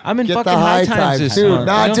 month. I'm in Get fucking the high high times times, this dude, month.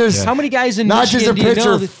 not just- how many guys in not Michigan just a do you picture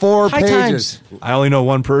know of that- 4 high pages. times. I only know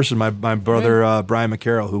one person, my brother Brian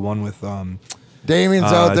McCarroll, who won with Damien's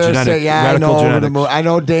out there saying, "Yeah, I know Radical over the Genetics. moon. I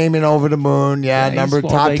know Damien over the moon. Yeah, He's number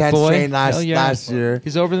Swan top Lake 10 boy. strain Hell yeah. last year."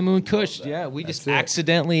 He's over the moon Kush. Yeah, we just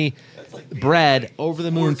accidentally bred over the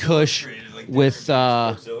moon Kush with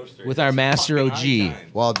our master OG.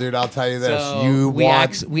 Well, dude, I'll tell you this: So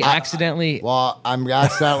we accidentally, Well, I'm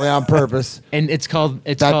accidentally on purpose. and it's called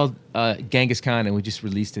Genghis Khan, and we just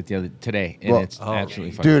released it today, and Well, it's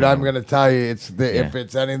absolutely fucking Dude, I'm phenomenal. gonna tell you, if Yeah.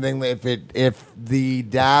 it's anything, if the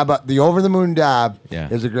dab, the over the moon dab, Yeah.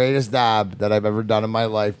 is the greatest dab that I've ever done in my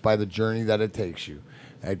life by the journey that it takes you.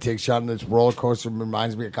 It takes you on this roller coaster.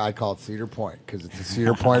 Reminds me of a guy called Cedar Point, because it's a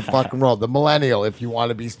Cedar Point fucking road. The Millennial, if you want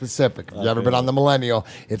to be specific. If you've ever been on the Millennial,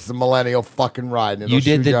 it's the Millennial fucking ride. and it'll You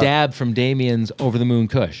did shoot the up. dab from Damien's Over the Moon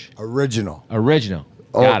Kush. Original. Original.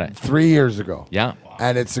 Got it. 3 years ago. Yeah.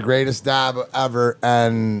 And it's the greatest dab ever.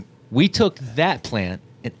 And We took that plant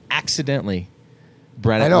and accidentally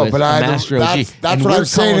bred it I know, with but a Master OG. that's and what we're I'm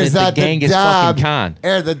saying calling is it that the the Genghis dab, fucking Khan.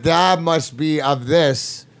 the dab must be of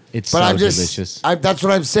this. It's But so I'm just, delicious. that's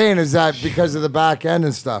what I'm saying is that because of the back end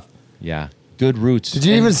and stuff. Yeah. Good roots. Did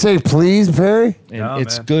you even say please, Perry? And No,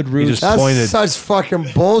 it's man. good He roots. just- That's Pointed. such fucking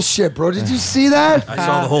bullshit, bro. Did you see that? I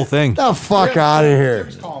saw the whole thing. The fuck out of here.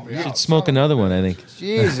 You should smoke another one, I think.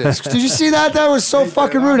 Jesus. Did you see that? That was so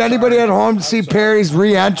fucking rude. Anybody at home see Perry's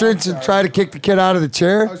re-entrance and try to kick the kid out of the I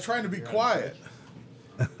chair? was trying to be quiet.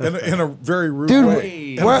 in a very rude Dude,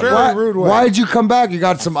 way. In a very rude way. why did you come back? You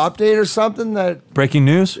got some update or something that, Breaking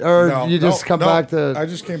news? or No, you just come no, back to? I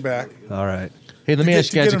just came back. All right. Hey, let me To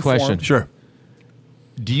ask get- you guys to a get question. informed. Sure.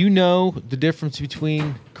 Do you know the difference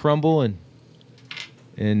between crumble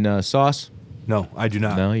and sauce? No, I do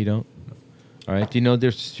not. No, you don't. All right. Do you know the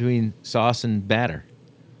difference between sauce and batter?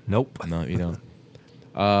 Nope. No, you don't.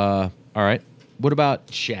 All right. What about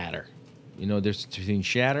shatter? You know the difference between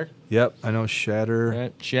shatter? Yep, I know shatter.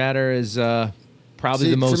 Right. Shatter is probably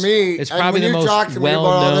See, the to most. me, it's and probably when the you talk most to me about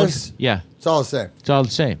all well known. this- Yeah, It's all the same. it's all the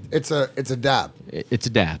same. It's a dab. It's a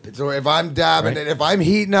dab. So if I'm dabbing Right. it, if I'm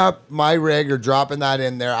heating up my rig or dropping that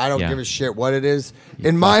in there, I don't Yeah. give a shit what it is.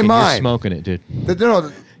 In my Fucking, you're mind, smoking it, dude.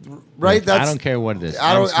 right? I don't care what it is.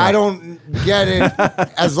 I don't get it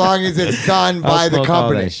as long as it's done I'll by the smoke all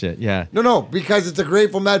company. that shit. Yeah. No, because it's a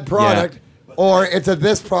Grateful Med product, or it's a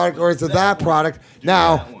this product, or it's a that product.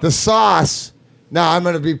 Now the sauce. Now I'm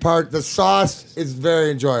going to be part. The sauce is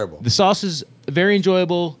very enjoyable. The sauce is very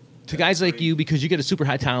enjoyable to guys like you because you get a super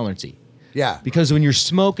high tolerancy. Yeah. Because when you're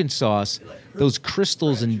smoking sauce, those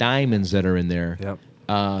crystals and diamonds that are in there. Yep.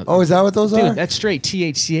 Oh, is that what those are? Dude, that's straight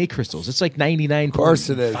THCA crystals. It's like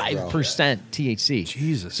 99.5% THC.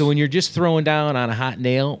 Jesus. So when you're just throwing down on a hot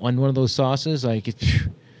nail on one of those sauces, like it's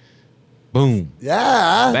boom,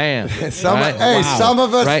 Yeah. bam. Some, right? Hey, Wow. some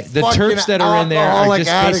of us right? The fucking terps that are in there are alcoholic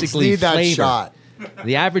just addicts basically need that flavor. shot.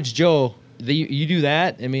 The average Joe, you do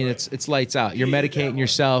that. I mean, it's lights out. You're medicating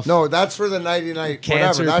yourself. No, that's for the 99.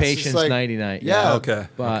 Cancer whatever. That's patients, just like, 99. Yeah. Okay.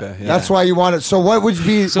 But- okay. Yeah. That's why you want it. So what would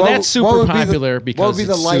be? So what, that's what super would be the- popular what because would be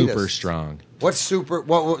the it's lightest? super strong. What's super?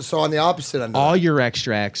 What? So on the opposite end. Of All that. your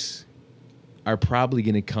extracts are probably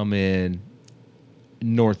going to come in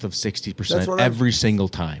north of 60% That's what I'm- every single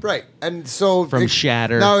time. Right, and so From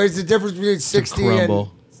shatter Now, is the difference between 60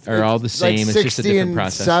 crumble are all the like same. It's just a 60 different and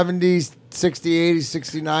process. 70, 60, 80,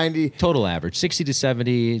 60, 90. Total average 60 to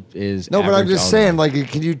 70 is No, but I'm average just all saying, around. like,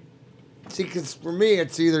 can you see? Because for me,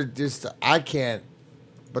 it's either just I can't,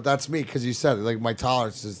 but that's me because you said it. Like my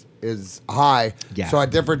tolerance is high. Yeah. So at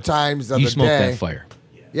different times of you the smoke day, that fire.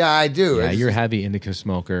 yeah, I do. Yeah, It's- you're a heavy indica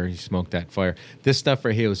smoker. You smoke that fire. This stuff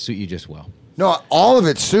right here will suit you just well. no, all of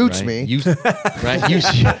it suits Right? me. You, right?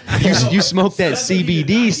 You smoke that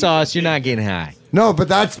CBD sauce, you're not getting high. No, but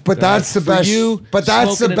that's the For best. you, but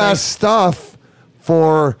that's the smoking best it stuff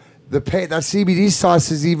for the pain. That CBD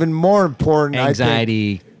sauce is even more important. I think.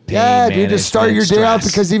 Anxiety, pain Yeah, dude, to start your day out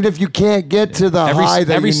stress. because even if you can't get to the high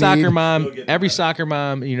that every you soccer need, mom, every soccer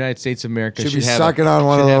mom in the United States of America Should should be have sucking on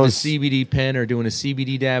one should of have those. a CBD pen or doing a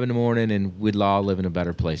CBD dab in the morning, and we'd all live in a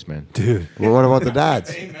better place, man. Dude. well, what about the dads?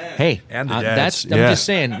 Hey, And the that's dads, I'm yeah. just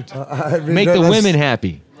saying, I mean, make the that's- women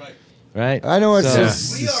happy, right? I know it's So,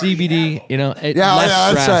 just- the CBD, you know, Yeah, less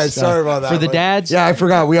yeah, that's stress. right. Sorry about that. For the but- dads, Yeah, I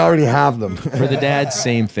forgot. We already have them. for the dads,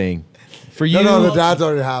 same thing. For you, no, the dads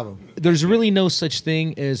already have them. there's really no such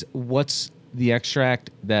thing as what's the extract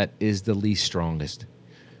that is the least strongest.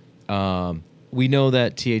 We know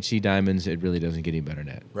that THC diamonds, it really doesn't get any better than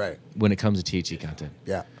that. Right. When it comes to THC content.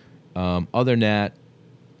 Yeah. Other than that,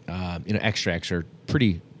 extracts are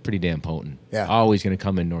pretty damn potent. Yeah. Always going to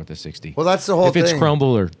come in north of 60. Well, that's the whole if it's thing.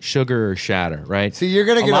 crumble or sugar or shatter, right? See, you're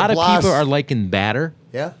gonna get a lot a of blast- people are liking batter.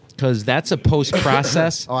 Yeah. Because that's a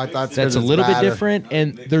post-process. Oh, I thought that's because a it's little bit batter. different,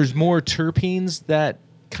 and there's more terpenes that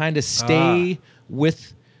kind of stay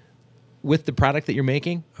with the product that you're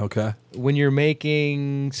making. Okay. When you're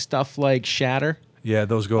making stuff like shatter, Yeah,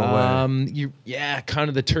 those go away. kind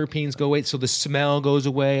of the terpenes go away, so the smell goes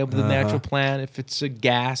away of the Uh-huh. natural plant. If it's a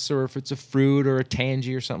gas or if it's a fruit or a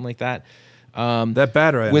tangy or something like that. That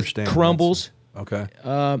batter, I With understand. crumbles, Okay.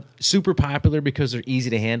 super popular because they're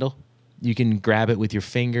easy to handle. You can grab it with your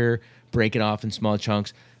finger, break it off in small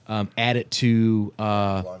chunks, add it to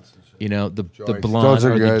the blunt Those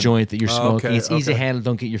are or the good. joint that you're smoking. Okay, It's easy to okay. handle.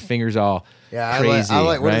 Don't get your fingers all Yeah, crazy. I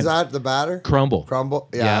like what right? is that? The batter? Crumble. Crumble?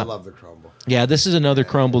 Yeah, Yeah. I love the crumble. Yeah, this is another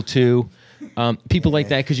crumble too. People like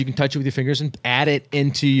that because you can touch it with your fingers and add it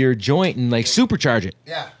into your joint and like supercharge it.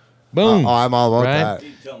 Yeah. Boom. Oh, I'm all about Right?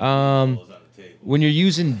 that. When you're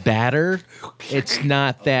using batter, it's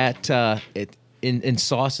not that in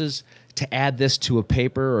sauces to add this to a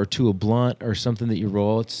paper or to a blunt or something that you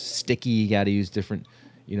roll. It's sticky. You got to use different,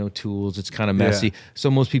 tools. It's kind of messy. Yeah. So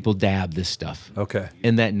most people dab this stuff Okay.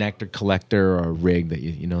 in that nectar collector or rig that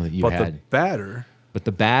you But had. the batter, But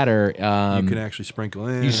the batter, you can actually sprinkle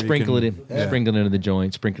in. you or sprinkle it can- in, sprinkle it into the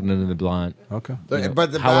joint, sprinkle it into the blunt. Okay.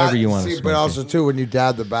 But the however bat- you wanna see, smoke but it. also too when you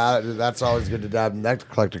dab the batter, that's always good to dab the nectar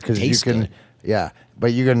collector because you Tastes can, good. yeah.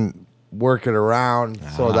 But you can work it around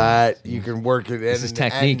so that you can work it in. This is and-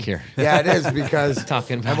 technique and- here. Yeah, it is because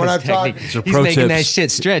Talking about and when his I'm talking, technique. These are He's pro making that tips.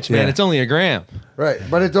 shit stretch, man. Yeah. It's only a gram. Right,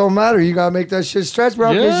 but it don't matter. You gotta make that shit stretch,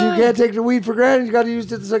 bro. Because Yeah. you can't take the weed for granted. You gotta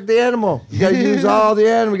use it just like the animal. You gotta use all the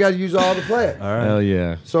animal. You gotta use all the plant. All right. Hell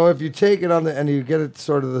yeah. So if you take it on the and you get it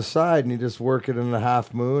sort of the side and you just work it in a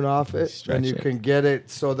half moon off it, Stretch and you it. can get it.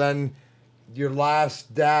 So then your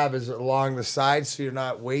last dab is along the side, so you're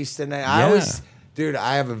not wasting it. I always, dude,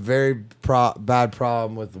 I have a very bad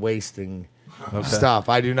problem with wasting stuff.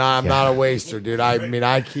 I do not. I'm not a waster, dude. I mean,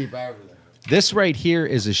 I keep everything. This right here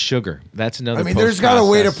is a sugar. That's another. I mean, there's got a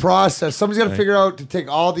way to post-process. process. Somebody's got to figure out to take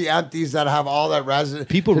all the empties that have all that resin.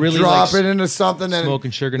 People to really drop like it into something and smoking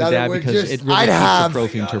sugar and that dab would because just- it really I'd keeps have, the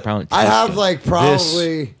protein terpene. I have like This,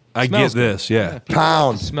 probably I Smells get this. Yeah.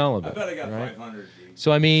 pounds. smell of I it. bet I got right? 500.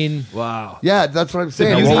 So I mean, Wow. Yeah, that's what I'm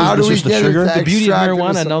saying. beauty- How do this we was the get sugar? it? the beauty of extract into marijuana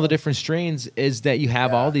and some- all the different strains is that you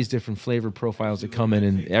have all these different flavor profiles that come in,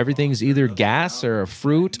 and everything's either gas or a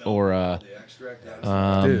fruit or a.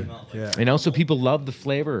 Dude. Yeah. And also, people love the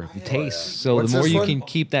flavor, the taste. So What's the more this you one? can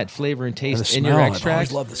keep that flavor and And taste the in smell. your I've extract,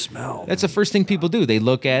 always loved the smell. that's the first thing people do. They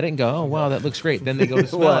look at it and go, "Oh, wow, that looks great." Then they go to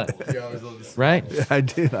smell it, right? I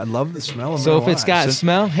do. I love the smell of So if marijuana. it's got Since-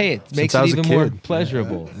 smell, hey, it makes I it was a even more kid.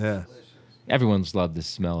 pleasurable. Yeah. Everyone's loved the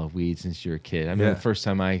smell of weed since you're a kid. I mean, Yeah. the first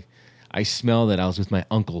time I smelled it, I was with my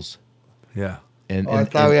uncles, Yeah. and, Oh, I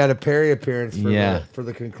thought we had a Perry appearance for, Yeah. for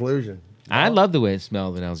the conclusion. I loved the way it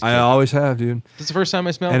smelled when I was a kid. I always have, dude. That's the first time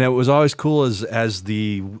I smelled And it. it was always cool as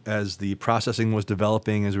the processing was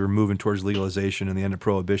developing, as we were moving towards legalization and the end of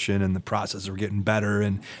prohibition, and the processes were getting better,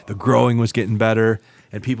 and the growing was getting better,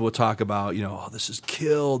 and people would talk about, oh, this is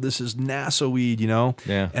killed, this is NASA weed,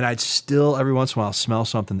 Yeah. And I'd still every once in a while smell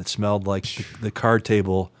something that smelled like the card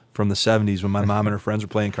table from the 70s when my mom and her friends were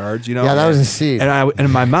playing cards, Yeah, that was a seed.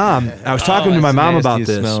 And my mom, I was talking to my that's the mom about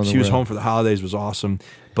nastiest smell in this. the She was world. home for the holidays, it was awesome.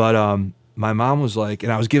 But my mom was like,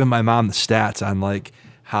 and I was giving my mom the stats on like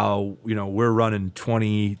how, we're running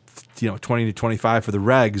 20 to 25 for the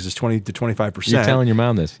regs is 20 to 25%. You're telling your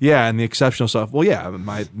mom this. Yeah, and the exceptional stuff. Well, yeah,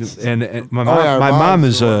 my mom, yeah, my mom mom's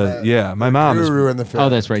is the one that- my mom is Guru in the film. Oh,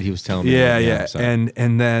 that's right. He was telling me. yeah, that. yeah. sorry.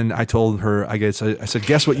 And then I told her, I said,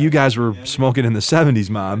 guess what you guys were smoking in the 70s,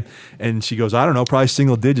 Mom? And she goes, I don't know, probably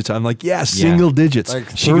single digits. I'm like, yeah, single digits. Like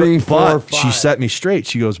She 3, goes, 4, but 5. she set me straight.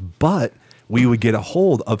 She goes, but we would get a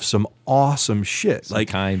hold of some awesome shit. Some like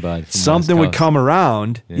kind bud from something West would Coast. come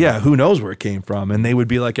around. Yeah. Yeah, who knows where it came from? And they would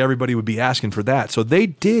be like, everybody would be asking for that. So they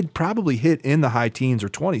did probably hit in the high teens or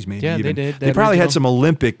 20s, maybe. Yeah, they even. did. They That probably had original- some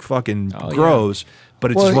Olympic fucking Oh, yeah. grows,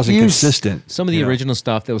 but it Well, just wasn't you consistent. Some of the you know? original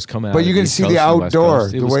stuff that was coming out. But of you can East see Coast the and West outdoor,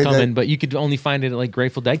 Coast, the It was way coming, that- but you could only find it at like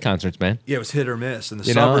Grateful Dead concerts, man. Yeah, it was hit or miss in the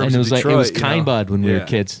You know, suburbs and it was of like Detroit. it was kind bud when we were Yeah.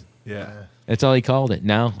 kids. Yeah. That's all he called it.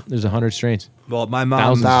 Now there's 100 strains. Well, my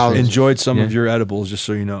mom Thousands. enjoyed some of Yeah. your edibles, just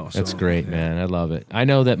so you know. So, That's great, man. I love it. I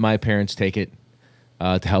know that my parents take it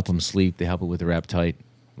to help them sleep. They help it with their appetite.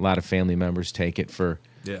 A lot of family members take it for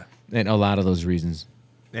Yeah. and a lot of those reasons: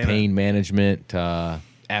 Amen. pain management,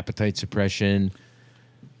 appetite suppression.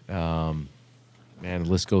 Man, the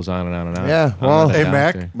list goes on and on and on. Yeah, I'm well- not a Hey,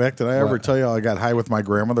 doctor. Mac, did I ever What? tell you I got high with my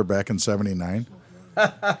grandmother back in '79?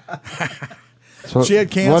 So, She had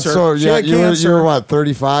cancer. What, so, She yeah, had you were cancer. what,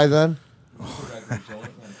 35 then?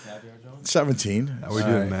 17. Are we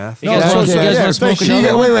doing math? You guys Yeah, want okay, you guys yeah, want to smoke thank She,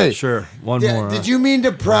 another one? wait. Sure. One Yeah, more. did you mean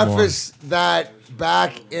to preface that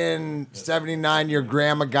back in 79 your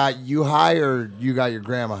grandma got you high or you got your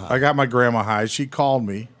grandma high? I got my grandma high. She called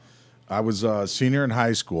me. I was a senior in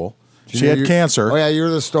high school. She knew had you- cancer. Oh, yeah, you were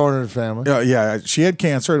the stoner family. Yeah, she had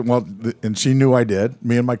cancer. Well, and she knew I did.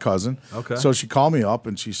 Me and my cousin. Okay. So she called me up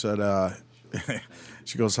and she said,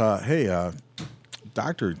 she goes, "Hey,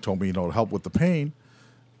 doctor told me to help with the pain.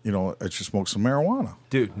 I should smoke some marijuana."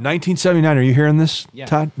 Dude, 1979. Are you hearing this, Yeah.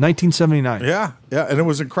 Todd? 1979. Yeah, and it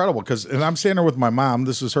was incredible and I'm standing there with my mom.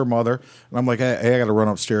 This is her mother, and I'm like, "Hey, I got to run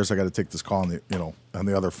upstairs. I got to take this call on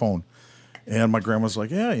the other phone." And my grandma's like,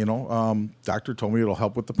 "Yeah, doctor told me it'll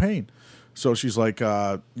help with the pain." So she's like,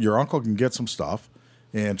 "Your uncle can get some stuff,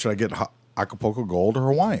 and should I get Acapulco Gold or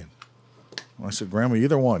Hawaiian?" I said, "Grandma,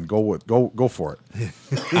 either one. Go for it."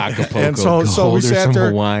 Acapulco And so Gold we or sat some there.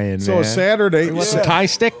 Hawaiian, so man. Saturday, What's the Thai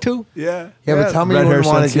stick too? Yeah. Yeah, but tell me Red you wouldn't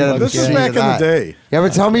hair want to sunset. get a This is seed back of in the that. day. Yeah,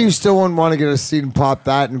 but tell me you still wouldn't want to get a seed and pop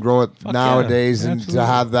that and grow it nowadays and to absolutely.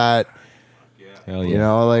 have that, Hell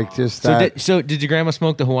yeah. like just So that. did your grandma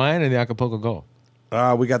smoke the Hawaiian or the Acapulco Gold?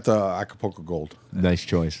 we got the Acapulco Gold. Nice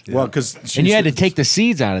choice. Well, because And you had to take the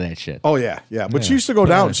seeds out of that shit. Oh yeah. But she used to go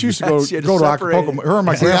down. She used to go She had to go to separate Acapulco. it. Her and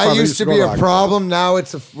my See, grandfather that used to go be a Acapulco. problem. Now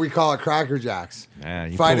we call it Cracker Jacks. Yeah,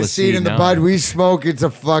 you Find pull a seed in the now. bud we smoke. It's a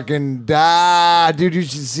fucking dude. You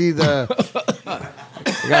should see the.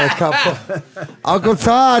 We got a couple. Uncle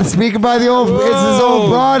Todd speaking by the old. It's his own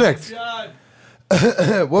product.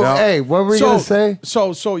 Well, Yeah. hey, what were you gonna say?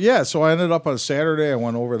 So I ended up on Saturday. I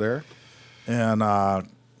went over there, and I'll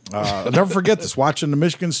never forget this. Watching the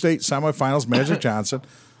Michigan State semifinals, Magic Johnson,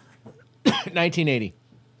 1980.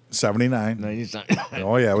 79. 99.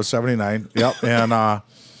 Oh yeah, it was 79. Yep. And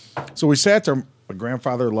so we sat there. My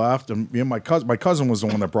grandfather left, and me and my cousin was the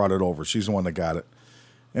one that brought it over. She's the one that got it.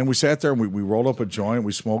 And we sat there and we rolled up a joint.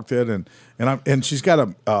 We smoked it, and she's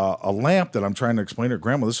got a lamp that I'm trying to explain to her.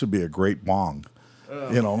 Grandma, this would be a great bong.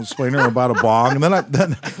 Explain to her about a bong, and then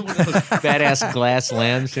Badass glass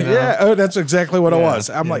lamps, you know? yeah, that's exactly what it was.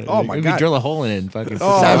 I'm like, oh my Maybe god, drill a hole in it and fucking.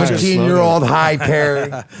 Oh, 17-year-old high Perry.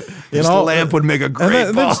 you This lamp would make a great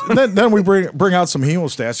And bong. then we bring out some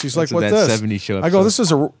hemostats. She's like, That's "What's that this?" 70s show I go,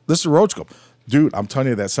 episode. "This is a roach scope, dude." I'm telling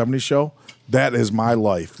you, that 70s show, that is my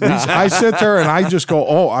life. I sit there and I just go,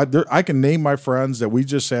 "Oh, I can name my friends that we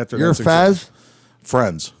just sat there." You're That's Fez?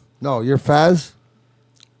 friends. No, you're Fez.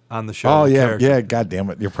 On the show. Oh the yeah, character. yeah. God damn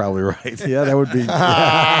it, you're probably right. Yeah, that would be.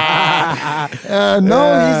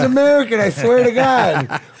 No, he's American. I swear to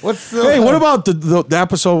God. What's the? Hey, what about the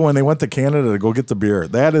episode when they went to Canada to go get the beer?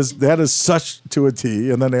 That is such to a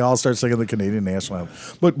T. And then they all start singing the Canadian national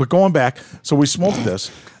anthem. But going back, so we smoked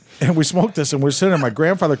this, and we're sitting there. My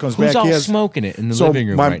grandfather comes Who's back. all He has- smoking it in the so living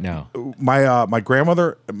room right now? My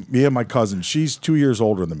grandmother, me and my cousin. She's 2 years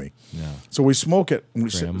older than me. Yeah. So we smoke it.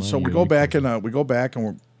 And Grandma, so you we go and back and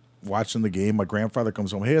we're watching the game. My grandfather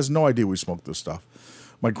comes home. He has no idea we smoked this stuff.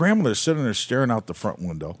 My grandmother's sitting there staring out the front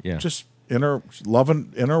window. Yeah. Just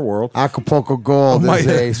loving in her world. Acapulco Gold My- is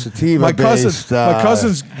a sativa my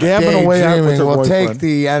cousin's gabbing away out with her will take boyfriend.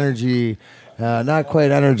 the energy, not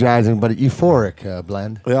quite energizing, but euphoric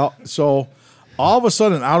blend. Yeah. So all of a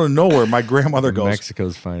sudden, out of nowhere, my grandmother goes.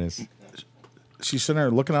 Mexico's finest. She's sitting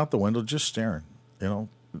there looking out the window, just staring. Watching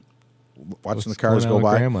What's the cars going on go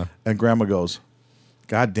with by. Grandma? And Grandma goes,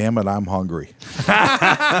 "God damn it, I'm hungry."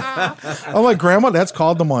 I'm like, "Grandma, that's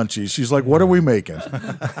called the munchies." She's like, "What are we making?"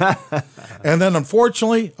 And then,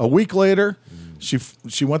 unfortunately, a week later,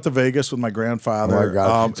 she went to Vegas with my grandfather. Oh my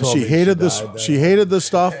God, she told she me hated she this. died She hated this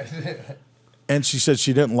stuff, and she said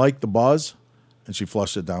she didn't like the buzz, and she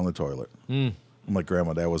flushed it down the toilet. I'm like,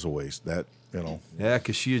 "Grandma, that was a waste." Yeah,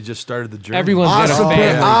 because she had just started the journey. Everyone's got a Awesome,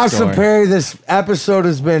 family awesome story. Perry. This episode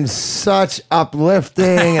has been such uplifting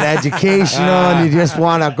and educational, and you just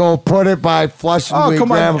want to go put it by flushing Oh, weed,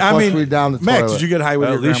 come on! grandma, I flush mean, weed down the Max, toilet. did you get high with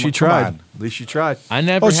Well, your at least grandma? she tried. Come on. At least she tried. I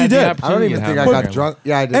never Oh, had she the did. I don't I opportunity don't even to think I have got grandma. drunk.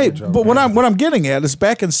 Yeah, I did. Hey, get drunk. but what I'm getting at is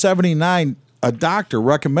back in '79, a doctor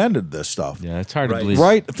recommended this stuff. Yeah, it's hard Right. to believe.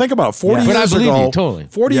 Right? Think about it. 40 Yeah. But I years believe ago. you, totally.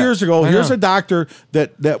 40 Yeah. years ago, I here's know. a doctor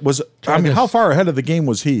that was. Try I mean, this. how far ahead of the game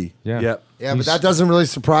was he? Yeah. Yep. Yeah, but that doesn't really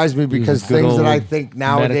surprise me because a good things that I old think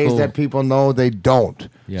nowadays medical- that people know, they don't.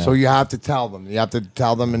 Yeah. So you have to tell them. You have to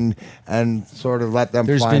tell them and sort of let them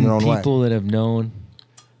There's find been their own way. people that have known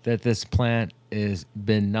that this plant has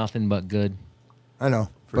been nothing but good. I know,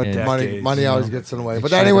 but decades, money you always know. gets in the way. It But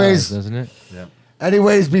sure anyways, does, doesn't it? Yep.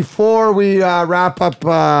 anyways, before we wrap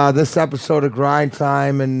up this episode of Grind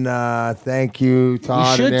Time, and thank you, We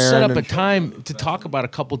Todd should and Aaron. set up a and- time to talk about a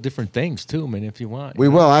couple different things too, man, if you want. We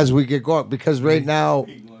will as we get going because right now,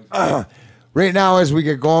 as we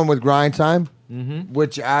get going with Grind Time,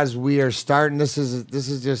 which as we are starting, this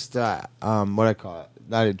is just what I call it,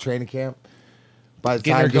 not a training camp. By the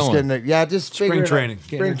Getting time her just going. getting it, yeah, just figuring training. it out.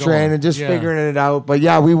 Getting spring her training, going. just Yeah. figuring it out. But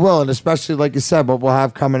yeah, we will, and especially like you said, what we'll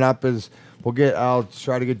have coming up is I'll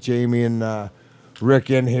try to get Jamie and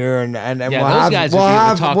Rick in here, and yeah, we'll those have guys we'll will be able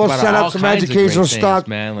have to talk we'll about set all up some kinds of educational great things, stuff,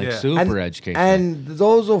 man, like Yeah. super and, educational. And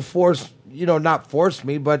those will not force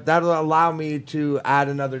me, but that'll allow me to add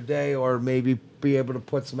another day or maybe be able to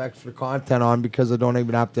put some extra content on because I don't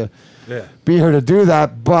even have to Yeah. be here to do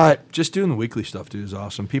that. But Just doing the weekly stuff, dude, is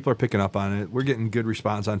awesome. People are picking up on it. We're getting good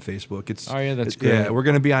response on Facebook. Oh, yeah, that's Yeah, great. we're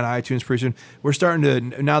going to be on iTunes pretty soon. We're starting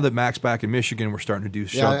to, now that Mac's back in Michigan, we're starting to do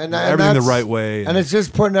everything the that's- right way. And it's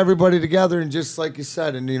just putting everybody together, and just like you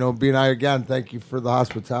said, and B and I again, thank you for the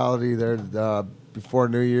hospitality there before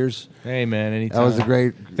New Year's. Hey, man, anytime. That was a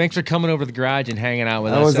great. Thanks for coming over to the garage and hanging out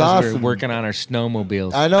with That us was as awesome. we're working on our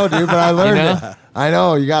snowmobiles. I know, dude, but I learned know? it. I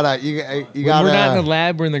know you gotta. When gotta. we're not in the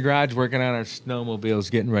lab, we're in the garage working on our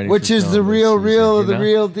snowmobiles, getting ready. Which for is the snowmobile real, season, real, you the know?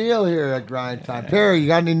 real deal here at Grind Time. Perry, you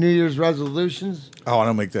got any New Year's resolutions? Oh, I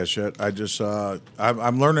don't make that shit. I just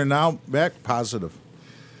I'm learning now. Back positive.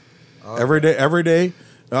 Every day.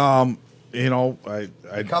 I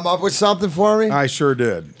Come up with something for me. I sure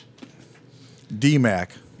did. DMAC.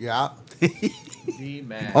 Yeah.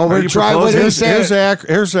 D-Mac. Oh, we're you trying. What are you Here's saying?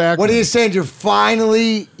 here's the What are you saying? You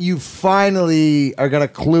finally are gonna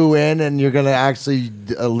clue in, and you're gonna actually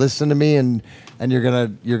listen to me and and you're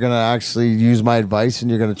gonna actually use my advice and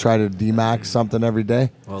you're gonna try to DMAX something every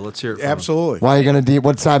day? Well, let's hear it. From Absolutely. Why are you gonna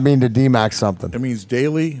what's that mean to DMAX something? It means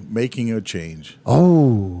daily making a change.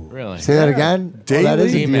 Oh, Really? say that again. Daily that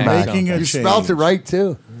is a DMAX DMAX. making a You change. spelt it right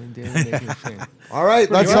too. All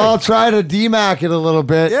right, let's all try to DMAC it a little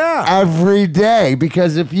bit every day,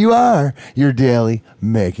 because if you are, you're daily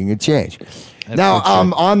making a change. Now,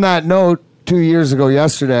 on that note, 2 years ago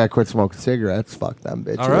yesterday, I quit smoking cigarettes. Fuck them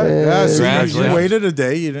bitches. All right. Yeah, so you Congratulations. waited a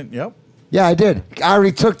day. You didn't. Yep. Yeah, I did. I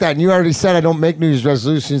already took that, and you already said I don't make New Year's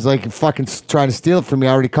resolutions like you're fucking trying to steal it from me.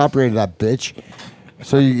 I already copyrighted that bitch.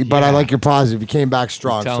 So, but I like your positive. You came back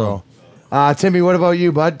strong. Tell So, Timmy, what about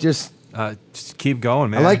you, bud? Just keep going,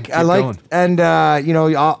 man. I Keep like, going. and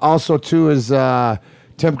also too is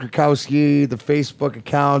Tim Krakowski, the Facebook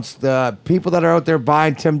accounts, the people that are out there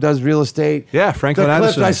buying. Tim does real estate. Yeah, Franklin the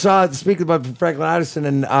Addison. clip I saw speaking about Franklin Addison,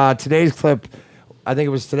 and today's clip, I think it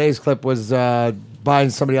was today's clip, was buying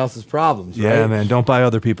somebody else's problems. Yeah, right? man. Don't buy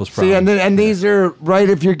other people's See, problems. and these are right.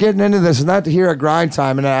 If you're getting into this, and not to hear at Grind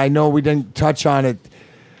Time, and I know we didn't touch on it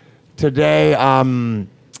today,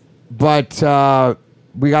 but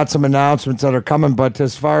we got some announcements that are coming. But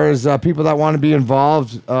as far as people that want to be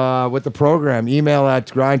involved with the program, email at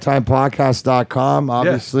grindtimepodcast.com.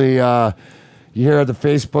 Obviously, you hear the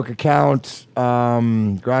Facebook account,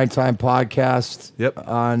 Grind Time Podcast. Yep.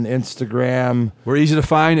 On Instagram. We're easy to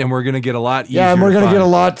find, and we're going to get a lot easier. Yeah, and we're to going to get a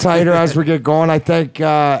find. lot tighter as we get going, I think,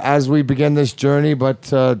 as we begin this journey. But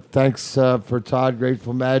thanks for Todd,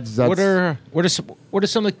 Grateful Meds. That's, What are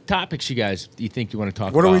some of the topics you think you want to talk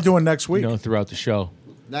about? What are we doing next week? Throughout the show.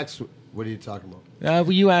 next? What are you talking about?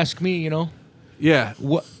 Well, you ask me. Yeah.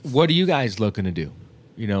 What are you guys looking to do?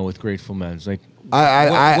 With Grateful Men's, like I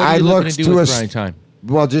what are I you looking looked to do to with us. Grind Time?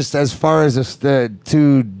 Well, just as far as us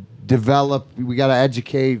to develop, we got to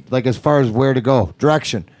educate. Like as far as where to go,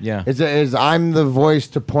 direction. Yeah. Is I'm the voice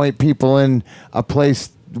to point people in a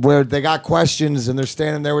place where they got questions and they're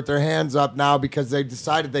standing there with their hands up now because they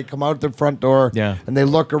decided they come out their front door. Yeah. And they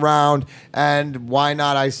look around, and why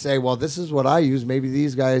not? I say, well, this is what I use. Maybe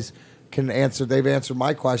these guys can answer. They've answered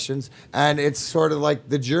my questions, and it's sort of like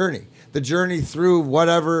the journey through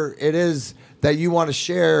whatever it is that you want to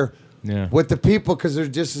share with the people, because they're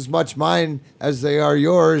just as much mine as they are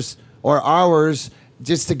yours or ours,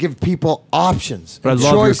 just to give people options. But I and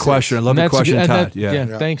love choices. your question. I love your That's question, good. Todd.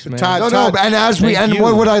 Yeah, thanks, man. Todd, No, and as we Thank and you.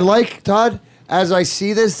 what would I like, Todd? As I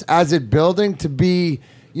see this, as it building to be,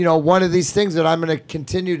 one of these things that I'm going to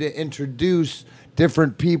continue to introduce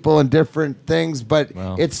different people and different things. But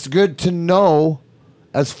Wow. it's good to know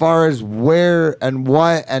as far as where and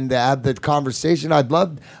what, and to have the conversation. I'm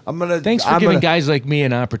gonna. Thanks for I'm giving gonna, guys like me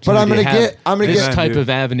an opportunity. But I'm gonna to have get- I'm gonna this get- type Dude. of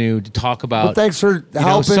avenue to talk about. Well, thanks for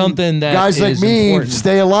helping something that guys like is me important.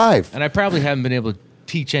 stay alive. And I probably haven't been able to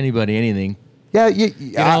teach anybody anything, Yeah,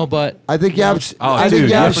 but I think you have. Oh, I dude, think you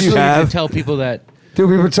yes, absolutely you have. to tell people that Dude,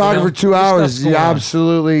 we've been talking for 2 this hours. stuff's going Yeah, on.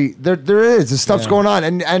 absolutely. There is. The stuff's going on.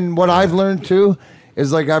 And what I've learned too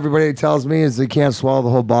is, like everybody tells me, is they can't swallow the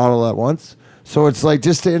whole bottle at once. So it's like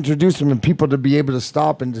just to introduce them and people to be able to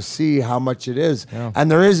stop and to see how much it is. Yeah. And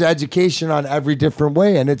there is education on every different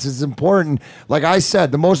way. And it's as important. Like I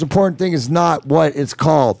said, the most important thing is not what it's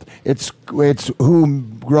called. It's who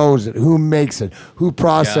grows it, who makes it, who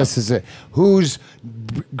processes it, who's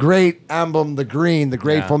great emblem, the green, the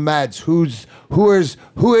Grateful Meds.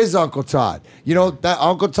 Who is Uncle Todd? That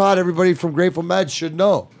Uncle Todd, everybody from Grateful Meds should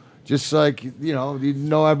know. Just like you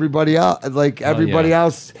know everybody else, like everybody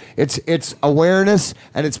else. It's awareness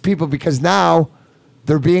and it's people, because now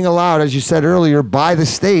they're being allowed, as you said earlier, by the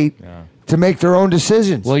state to make their own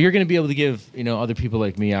decisions. well, you're going to be able to give other people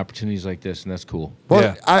like me opportunities like this, and that's cool. Well,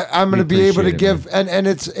 Yeah. I'm going to We be able to appreciate it, give, and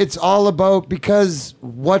it's all about, because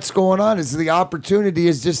what's going on is the opportunity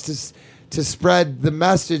is just to spread the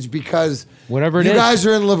message, because Whatever it you is. guys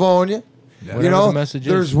are in Livonia. Whatever the message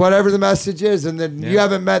is. There's whatever the message is, and then you Yeah.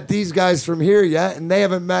 haven't met these guys from here yet, and they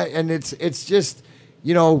haven't met, and it's just,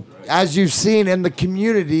 as you've seen in the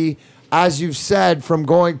community, as you've said, from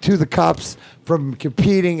going to the cups, from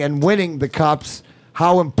competing and winning the cups,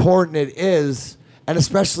 how important it is, and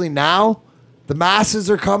especially now, the masses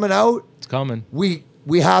are coming out. It's coming. We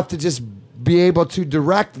have to just be able to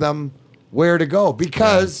direct them where to go,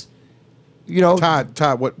 because.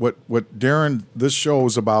 Todd, what Darren this show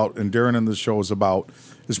is about, and Darren in this show is about,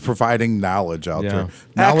 is providing knowledge out there,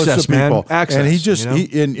 knowledge Access, to people, man. Access, and he just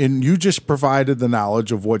you know? and you just provided the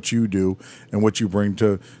knowledge of what you do and what you bring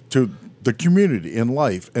to the community in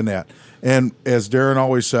life, and that, and as Darren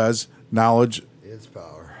always says, knowledge. It's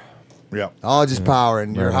power. Yeah, Knowledge is power,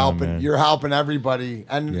 and you're Right on, helping. man. You're helping everybody,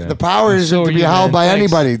 and Yeah. the power And isn't so to are be you, held man. by Thanks.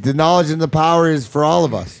 anybody. The knowledge and the power is for all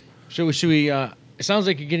of us. Should we? It sounds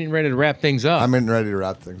like you're getting ready to wrap things up. I'm ready to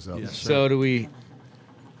wrap things up. Yes. So do we?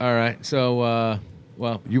 All right. So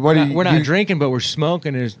well, we're not drinking, but we're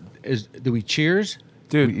smoking. Do we cheers?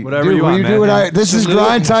 Dude, whatever you want, man. This is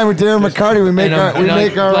grind time with Darren McCarty. We make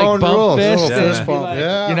our like own bump rules. fist Yeah. and Fist bump, like,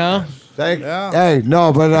 yeah. You know, Hey,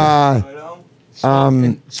 no, but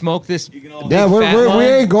smoke this. yeah, big fat we one.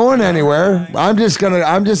 ain't going anywhere. I'm just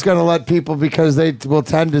gonna let people, because they will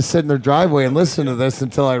tend to sit in their driveway and listen to this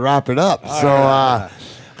until I wrap it up.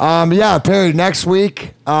 Yeah, Perry, next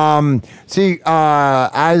week. As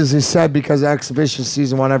I said, because exhibition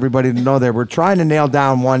season, want everybody to know that we're trying to nail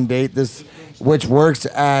down one date which works,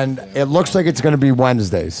 and it looks like it's going to be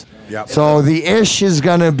Wednesdays. Yep. So the ish is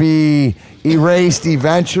going to be erased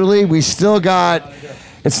eventually. We still got.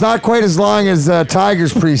 It's not quite as long as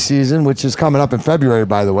Tigers preseason, which is coming up in February,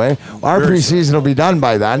 by the way. Our preseason will be done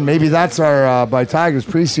by then. Maybe that's our by Tigers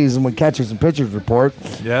preseason when catchers and pitchers report.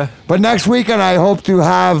 Yeah. But next weekend, I hope to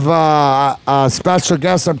have a special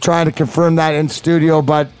guest. I'm trying to confirm that in studio,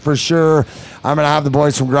 but for sure, I'm going to have the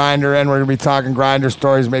boys from Grindr in. We're going to be talking Grindr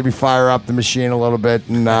stories, maybe fire up the machine a little bit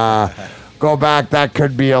and go back. That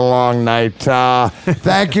could be a long night.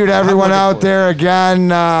 Thank you to everyone out there again,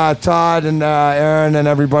 Todd and Aaron and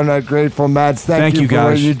everyone at Grateful Meds. Thank you for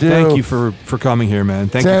guys. what you do. Thank you for coming here, man.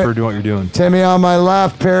 Thank you for doing what you're doing. Timmy on my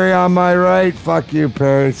left, Perry on my right. Fuck you,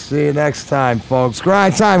 Perry. See you next time, folks.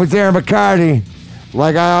 Grind time with Darren McCarty.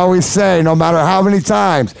 Like I always say, no matter how many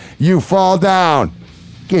times you fall down,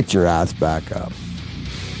 get your ass back up.